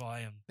gonna try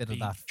and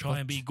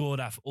be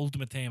good at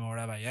Ultimate Team or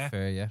whatever, yeah.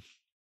 Fair, yeah.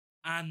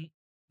 And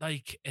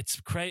like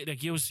it's crazy.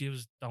 Like you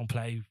don't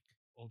play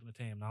Ultimate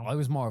Team now. I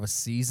was more of a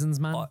seasons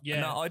man.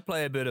 No, I'd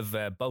play a bit of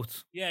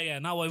both. Yeah.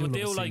 No, I would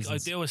do like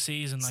I'd do a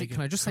season. See, like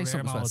can I just say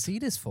something? Well? See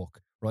this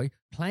fuck right?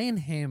 Playing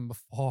him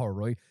before,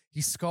 right?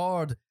 He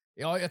scored.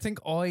 I think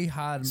I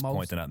had. He's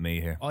pointing at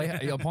me here.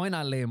 You're pointing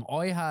at Liam.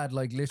 I had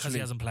like literally because he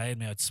hasn't played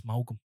me. I'd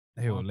smoke him.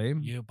 Who,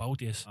 Liam? You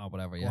both, yes. Oh,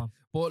 whatever, yeah.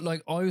 But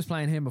like I was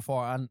playing him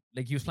before, and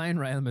like he was playing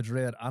Real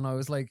Madrid, and I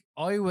was like,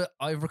 I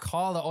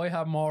recall that I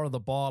had more of the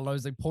ball. And I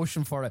was like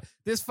pushing for it.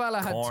 This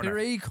fella had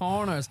 3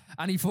 corners,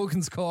 and he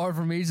fucking scored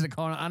from each of the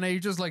corner, and he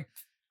just like,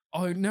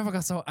 I never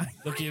got so angry.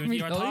 Look, you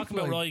were talking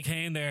about Roy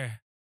Keane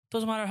there.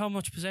 Doesn't matter how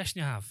much possession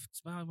you have.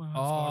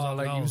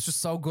 He was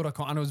just so good at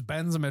and it was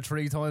Benzema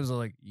 3 times. I was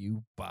like,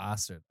 you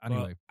bastard.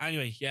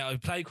 Anyway, yeah, I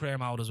play career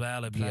mode as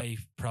well. I play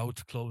pro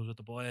clubs with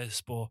the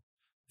boys, but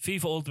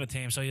FIFA Ultimate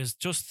Team. So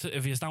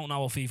if you don't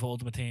know what FIFA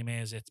Ultimate Team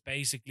is, it's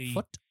basically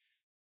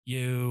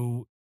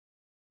you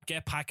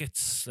get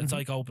packets. It's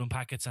like opening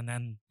packets, and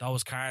then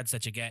those cards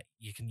that you get,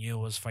 you can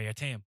use for your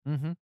team.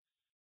 Mm-hmm.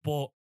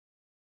 But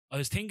I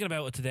was thinking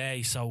about it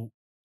today. So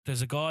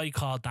there's a guy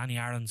called Danny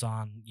Aarons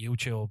on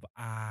YouTube,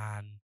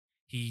 and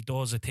he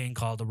does a thing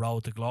called the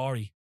Road to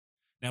Glory.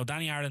 Now,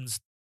 Danny Aarons,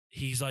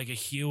 he's like a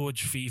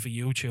huge FIFA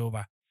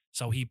YouTuber.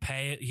 So he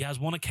has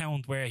one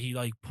account where he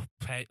like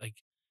pay like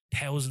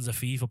thousands of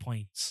FIFA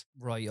points.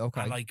 Right,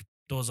 okay. And like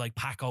does like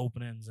pack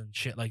openings and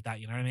shit like that,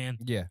 you know what I mean?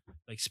 Yeah.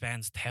 Like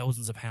spends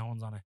thousands of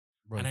pounds on it.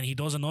 Right. And then he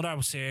does another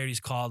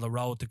series called The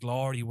Road to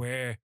Glory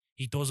where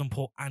he doesn't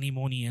put any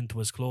money into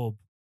his club.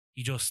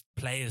 He just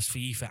plays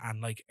FIFA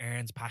and like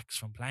earns packs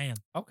from playing.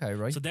 Okay,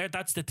 right. So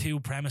that's the 2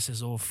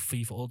 premises of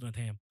FIFA Ultimate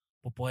Team.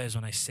 But boys,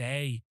 when I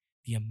say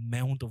the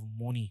amount of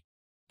money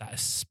that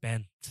is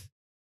spent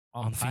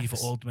on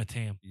FIFA Ultimate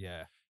Team,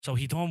 So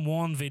he done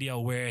one video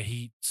where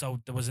it's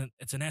an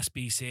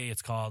SBC,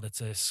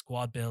 it's a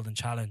squad building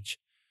challenge,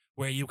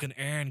 where you can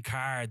earn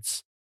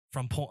cards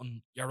from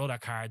putting your other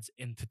cards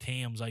into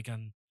teams. They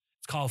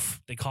call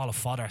it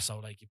fodder. So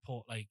like you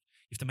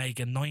have to make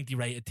a 90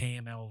 rated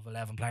team out of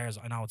 11 players.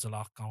 I know it's a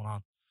lot going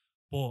on,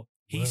 but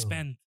he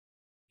spent,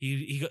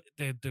 he got,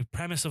 the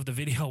premise of the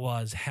video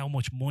was how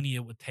much money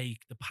it would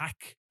take to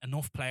pack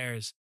enough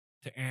players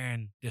to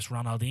earn this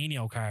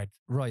Ronaldinho card.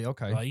 Right,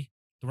 okay. Right?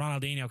 The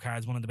Ronaldinho card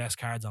is one of the best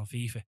cards on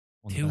FIFA.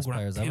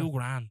 $2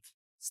 grand.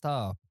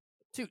 Stop.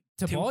 To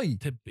buy?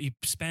 He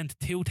spent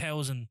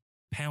 £2,000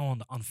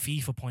 on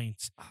FIFA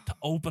points to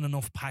open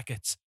enough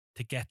packets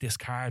to get this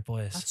card,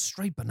 boys. That's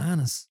straight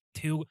bananas.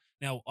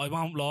 Now, I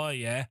won't lie,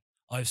 yeah.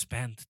 I've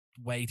spent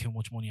way too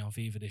much money on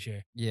FIFA this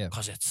year. Yeah.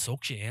 Because it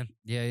sucks you in.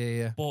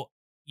 Yeah. But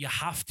you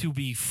have to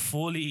be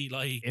fully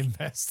like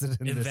invested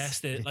in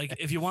this. Like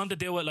if you want to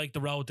do it like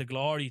the Road to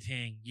Glory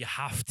thing, you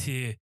have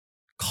to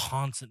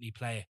constantly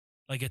play it.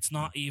 Like it's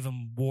not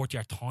even worth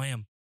your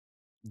time.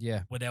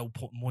 Yeah. Without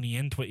putting money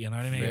into it, you know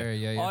what I mean?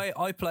 Yeah.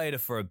 I played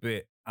it for a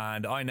bit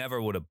and I never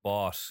would have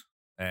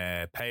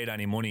paid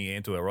any money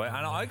into it, right?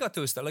 And I got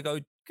to a stage, like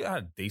I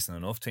had a decent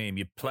enough team.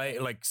 You play,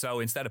 like,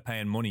 so instead of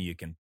paying money, you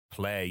can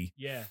play.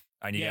 Yeah.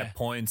 And you get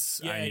points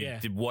and you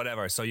do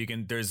whatever. So you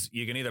can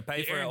either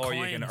pay for it or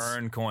you can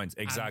earn coins.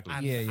 Exactly.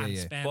 And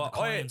spend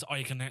coins, or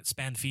you can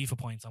spend FIFA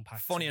points on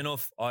packs. Funny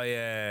enough,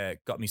 I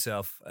got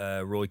myself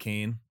a Roy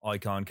Keane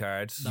icon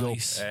card.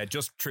 Nice.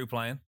 Just through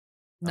playing.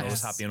 Nice. I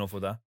was happy enough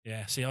with that.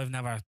 Yeah. See, I've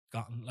never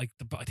gotten I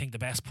think the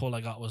best pull I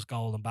got was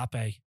Goal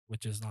Mbappe,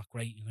 which is not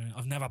great. You know,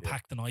 I've never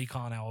packed an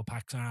icon out of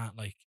packs or not.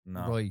 Like,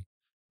 no. Right.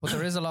 But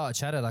there is a lot of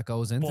cheddar that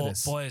goes into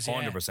this. Boys,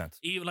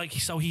 100%.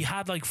 So he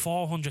had like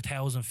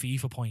 400,000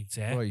 FIFA points,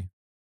 yeah. Right.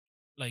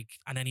 Like,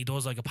 and then he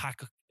does like a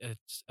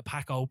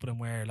pack opening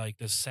where like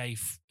there's say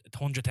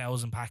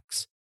 100,000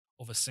 packs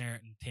of a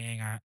certain thing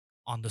are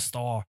on the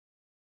store,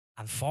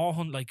 and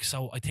 400. Like,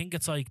 so I think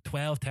it's like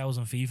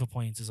 12,000 FIFA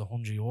points is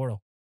 €100.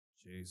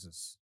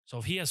 Jesus. So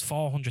if he has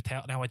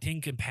 400,000 now, I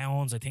think in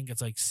pounds, I think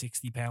it's like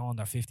 £60 or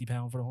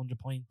 £50 for 100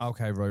 points.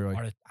 Okay,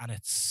 right.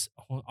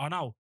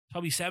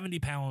 Probably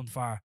 £70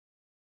 for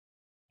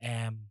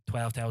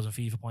 12,000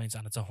 FIFA points,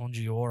 and it's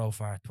 €100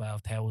 for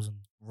 12,000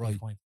 FIFA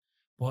points.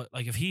 But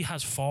like if he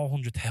has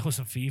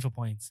 400,000 FIFA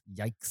points,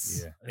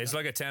 yikes! Yeah, it's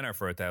like a tenner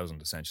for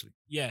 1,000 essentially.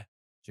 Yeah,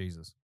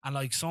 Jesus. And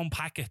like some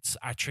packets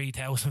are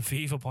 3,000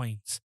 FIFA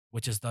points,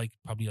 which is like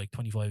probably like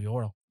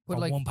 €25 for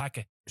like one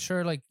packet.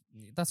 Sure, like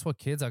that's what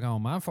kids are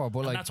going mad for. But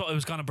and like that's what I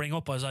was gonna bring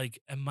up. I was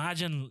like,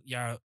 imagine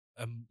you're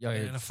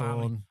in a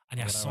family and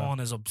your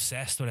son is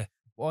obsessed with it.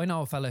 Well, I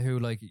know a fella who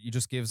like you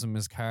just gives him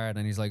his card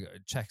and he's like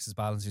checks his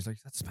balance. He's like,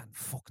 "That's spent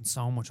fucking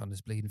so much on this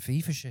bleeding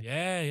FIFA shit."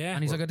 Yeah.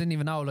 And he's like, "I didn't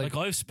even know." Like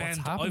I've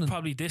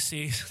probably this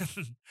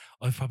season,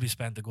 I've probably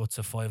spent the guts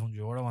of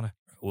 €500 on it.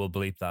 We'll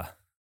bleep that.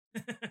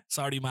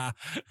 Sorry, ma.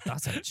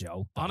 That's a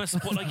joke.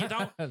 Honestly, but like you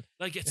don't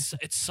like it's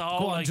so.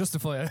 Go on, like,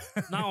 justify it.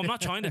 No, I'm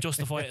not trying to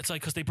justify it. It's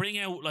like because they bring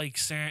out like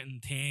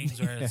certain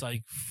things where it's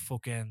like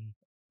fucking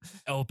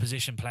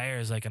opposition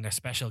players like and their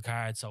special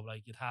cards. So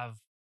like you'd have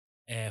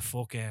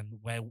fucking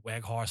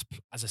Weghorst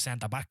as a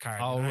centre back card.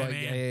 Oh, you know right, what I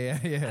mean? yeah.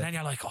 And then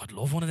you're like, oh, I'd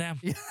love one of them.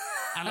 Yeah.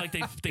 And like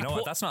they you know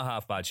what? That's not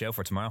half bad show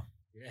for tomorrow.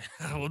 Yeah,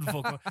 I wouldn't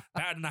fuck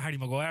better than the Harry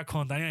Maguire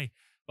cunt anyway.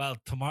 Well,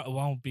 tomorrow it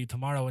won't be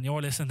tomorrow when you're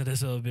listening to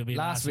this. It'll be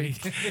last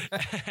week.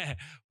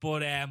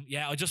 But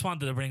yeah, I just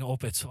wanted to bring it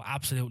up. It's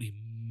absolutely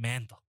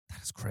mental.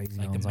 That's crazy.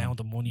 Like the amount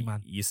of money,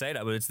 man. You say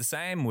that, but it's the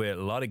same with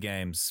a lot of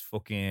games.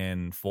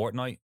 Fucking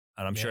Fortnite.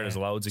 And I'm sure there's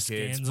loads of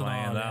kids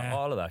playing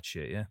all of that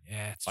shit, yeah.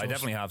 Yeah, I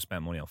definitely have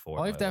spent money on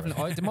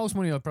Fortnite. The most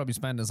money I've probably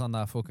spent is on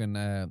that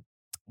fucking,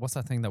 what's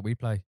that thing that we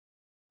play?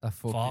 That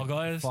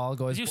fucking Fall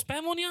Guys. Did you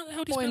spend money on?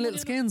 How do you spend little money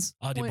skins?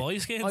 Oh, do you buy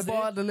skins? I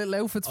bought the little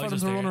outfits for them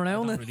to run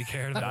around. I don't really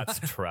care about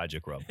that. That's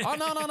tragic, Rob. Oh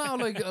no!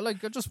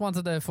 Like I just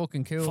wanted the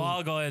fucking cool.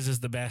 Fall Guys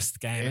is the best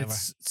game ever.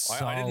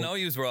 I didn't know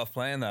you were off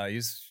playing that.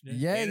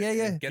 Yeah.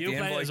 Get the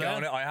invite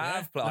going. I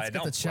have played. I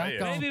don't play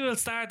it. Maybe we'll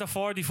start the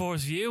 44th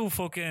view.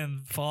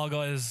 Fucking Fall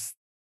Guys.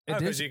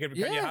 Because you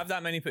have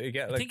that many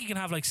people. I think you can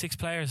have like 6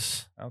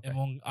 players in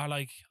one, or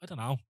like I don't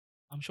know.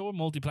 I'm sure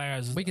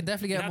multiplayers. We can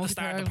definitely get multiplayer.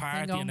 Start the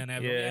party and then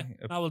everything.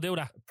 Yeah, no, we'll do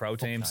that. Pro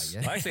teams.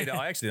 I actually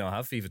don't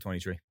have FIFA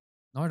 23.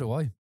 Nor do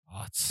I.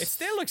 Oh, it's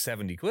still like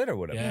 $70 or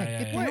whatever.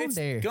 Get down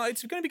there.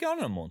 It's going to be gone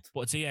in a month.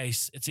 But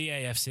it's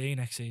EAFC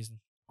next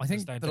season. I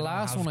think the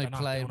last one I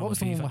played. What was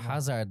the one with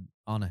Hazard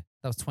on it?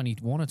 That was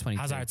 21 or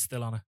 22. Hazard's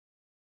still on it.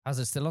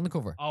 Hazard's still on the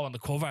cover. Oh, on the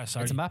cover.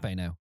 Sorry, it's Mbappe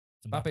now.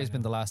 Mbappe's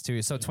been the last 2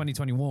 years. So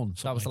 2021.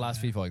 That was the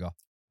last FIFA I got.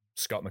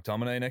 Scott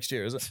McTominay next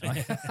year, is it?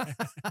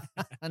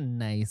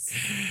 Nice.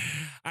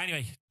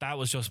 Anyway, that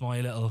was just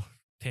my little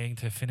thing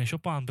to finish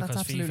up on because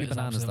that's absolutely FIFA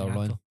bananas is absolutely though,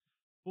 Ryan.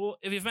 Well,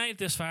 if you've made it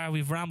this far,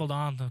 we've rambled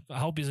on. I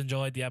hope you've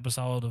enjoyed the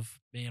episode of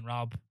me and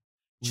Rob.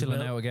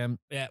 Chilling out again.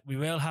 Yeah, we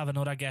will have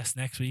another guest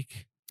next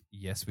week.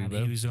 Yes, we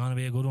will. He's going to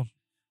be a good one.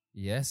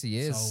 Yes, he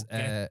is.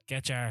 So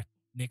get your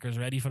knickers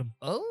ready for him.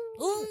 Oh.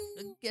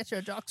 Get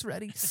your jocks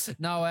ready.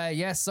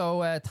 No,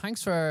 so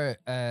thanks for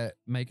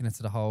making it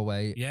to the whole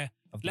way. Yeah.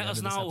 Let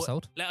us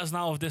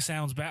know if this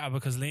sounds better,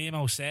 because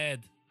Liam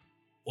said,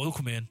 I'll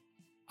come in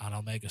and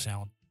I'll make it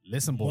sound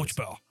much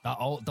better.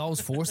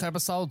 Those first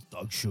episodes,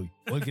 dog shit.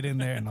 We'll get in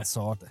there and I'll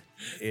sort it.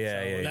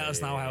 Yeah. Let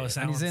us know how it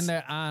sounds. And he's in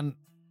there, and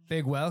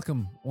big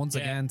welcome once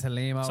again to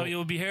Liam. So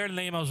you'll be hearing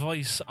Liam's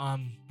voice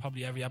on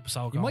probably every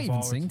episode. He might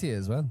even sing to you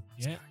as well.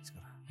 Yeah.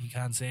 He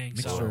can sing.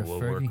 So we'll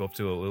work up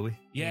to it, will we?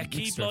 Yeah,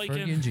 keep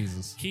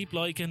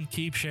liking,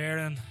 keep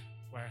sharing.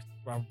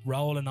 We're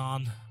rolling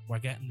on. We're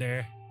getting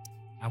there.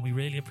 And we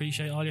really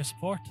appreciate all your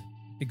support.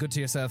 Be good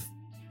to yourself.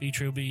 Be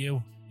true, be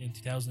you in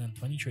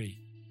 2023.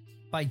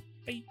 Bye.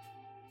 Bye.